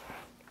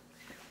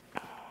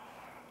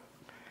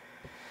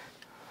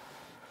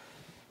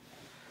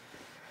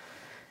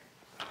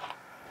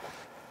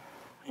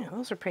 Yeah,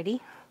 those are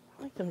pretty.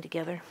 I like them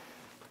together.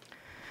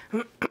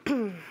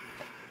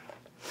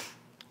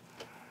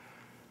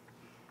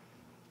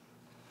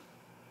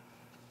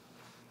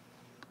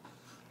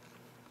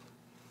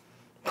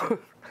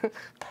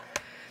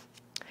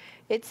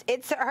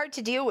 It's hard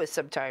to deal with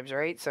sometimes,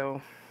 right?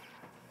 So,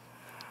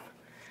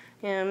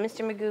 yeah,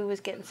 Mr. Magoo was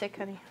getting sick,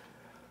 honey.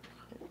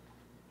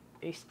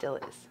 He still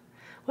is.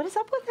 What is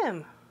up with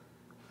him?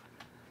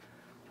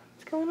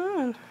 What's going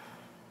on?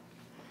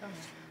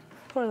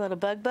 Poor little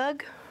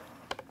bug.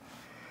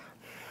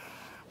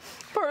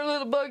 Poor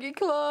little buggy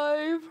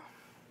Clive.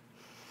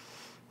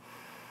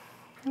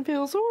 I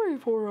feel sorry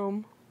for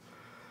him.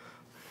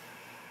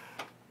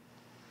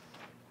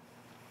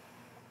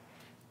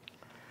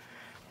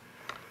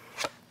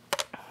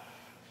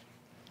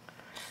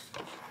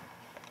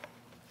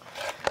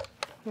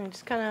 And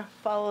just kind of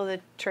follow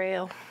the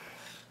trail.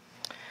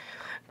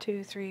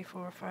 2, 3,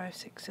 4, 5,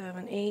 6,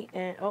 7, 8,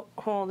 and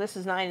oh, this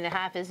is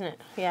 9.5, isn't it?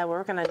 Yeah, we're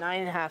working on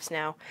 9.5s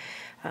now.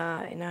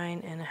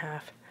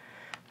 9.5.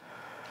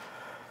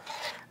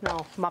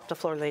 No, mop the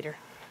floor later.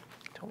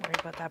 Don't worry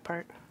about that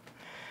part.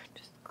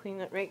 Just clean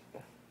it right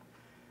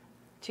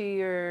to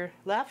your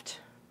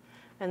left,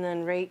 and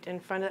then right in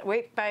front of,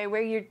 right by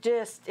where you're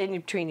just in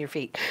between your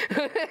feet.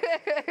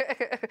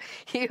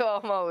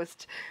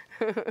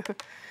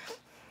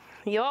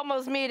 You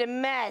almost made a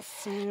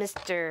mess,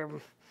 Mr.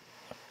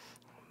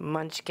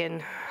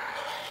 Munchkin.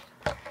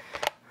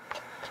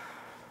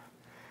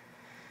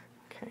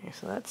 Okay,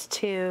 so that's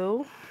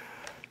 2.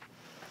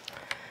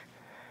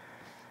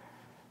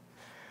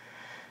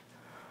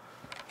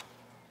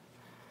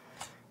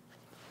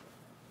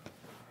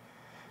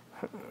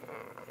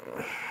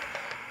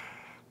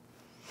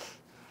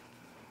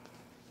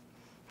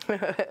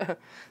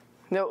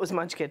 No, it was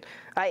Munchkin.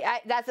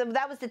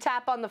 That was the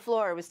tap on the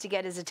floor. It was to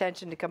get his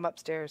attention to come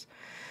upstairs.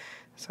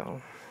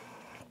 So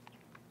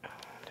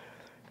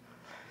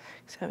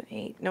 7,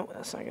 8. No,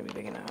 that's not gonna be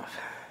big enough.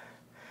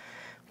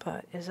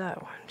 But is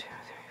that 1, 2,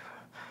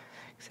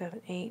 3, 4,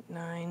 7, 8,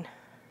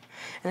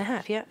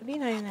 9.5? Yeah, it'd be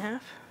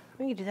 9.5.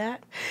 We can do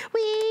that.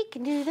 We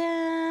can do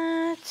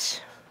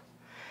that.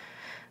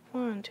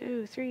 1,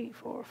 2, 3,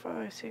 4,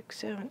 5, 6,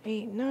 7,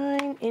 8,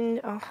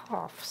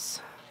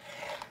 9.5.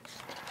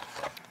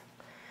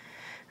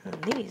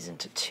 And these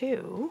into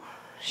 2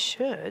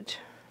 should,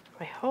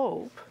 I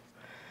hope,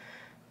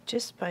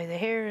 just by the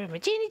hair of my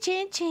chinny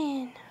chin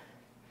chin.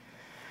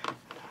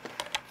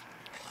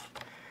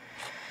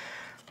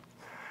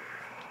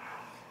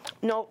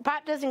 No,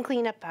 Pat doesn't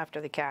clean up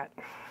after the cat.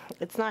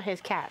 It's not his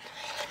cat.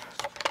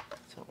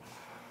 So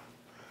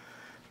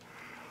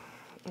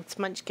it's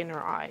Munchkin or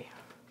I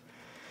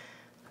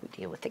who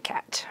deal with the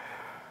cat.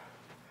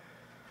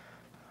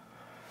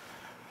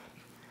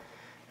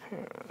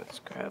 Here, let's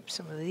grab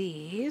some of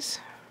these.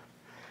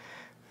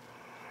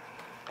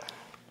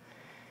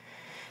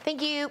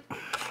 Thank you.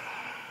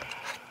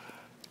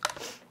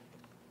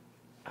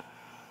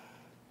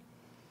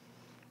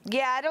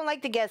 Yeah, I don't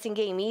like the guessing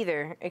game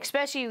either,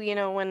 especially, you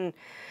know, when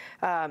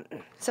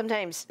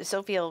sometimes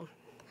Sophie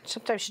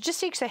sometimes she just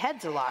shakes her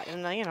heads a lot,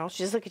 and you know,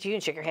 she just look at you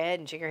and shake her head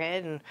and shake her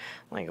head, and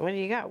I'm like, what do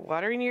you got?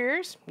 Water in your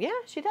ears? Yeah,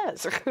 she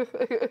does.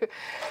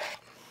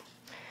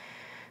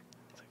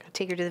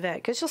 Take her to the vet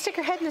because she'll stick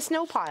her head in the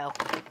snow pile,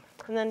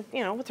 and then,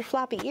 you know, with her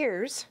floppy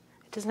ears,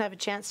 it doesn't have a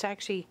chance to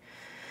actually,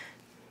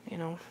 you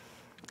know,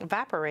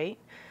 evaporate,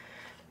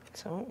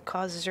 so it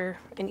causes her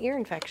an ear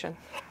infection.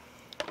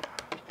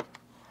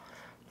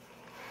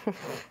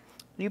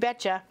 You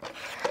betcha.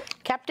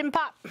 Captain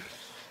Pop. 3,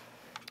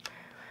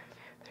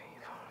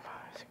 4, 5,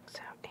 6,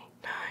 7,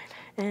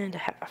 8,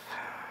 9.5.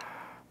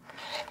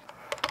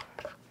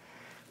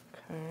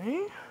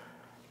 Okay.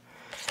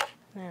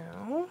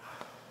 Now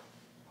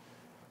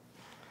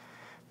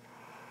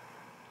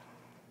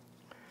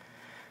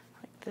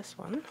this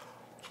one.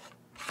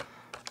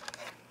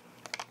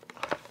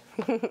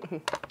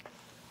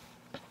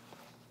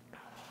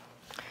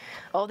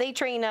 Oh, they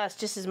train us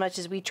just as much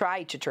as we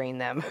try to train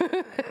them.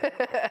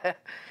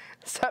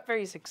 It's not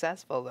very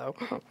successful, though,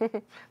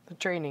 the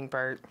training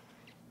part.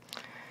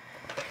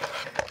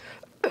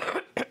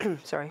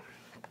 Sorry.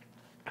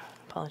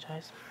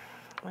 Apologize.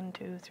 1,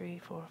 2, 3,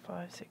 4,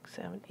 5, 6,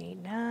 7,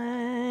 8,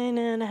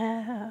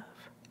 9.5.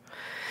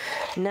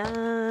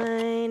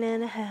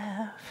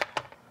 9.5.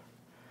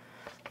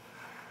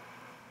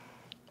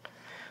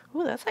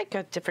 Ooh, that's like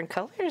got different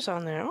colors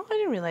on there. Oh, I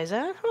didn't realize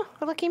that. Oh,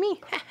 lucky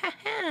me.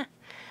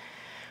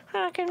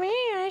 Look at me,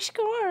 I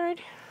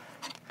scored.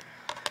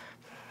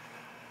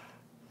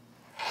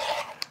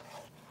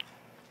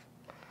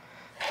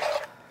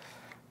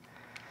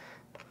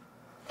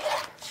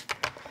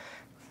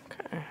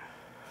 Okay.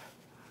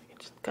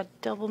 Just got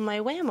double my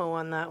whammo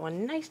on that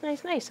one. Nice,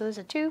 nice, nice. So there's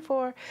a 2,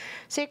 4,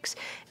 6,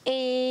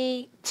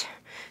 8,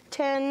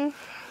 10.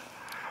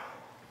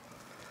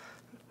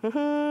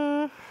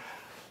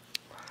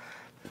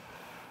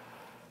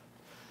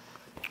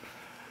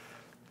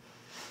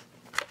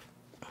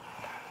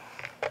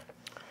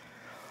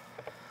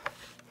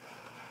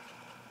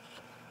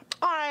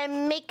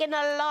 I'm making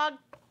a log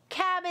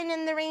cabin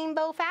in the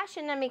rainbow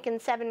fashion. I'm making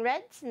 7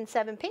 reds and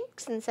 7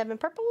 pinks and 7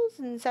 purples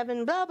and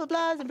 7 blah blah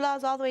blahs and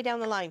blahs all the way down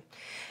the line.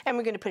 And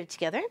we're going to put it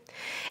together.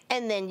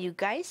 And then you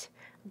guys,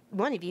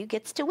 one of you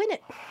gets to win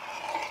it.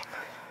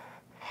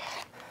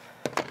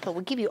 But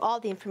we'll give you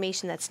all the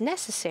information that's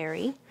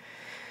necessary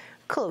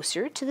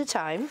closer to the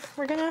time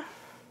we're going to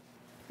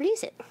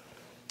release it.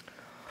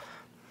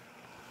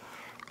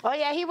 Oh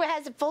yeah, he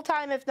has it full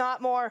time, if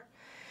not more.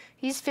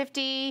 He's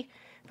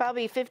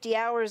probably 50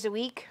 hours a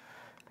week,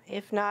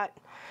 if not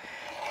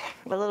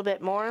a little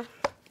bit more.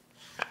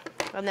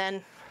 And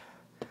then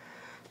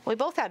we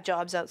both have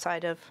jobs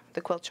outside of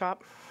the quilt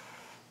shop.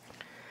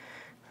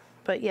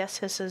 But yes,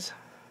 his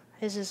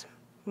is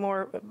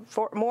more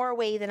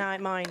away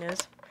than mine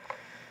is.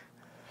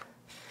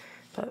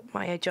 But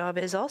my job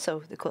is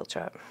also the quilt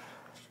shop.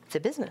 It's a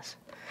business.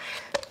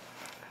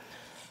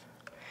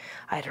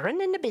 I'd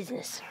run into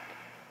business.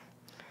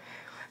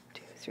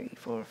 2, 3,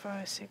 4,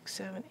 5, 6,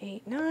 7,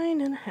 8,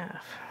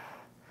 9.5.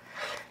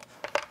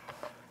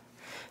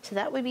 So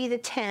that would be the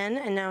 10,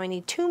 and now I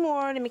need 2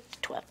 more to make the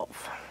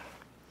 12.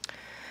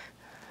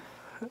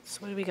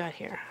 What do we got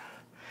here?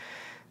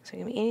 Is it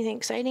gonna be anything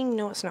exciting?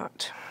 No, it's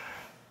not.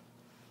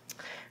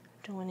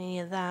 Don't want any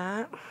of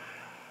that.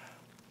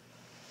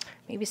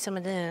 Maybe some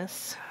of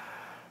this.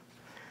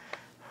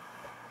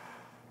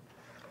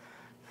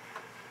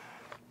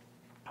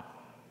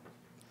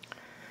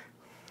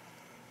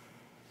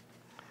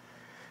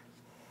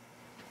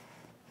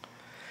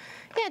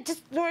 Yeah,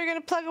 just we're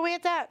gonna plug away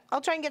at that.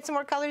 I'll try and get some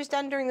more colors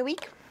done during the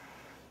week.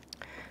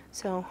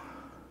 So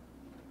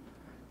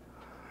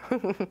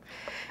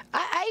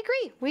I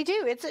agree. We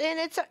do. It's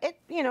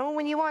you know,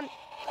 when you want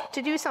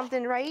to do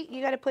something right,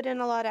 you got to put in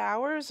a lot of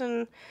hours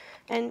and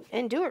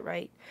do it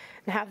right,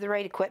 and have the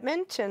right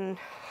equipment, and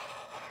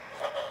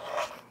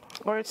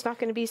or it's not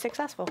going to be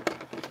successful.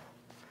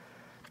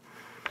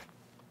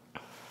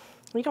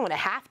 You don't want to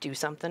half do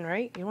something,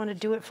 right? You want to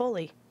do it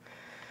fully.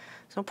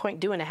 There's no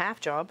point doing a half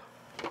job.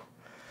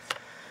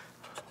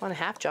 On a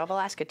half job, I'll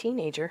ask a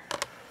teenager.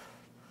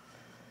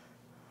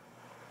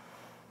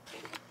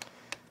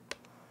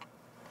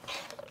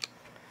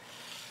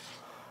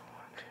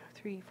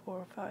 3,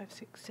 4, 5,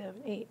 6,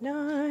 7, 8,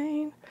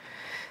 9.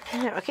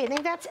 Okay, I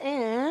think that's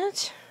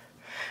it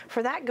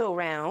for that go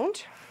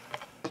round.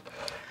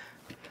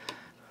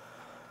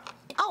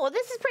 Oh, well,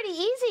 this is pretty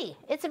easy.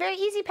 It's a very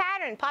easy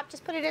pattern. Pop,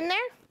 just put it in there.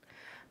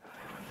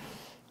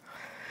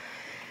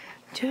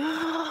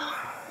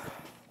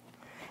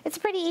 It's a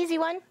pretty easy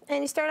one,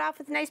 and you start off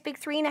with a nice big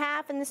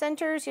 3.5 in the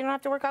center, so you don't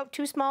have to work out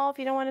too small if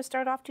you don't want to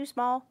start off too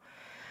small.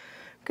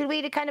 Good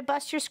way to kind of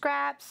bust your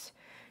scraps.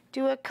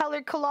 Do a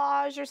colored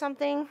collage or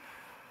something.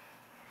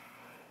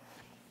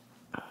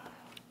 You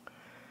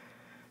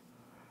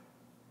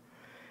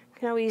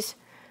can always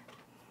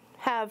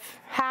have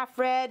half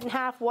red and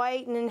half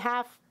white, and then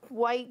half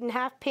white and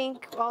half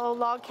pink, all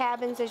log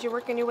cabins as you're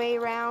working your way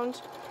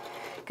around.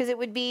 Because it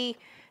would be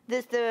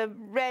this, the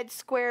red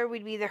square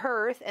would be the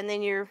hearth, and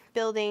then you're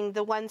building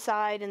the one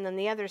side and then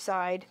the other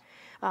side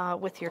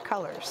with your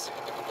colors.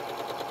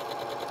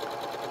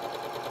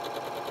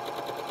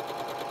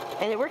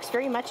 And it works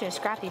very much in a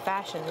scrappy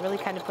fashion. It really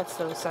kind of puts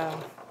those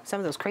some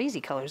of those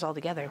crazy colors all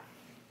together.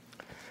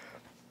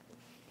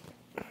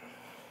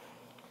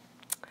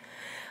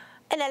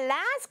 In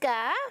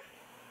Alaska,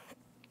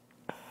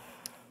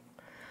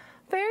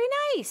 very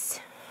nice,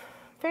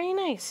 very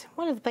nice.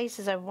 One of the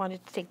places I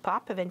wanted to take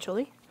Pop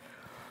eventually.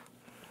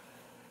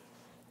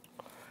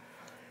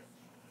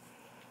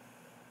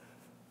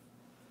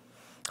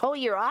 Whole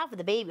year off with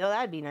the baby. Oh,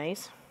 that'd be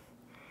nice.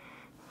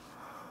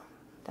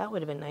 That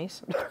would have been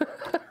nice.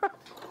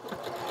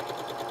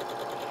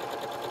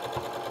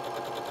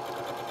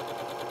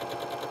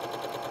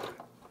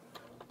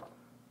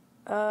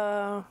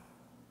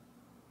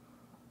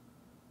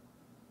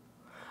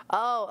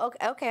 Oh,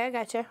 okay, I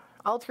gotcha.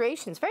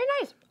 Alterations, very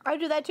nice. I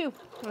do that too.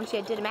 Actually,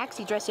 I did a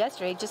maxi dress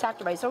yesterday, just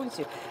after my sewing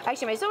student.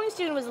 Actually, my sewing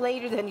student was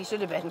later than he should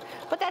have been,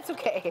 but that's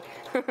okay,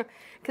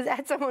 because I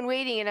had someone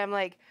waiting, and I'm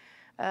like,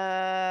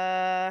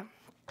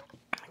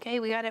 okay,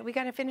 we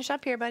gotta finish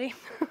up here, buddy.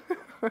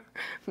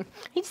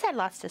 He just had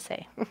lots to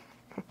say.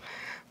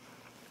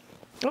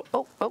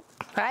 Oh!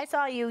 I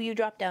saw you. You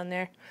dropped down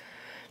there.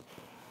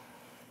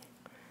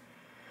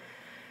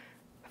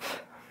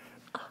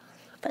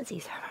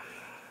 Fuzzies.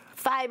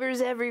 Fibers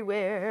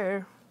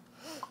everywhere.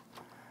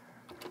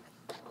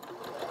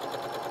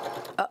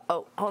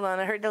 Uh-oh, hold on,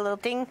 I heard the little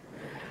thing.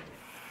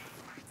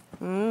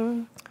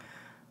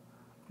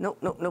 Nope,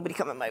 nobody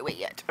coming my way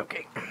yet.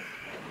 Okay.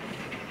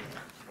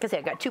 Because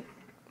I got two.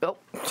 Oh,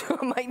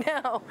 I might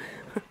now.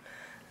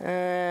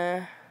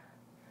 Can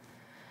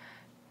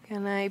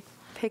I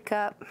pick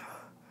up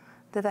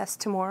the vest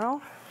tomorrow?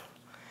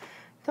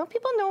 Don't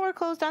people know we're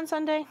closed on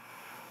Sunday?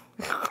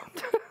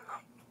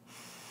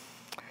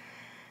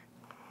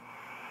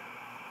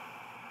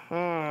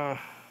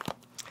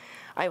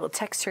 I will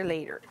text her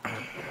later.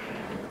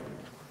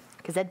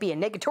 Because that'd be a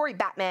negatory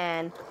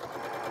Batman.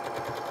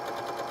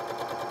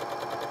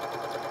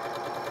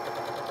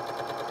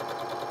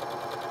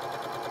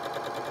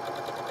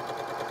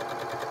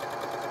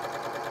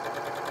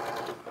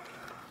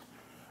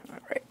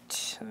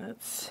 Alright,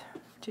 let's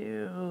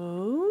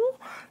do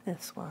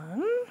this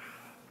one.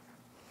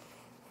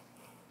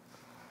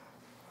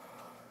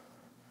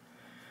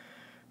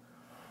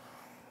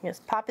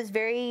 Yes, Pop is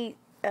very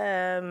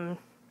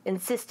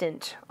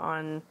insistent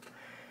on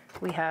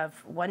we have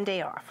one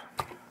day off,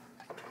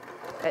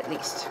 at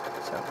least.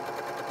 So.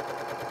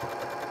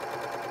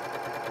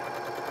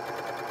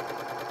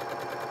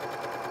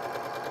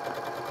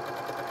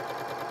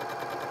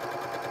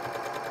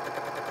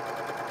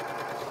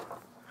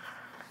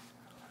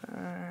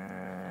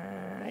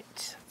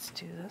 Alright, let's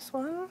do this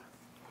one.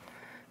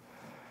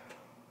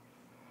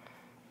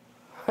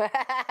 No, I'm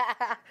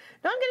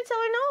gonna tell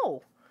her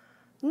no.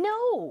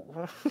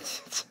 No.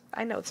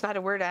 I know it's not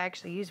a word I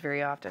actually use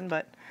very often,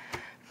 but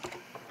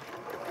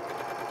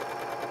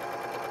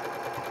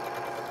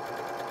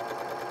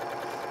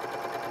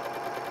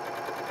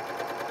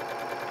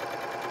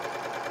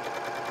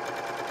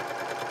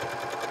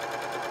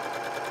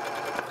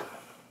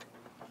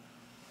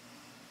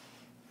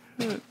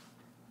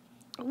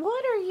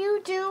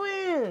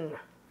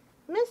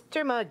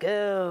Karma,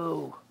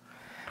 go.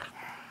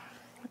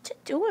 What you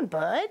doing,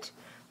 bud?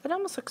 That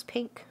almost looks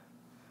pink.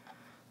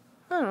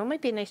 I don't know, it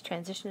might be a nice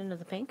transition into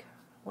the pink.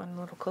 One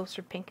little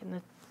closer pink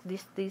in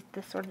these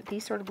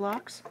sort of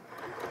blocks.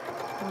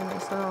 A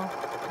nice little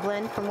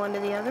blend from one to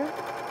the other.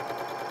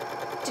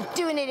 Just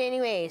doing it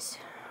anyways.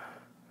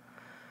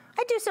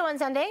 I do so on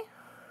Sunday.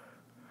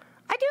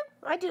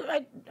 I do.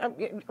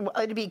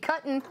 It'll be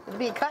cutting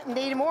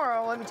day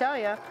tomorrow, let me tell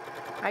you.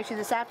 Actually,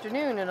 this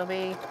afternoon it'll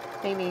be,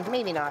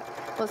 maybe not.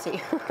 We'll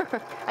see.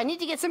 I need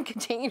to get some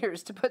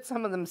containers to put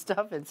some of them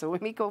stuff in, so we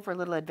may go for a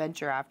little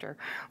adventure after.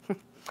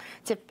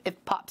 It's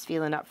if Pop's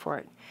feeling up for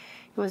it.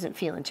 He wasn't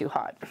feeling too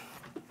hot,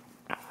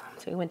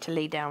 so he went to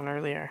lay down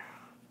earlier.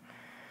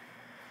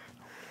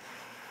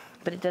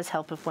 But it does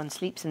help if one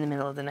sleeps in the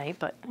middle of the night,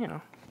 but you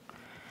know,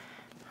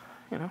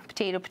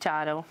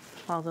 potato,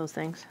 all those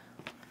things.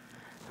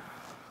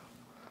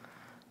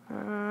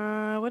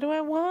 What do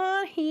I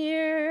want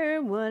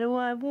here? What do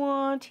I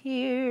want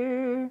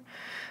here?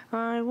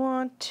 I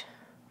want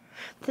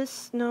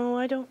this. No,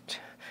 I don't.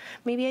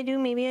 Maybe I do,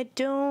 maybe I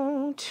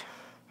don't.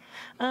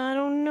 I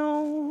don't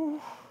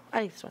know.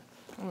 I like this one.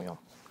 There we go.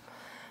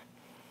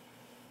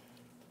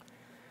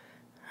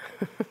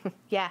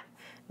 Yeah,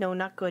 no,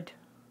 not good.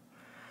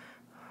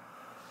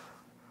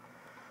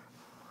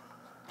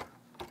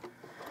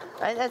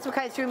 That's what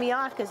kind of threw me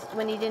off, because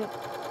when he didn't,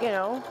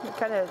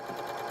 kind of,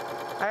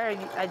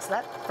 I'd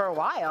slept for a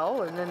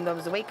while, and then I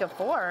was awake at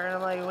 4, and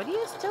I'm like, what are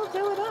you still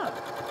doing up?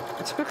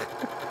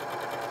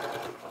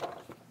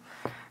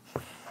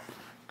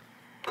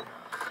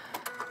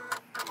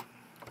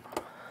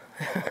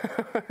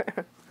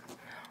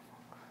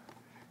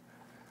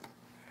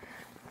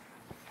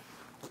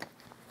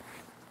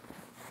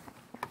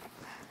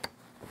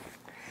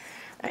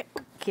 Alright,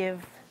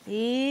 give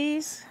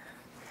these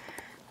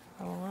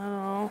a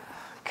little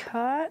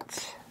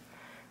cut,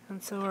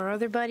 and so our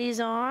other buddy's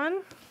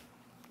on.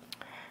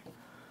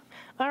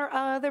 Our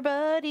other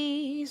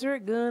buddies, we're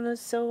gonna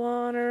sew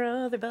on our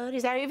other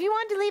buddies. Now, if you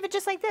wanted to leave it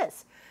just like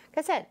this,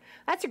 like I said,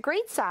 that's a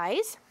great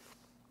size.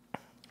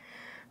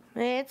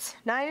 It's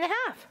 9.5.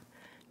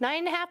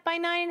 9.5 by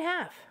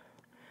 9.5.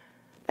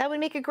 That would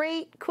make a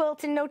great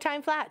quilt in no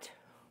time flat,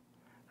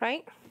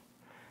 right?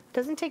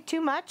 Doesn't take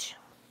too much.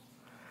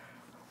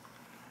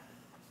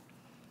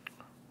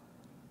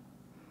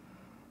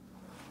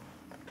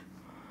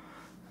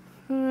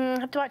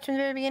 Have to watch from the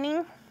very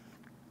beginning.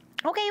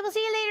 Okay, we'll see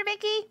you later,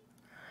 Vicky.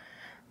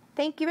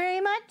 Thank you very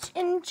much.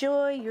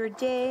 Enjoy your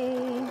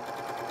day.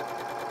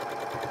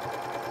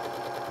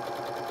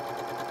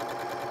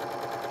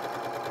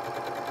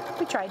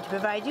 We tried to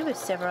provide you with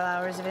several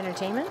hours of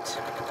entertainment.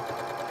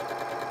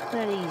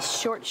 One of these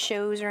short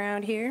shows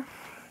around here.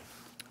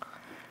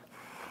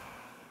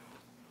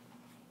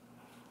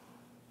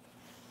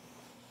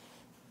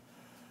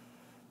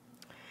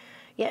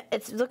 Yeah,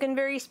 it's looking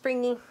very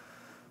springy.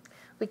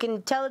 We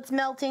can tell it's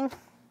melting.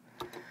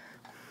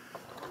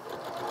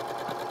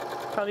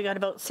 Probably got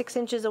about 6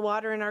 inches of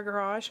water in our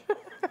garage.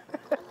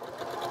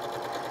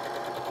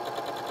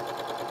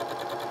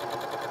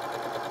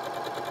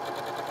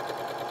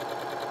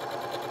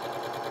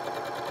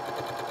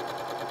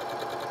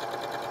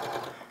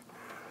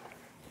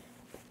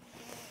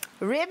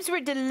 Ribs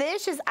were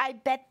delicious. I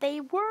bet they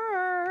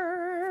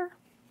were.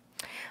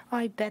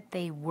 I bet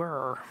they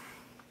were.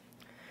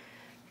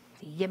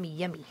 Yummy,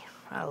 yummy.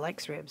 I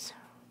like ribs.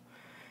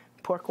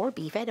 Pork or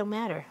beef, it don't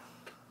matter.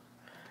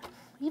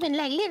 Even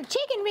like little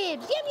chicken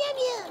ribs. Yum, yum,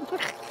 yum.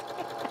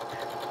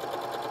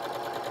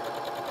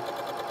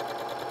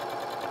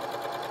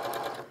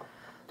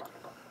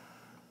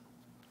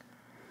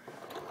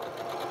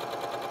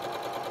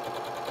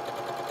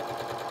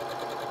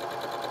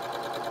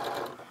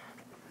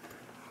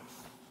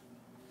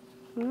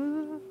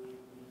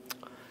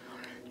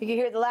 You can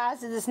hear the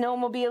last of the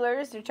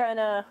snowmobilers. They're trying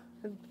to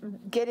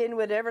get in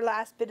whatever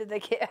last bit of they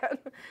can.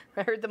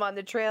 I heard them on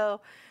the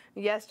trail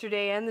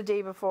yesterday and the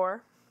day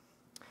before.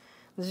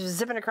 They're just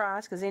zipping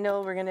across because they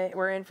know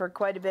we're in for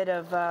quite a bit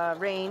of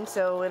rain,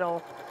 so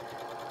it'll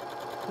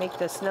make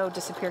the snow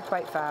disappear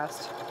quite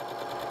fast.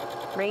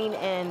 Rain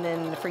and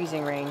then the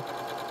freezing rain.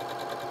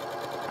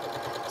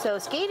 So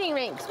skating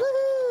rinks,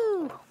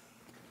 woohoo!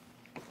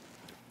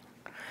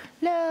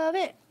 Love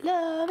it,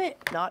 love it.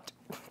 Not.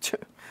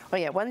 Oh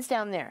yeah, one's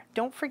down there.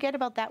 Don't forget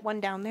about that one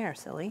down there,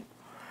 silly.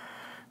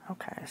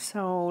 Okay,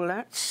 so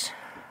let's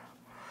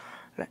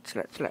not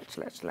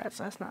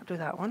do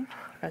that one.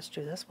 Let's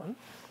do this one.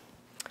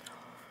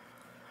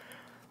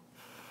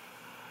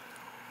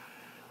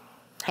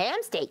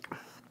 Ham steak.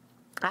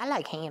 I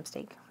like ham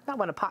steak. Not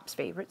one of Pop's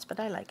favorites, but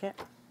I like it.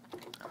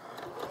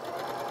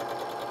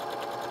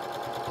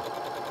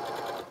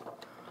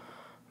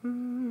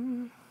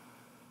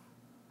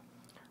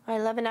 I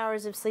had 11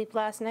 hours of sleep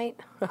last night.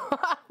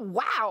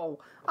 Wow!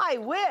 I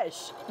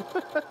wish!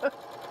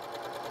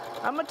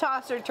 I'm a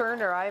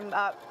tosser-turner. I'm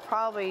up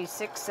probably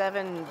 6,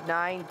 7,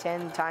 9,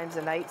 10 times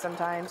a night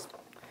sometimes.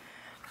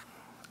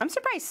 I'm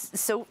surprised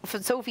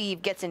Sophie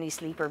gets any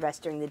sleep or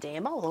rest during the day.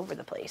 I'm all over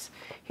the place.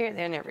 Here,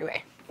 there, and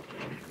everywhere.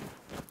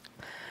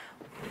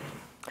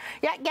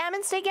 Yeah,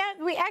 gammon steak. Yeah,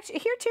 we actually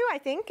here too. I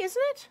think,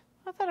 isn't it?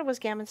 I thought it was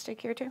gammon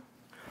steak here too.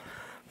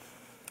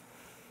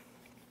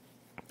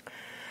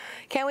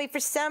 Can't wait for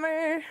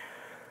summer.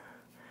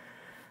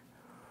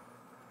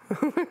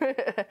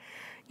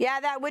 Yeah,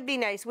 that would be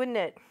nice, wouldn't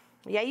it?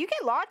 Yeah, you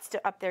get lots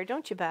up there,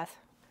 don't you, Beth?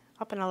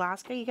 Up in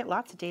Alaska, you get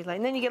lots of daylight,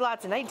 and then you get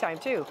lots of nighttime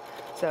too.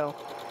 So,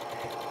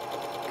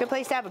 good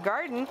place to have a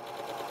garden.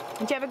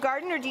 Do you have a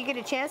garden, or do you get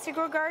a chance to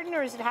grow a garden,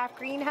 or is it half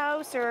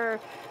greenhouse, or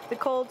the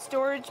cold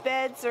storage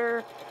beds,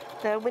 or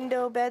the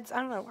window beds?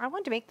 I don't know. I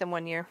wanted to make them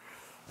one year.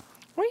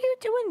 What are you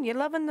doing? You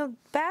loving the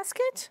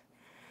basket?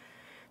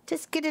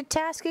 Just get a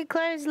tasket,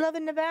 Claire's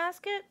loving the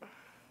basket.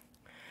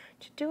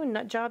 What you doing,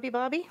 nut jobby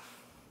Bobby?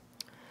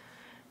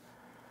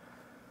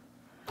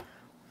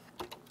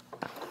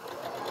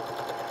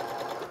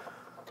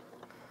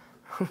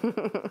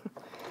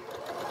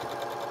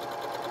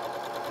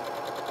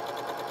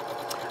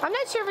 I'm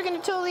not sure if we're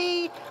going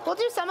to we'll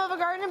do some of a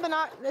garden, but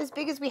not as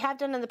big as we have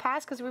done in the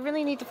past, because we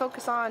really need to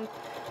focus on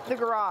the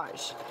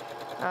garage.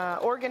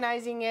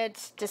 Organizing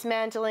it,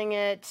 dismantling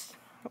it,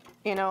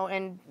 you know,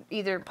 and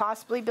either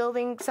possibly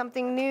building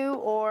something new,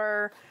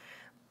 or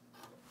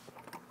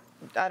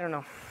I don't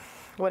know,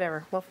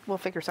 whatever. We'll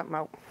figure something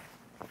out.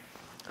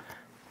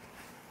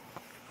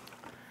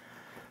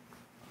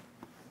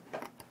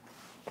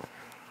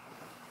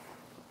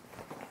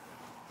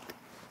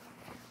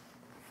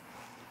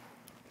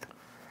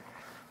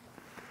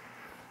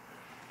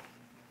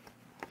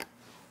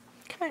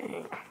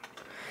 Okay.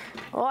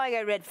 Oh, I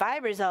got red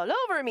fibers all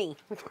over me.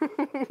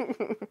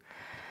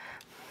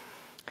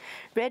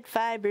 Red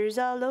fibers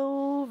all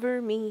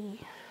over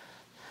me.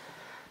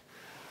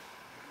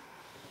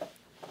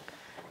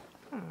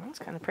 Oh, that's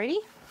kind of pretty.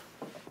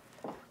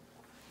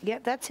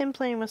 Yep, that's him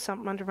playing with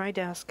something under my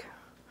desk.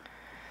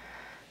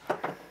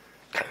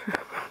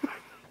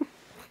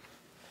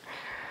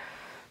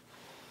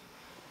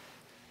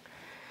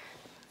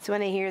 It's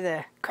when I hear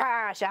the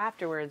crash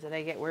afterwards that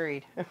I get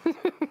worried.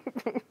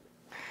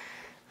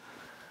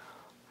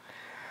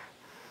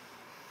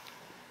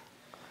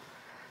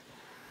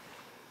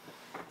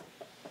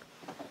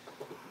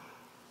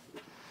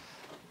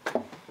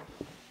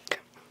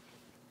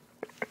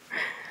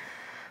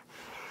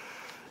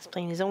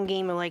 Playing his own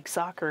game of like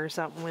soccer or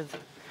something with,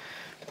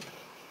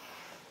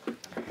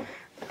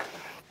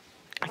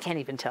 I can't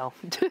even tell.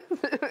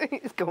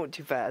 He's going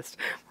too fast.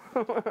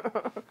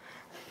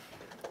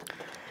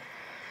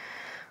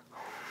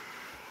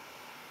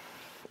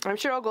 I'm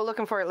sure I'll go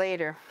looking for it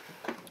later.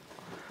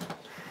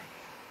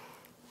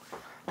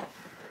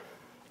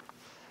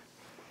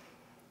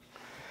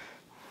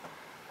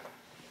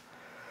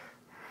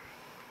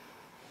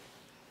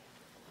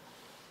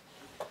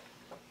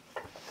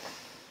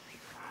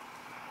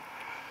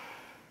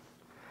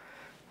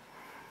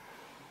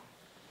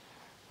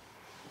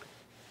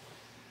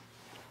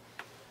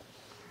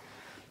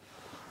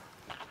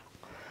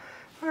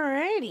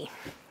 Alrighty,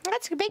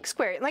 that's a big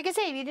square. Like I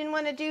say, if you didn't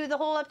want to do the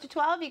whole up to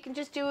 12, you can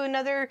just do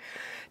another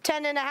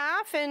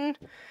 10.5, and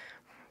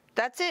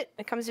that's it.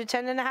 It comes to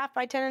 10.5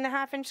 by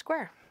 10.5 inch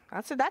square.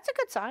 That's a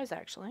good size,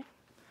 actually.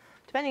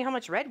 Depending on how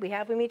much red we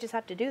have, we may just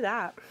have to do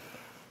that.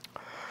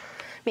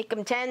 Make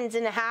them 10s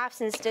and a halves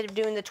instead of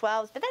doing the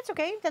 12s, but that's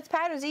okay. That's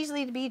patterns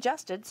easily to be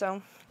adjusted,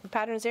 so the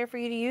pattern's there for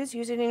you to use.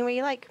 Use it any way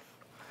you like.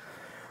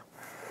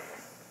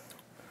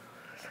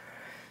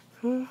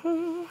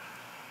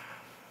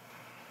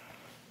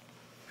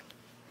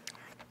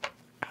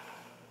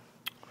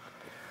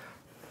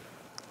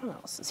 What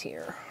else is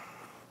here?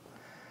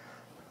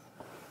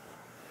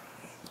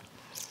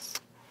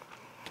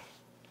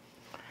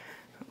 I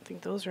don't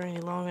think those are any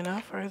long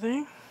enough, are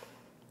they?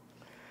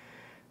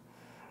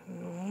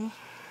 No.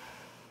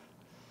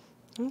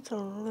 That's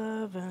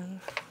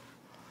 11.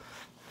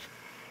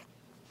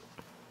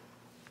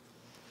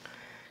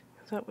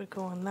 That would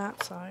go on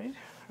that side,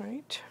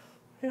 right?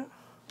 Yeah.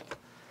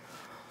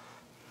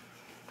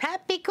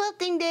 Happy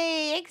quilting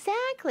day!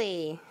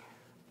 Exactly.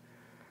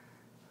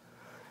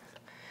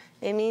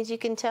 It means you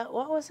can tell.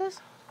 What was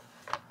this?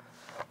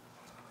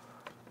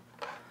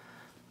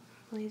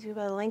 Leads you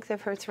by the length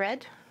of her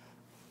thread.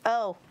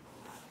 Oh.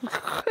 Is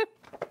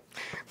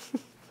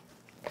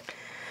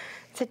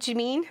that what you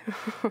mean?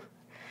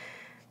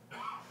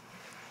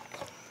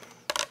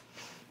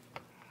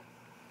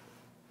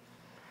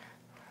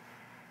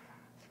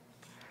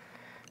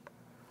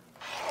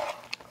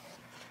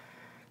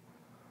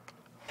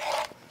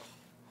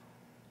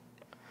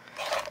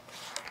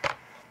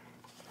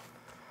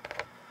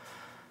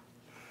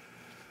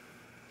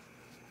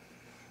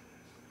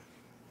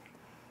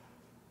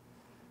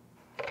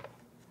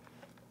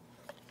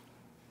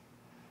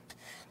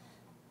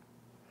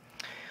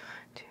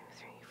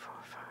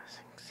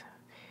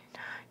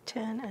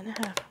 Ten and a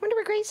half. I wonder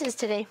where Grace is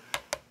today.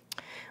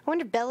 I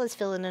wonder if Bella's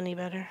feeling any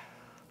better.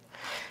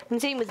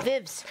 And same with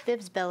Viv's.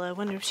 Viv's Bella. I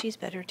wonder if she's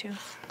better too.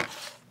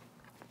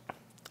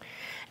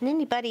 And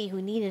anybody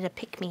who needed a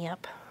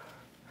pick-me-up.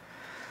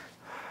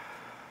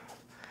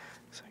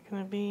 Is that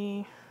going to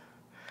be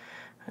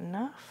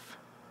enough?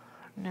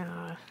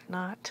 No,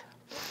 not.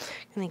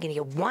 I'm going to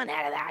get 1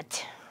 out of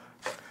that.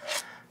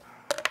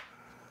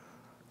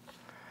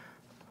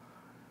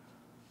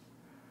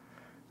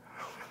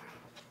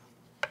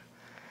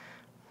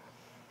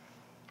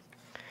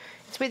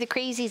 where the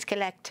crazies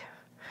collect.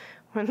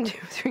 1, 2,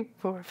 3,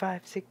 4,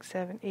 5, 6,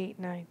 7, 8,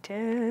 9,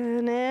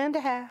 10 and a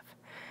half.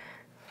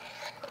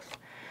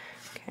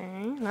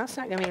 Okay, that's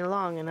not going to be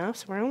long enough,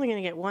 so we're only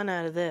going to get 1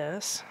 out of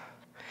this.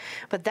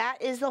 But that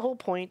is the whole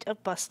point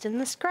of busting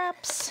the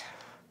scraps,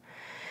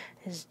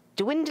 is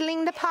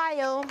dwindling the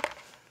pile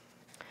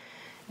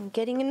and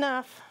getting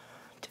enough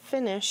to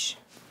finish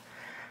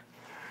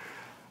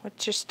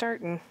what you're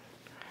starting.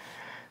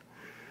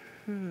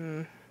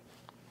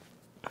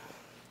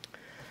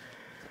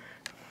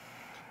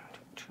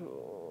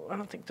 I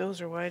don't think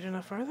those are wide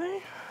enough, are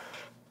they?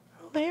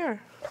 Oh, they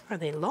are. Are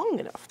they long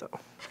enough, though?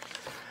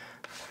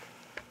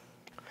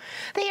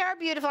 They are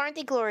beautiful, aren't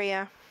they,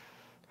 Gloria?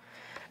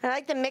 I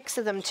like the mix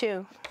of them,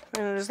 too.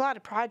 And there's a lot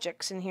of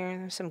projects in here.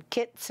 There's some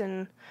kits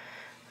and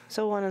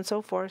so on and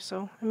so forth.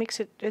 So it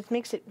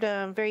makes it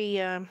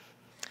very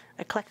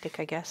eclectic,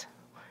 I guess.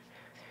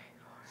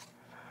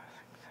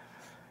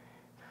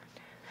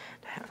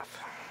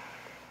 Half.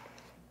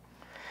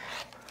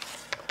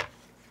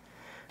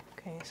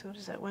 Okay, so what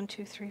is that? 1,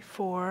 2, 3,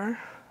 4.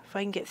 If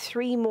I can get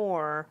 3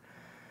 more,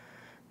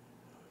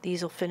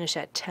 these will finish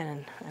at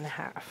 10 and a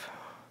half.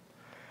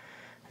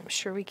 I'm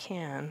sure we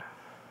can.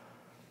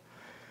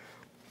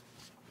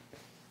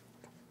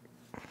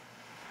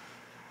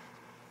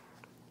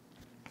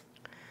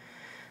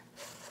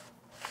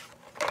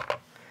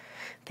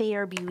 They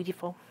are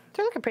beautiful.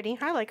 They're looking pretty.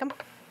 I like them.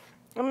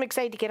 I'm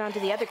excited to get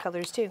onto the other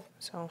colors too.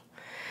 So,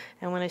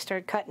 and when I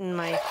start cutting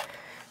my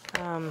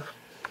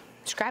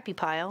Scrappy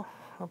pile,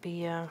 I'll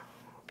be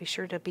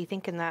sure to be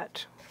thinking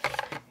that,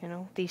 you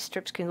know, these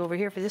strips can go over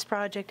here for this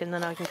project, and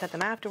then I can cut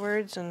them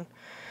afterwards, and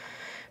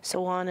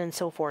so on and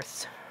so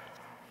forth.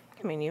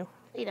 Come in, you.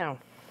 Lay down.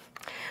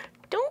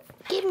 Don't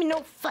give me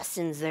no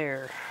fussins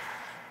there.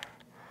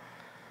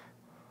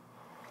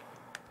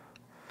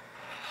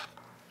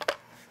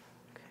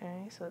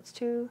 Okay, so that's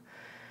 2,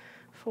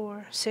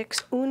 4,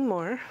 6. Un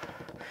more.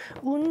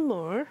 Un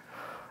more.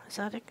 Is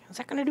that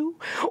gonna do?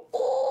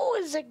 Oh,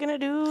 is that gonna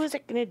do? Is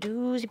that gonna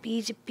do? Zippy,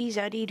 zippy,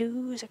 zaddy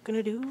do. Is that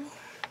gonna do?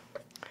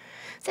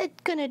 Is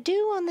that gonna do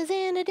on the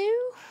Xanadu?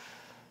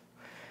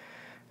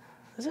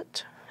 Is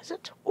it? Is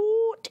it?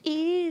 Oh, it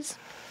is.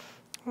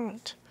 All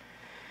right.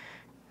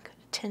 Got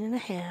a 10 and a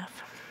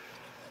half.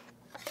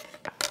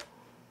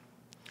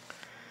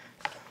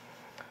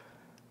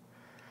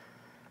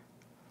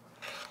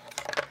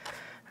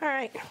 All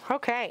right.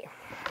 Okay.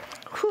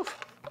 Whew.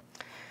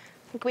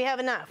 I think we have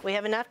enough. We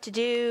have enough to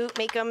do,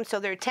 make them so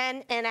they're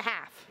 10 and a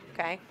half.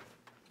 Okay.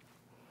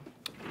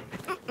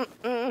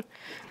 Oh,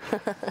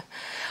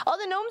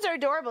 the gnomes are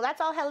adorable. That's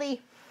all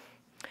Helly.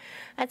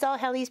 That's all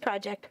Helly's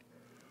project.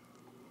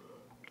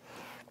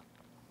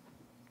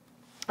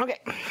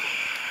 Okay.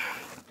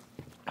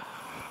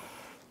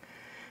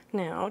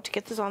 Now, to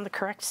get this on the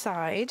correct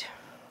side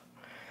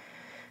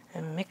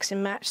and mix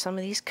and match some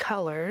of these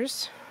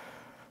colors,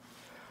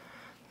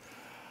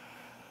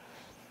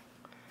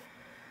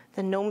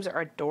 the gnomes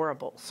are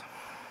adorables.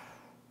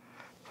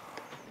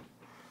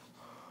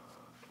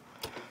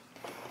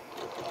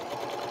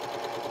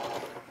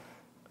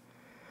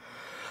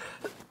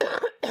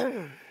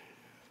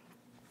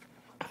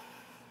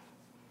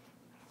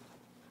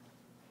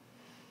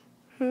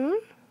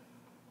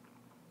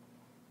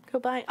 Go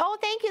by. Oh,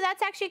 thank you.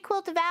 That's actually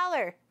Quilt of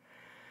Valor.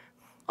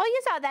 Oh,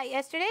 you saw that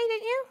yesterday,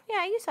 didn't you?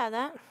 Yeah, you saw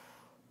that.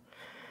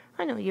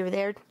 I know you were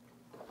there.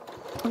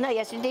 Not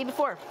yesterday, the day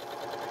before.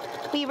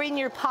 We were in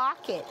your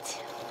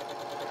pocket.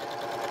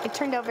 It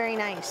turned out very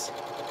nice.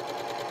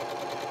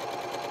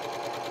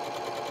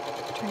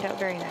 Turned out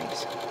very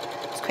nice.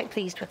 I was quite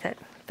pleased with it.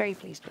 Very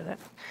pleased with it.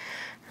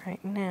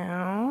 Right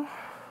now,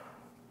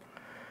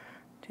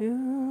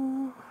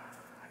 there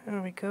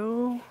we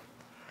go.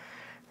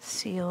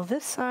 Seal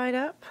this side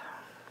up.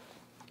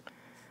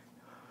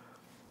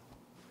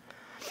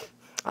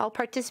 I'll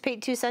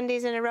participate 2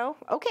 Sundays in a row.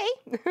 Okay.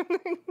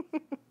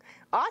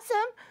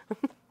 Awesome.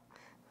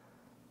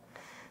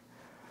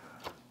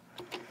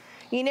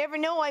 You never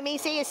know, I may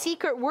say a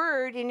secret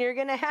word and you're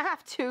gonna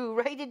have to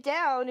write it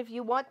down if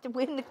you want to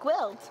win the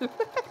quilt.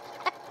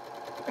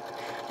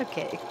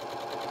 Okay.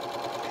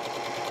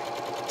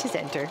 Just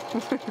enter.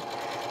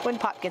 When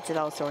Pop gets it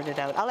all sorted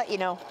out, I'll let you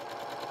know.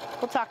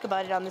 We'll talk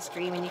about it on the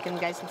stream and you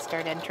guys can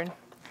start entering.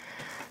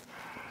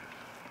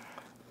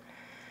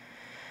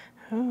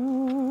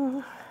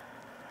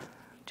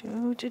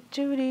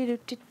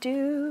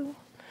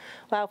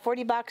 Wow,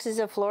 40 boxes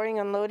of flooring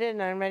unloaded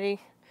and I'm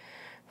ready.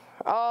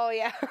 Oh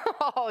yeah.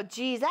 Oh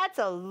geez, that's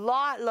a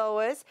lot,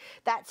 Lois.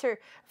 That's her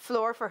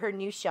floor for her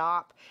new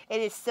shop.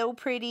 It is so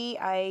pretty.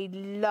 I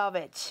love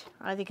it.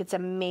 I think it's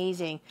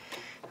amazing.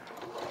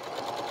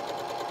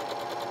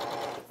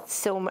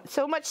 So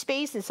much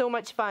space and so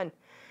much fun.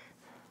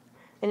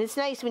 And it's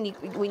nice when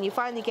you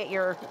finally get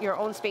your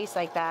own space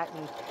like that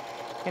and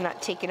you're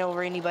not taking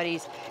over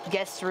anybody's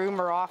guest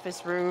room or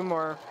office room,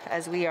 or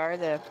as we are,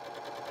 the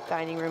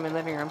dining room and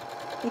living room.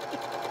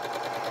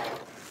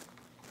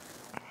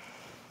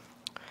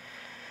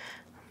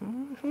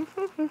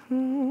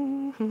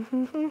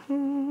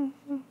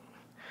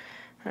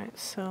 Alright,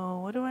 so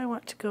what do I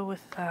want to go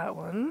with that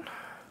one?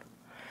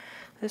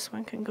 This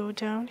one can go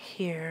down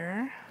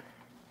here.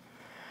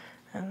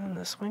 And then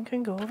this one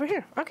can go over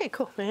here. Okay,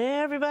 cool.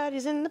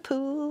 Everybody's in the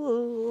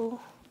pool.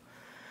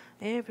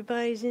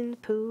 Everybody's in the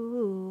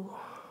pool.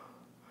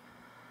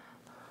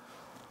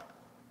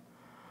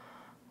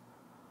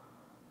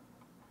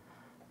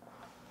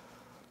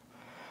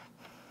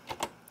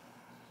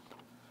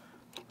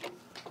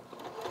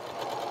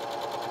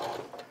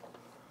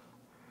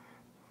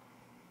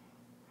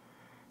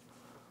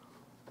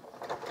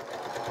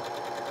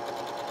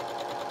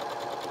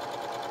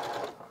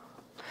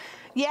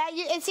 Yeah,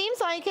 it seems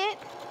like it.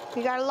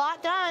 You got a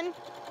lot done.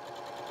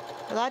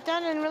 A lot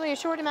done in really a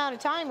short amount of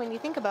time when you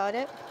think about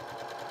it.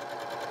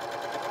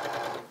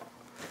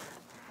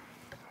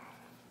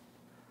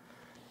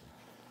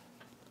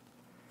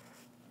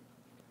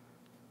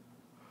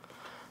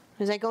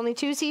 There's like only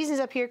 2 seasons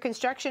up here,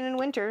 construction and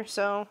winter,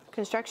 so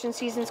construction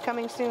season's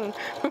coming soon.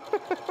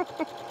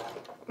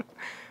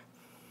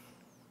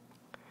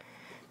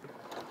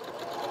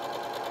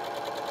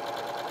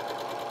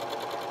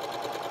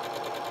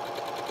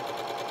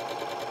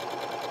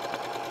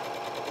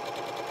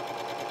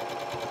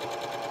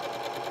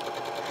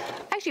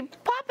 Actually,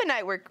 Pop and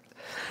I work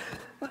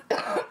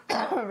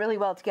really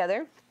well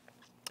together,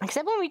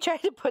 except when we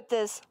tried to put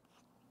this,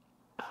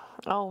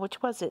 oh,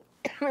 which was it?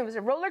 It was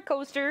a roller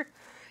coaster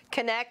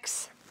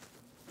connects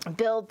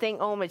build thing.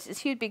 Oh, it's this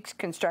huge big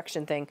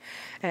construction thing,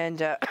 and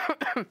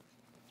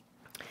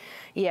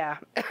yeah,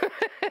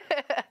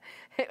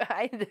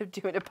 I ended up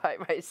doing it by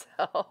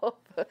myself.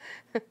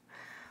 It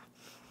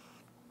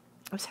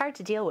was hard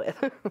to deal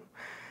with.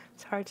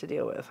 It's hard to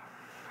deal with.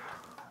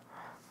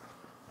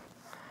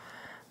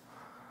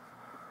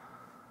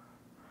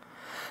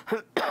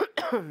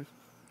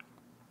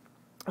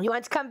 You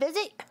want to come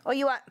visit? Or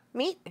you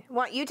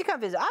want you to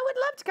come visit? I would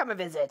love to come and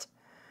visit.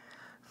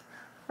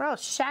 We're all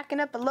shacking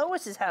up at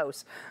Lois's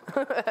house.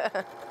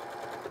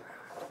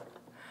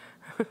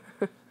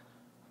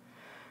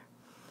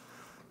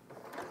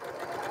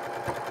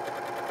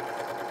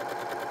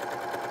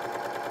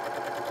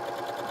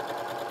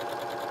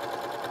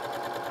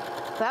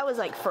 That was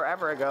like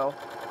forever ago.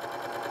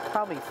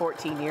 Probably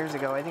 14 years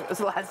ago. I think it was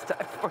the last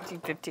time, 14,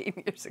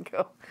 15 years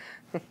ago.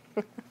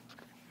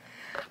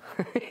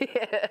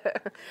 Yeah.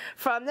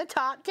 From the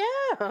top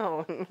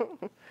down.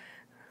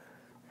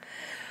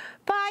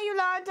 Bye,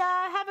 Yolanda.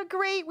 Have a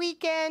great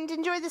weekend.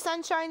 Enjoy the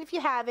sunshine if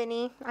you have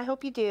any. I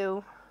hope you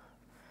do.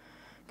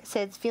 Like I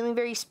said, it's feeling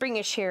very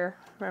springish here.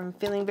 I'm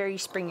feeling very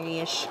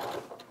springy-ish.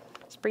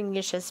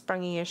 Springish as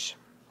sprungy-ish.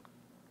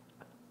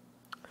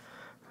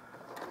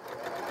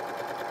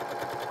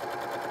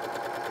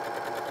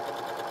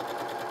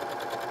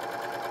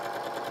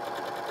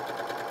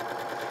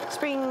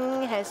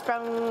 Spring has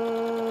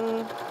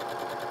sprung.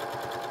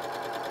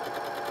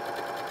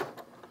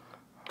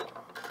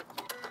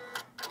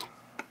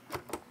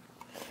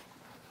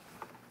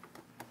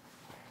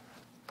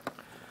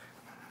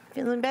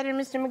 Feeling better,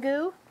 Mr.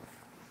 Magoo?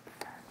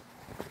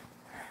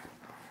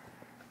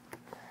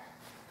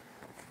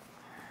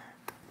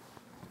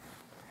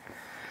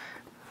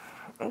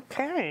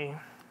 Okay.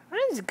 That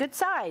is a good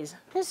size.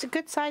 This is a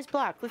good size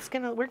block. We're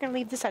gonna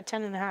leave this at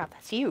 10.5.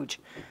 That's huge.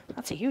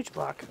 That's a huge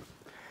block.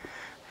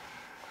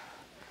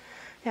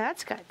 Yeah,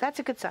 that's good. That's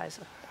a good size.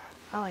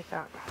 I like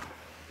that.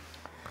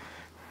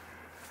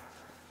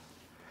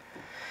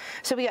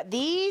 So we got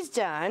these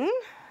done.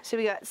 So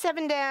we got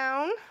 7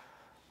 down.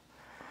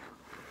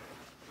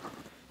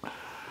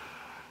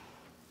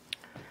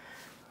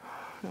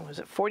 What was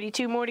it?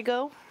 42 more to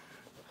go.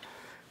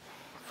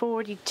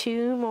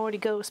 42 more to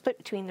go, split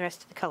between the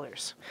rest of the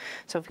colors.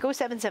 So if you go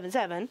 7, 7,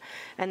 7,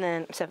 and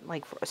then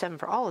 7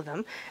 for all of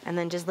them, and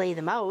then just lay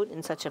them out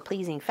in such a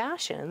pleasing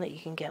fashion that you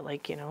can get,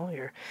 like, you know,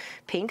 your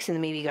pinks, and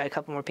then maybe you got a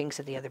couple more pinks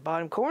at the other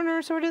bottom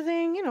corner, sort of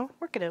thing. You know,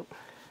 work it out.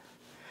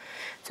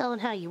 It's all in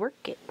how you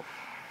work it.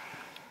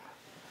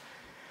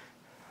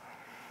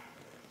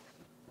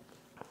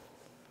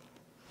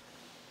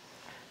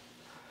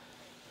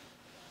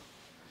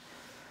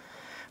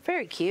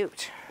 Very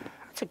cute.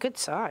 That's a good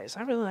size.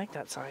 I really like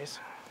that size.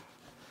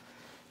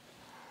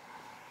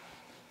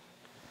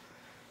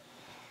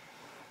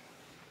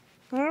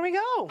 There we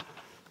go.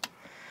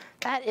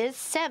 That is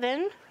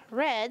 7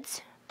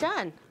 reds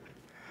done.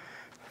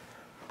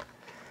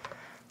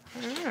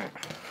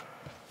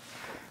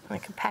 I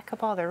can pack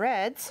up all the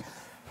reds.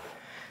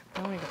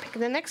 I'm going to pick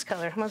the next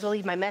color. Might as well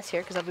leave my mess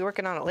here because I'll be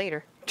working on it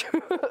later.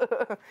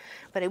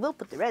 But I will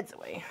put the reds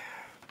away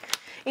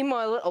in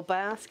my little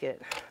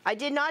basket. I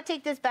did not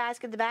take this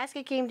basket. The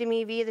basket came to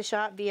me via the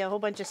shop via a whole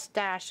bunch of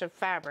stash of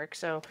fabric.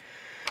 So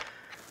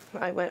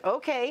I went,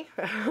 okay.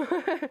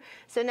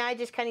 So now I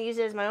just kind of use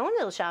it as my own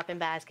little shopping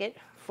basket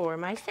for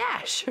my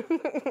stash.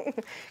 Go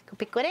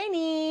pick what I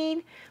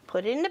need,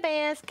 put it in the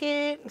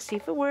basket, see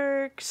if it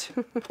works.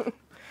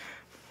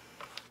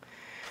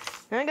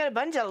 I got a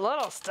bunch of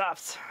little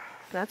stuffs.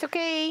 That's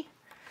okay.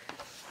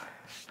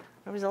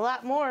 There was a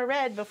lot more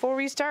red before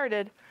we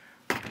started.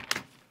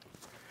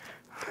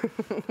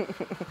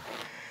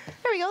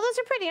 There we go. Those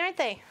are pretty, aren't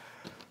they?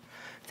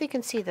 if you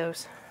can see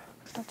those.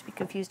 Not to be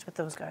confused with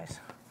those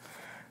guys.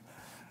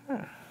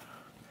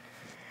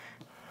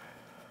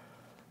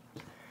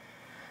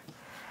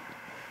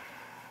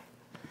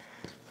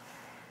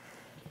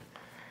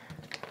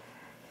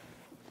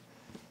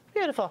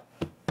 Beautiful.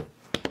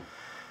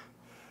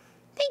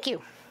 Thank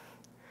you.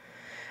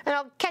 And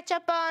I'll catch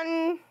up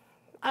on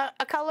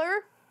a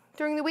color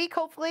during the week,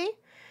 hopefully.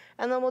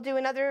 And then we'll do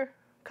another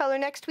color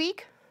next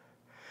week.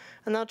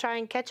 And I'll try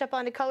and catch up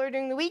on a color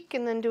during the week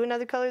and then do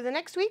another color the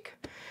next week.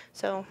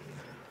 So,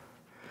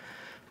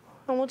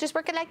 and we'll just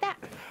work it like that.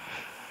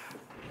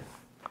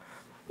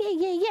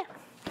 Yeah.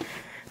 All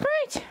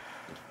right.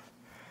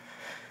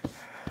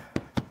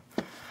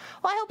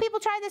 Well, I hope people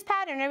try this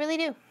pattern. I really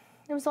do.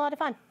 It was a lot of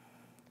fun.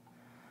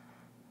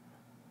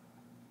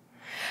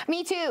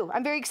 Me too.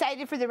 I'm very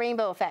excited for the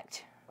rainbow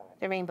effect.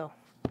 The rainbow.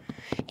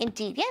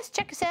 Indeed. Yes,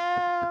 check us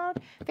out.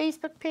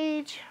 Facebook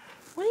page.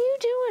 What are you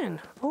doing?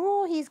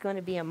 Oh, he's going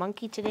to be a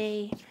monkey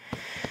today.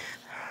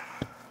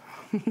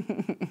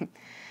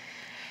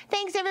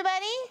 Thanks,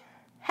 everybody.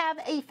 Have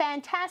a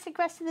fantastic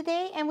rest of the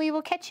day, and we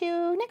will catch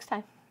you next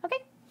time. Okay?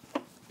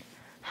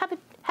 Have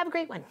a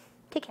great one.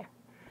 Take care.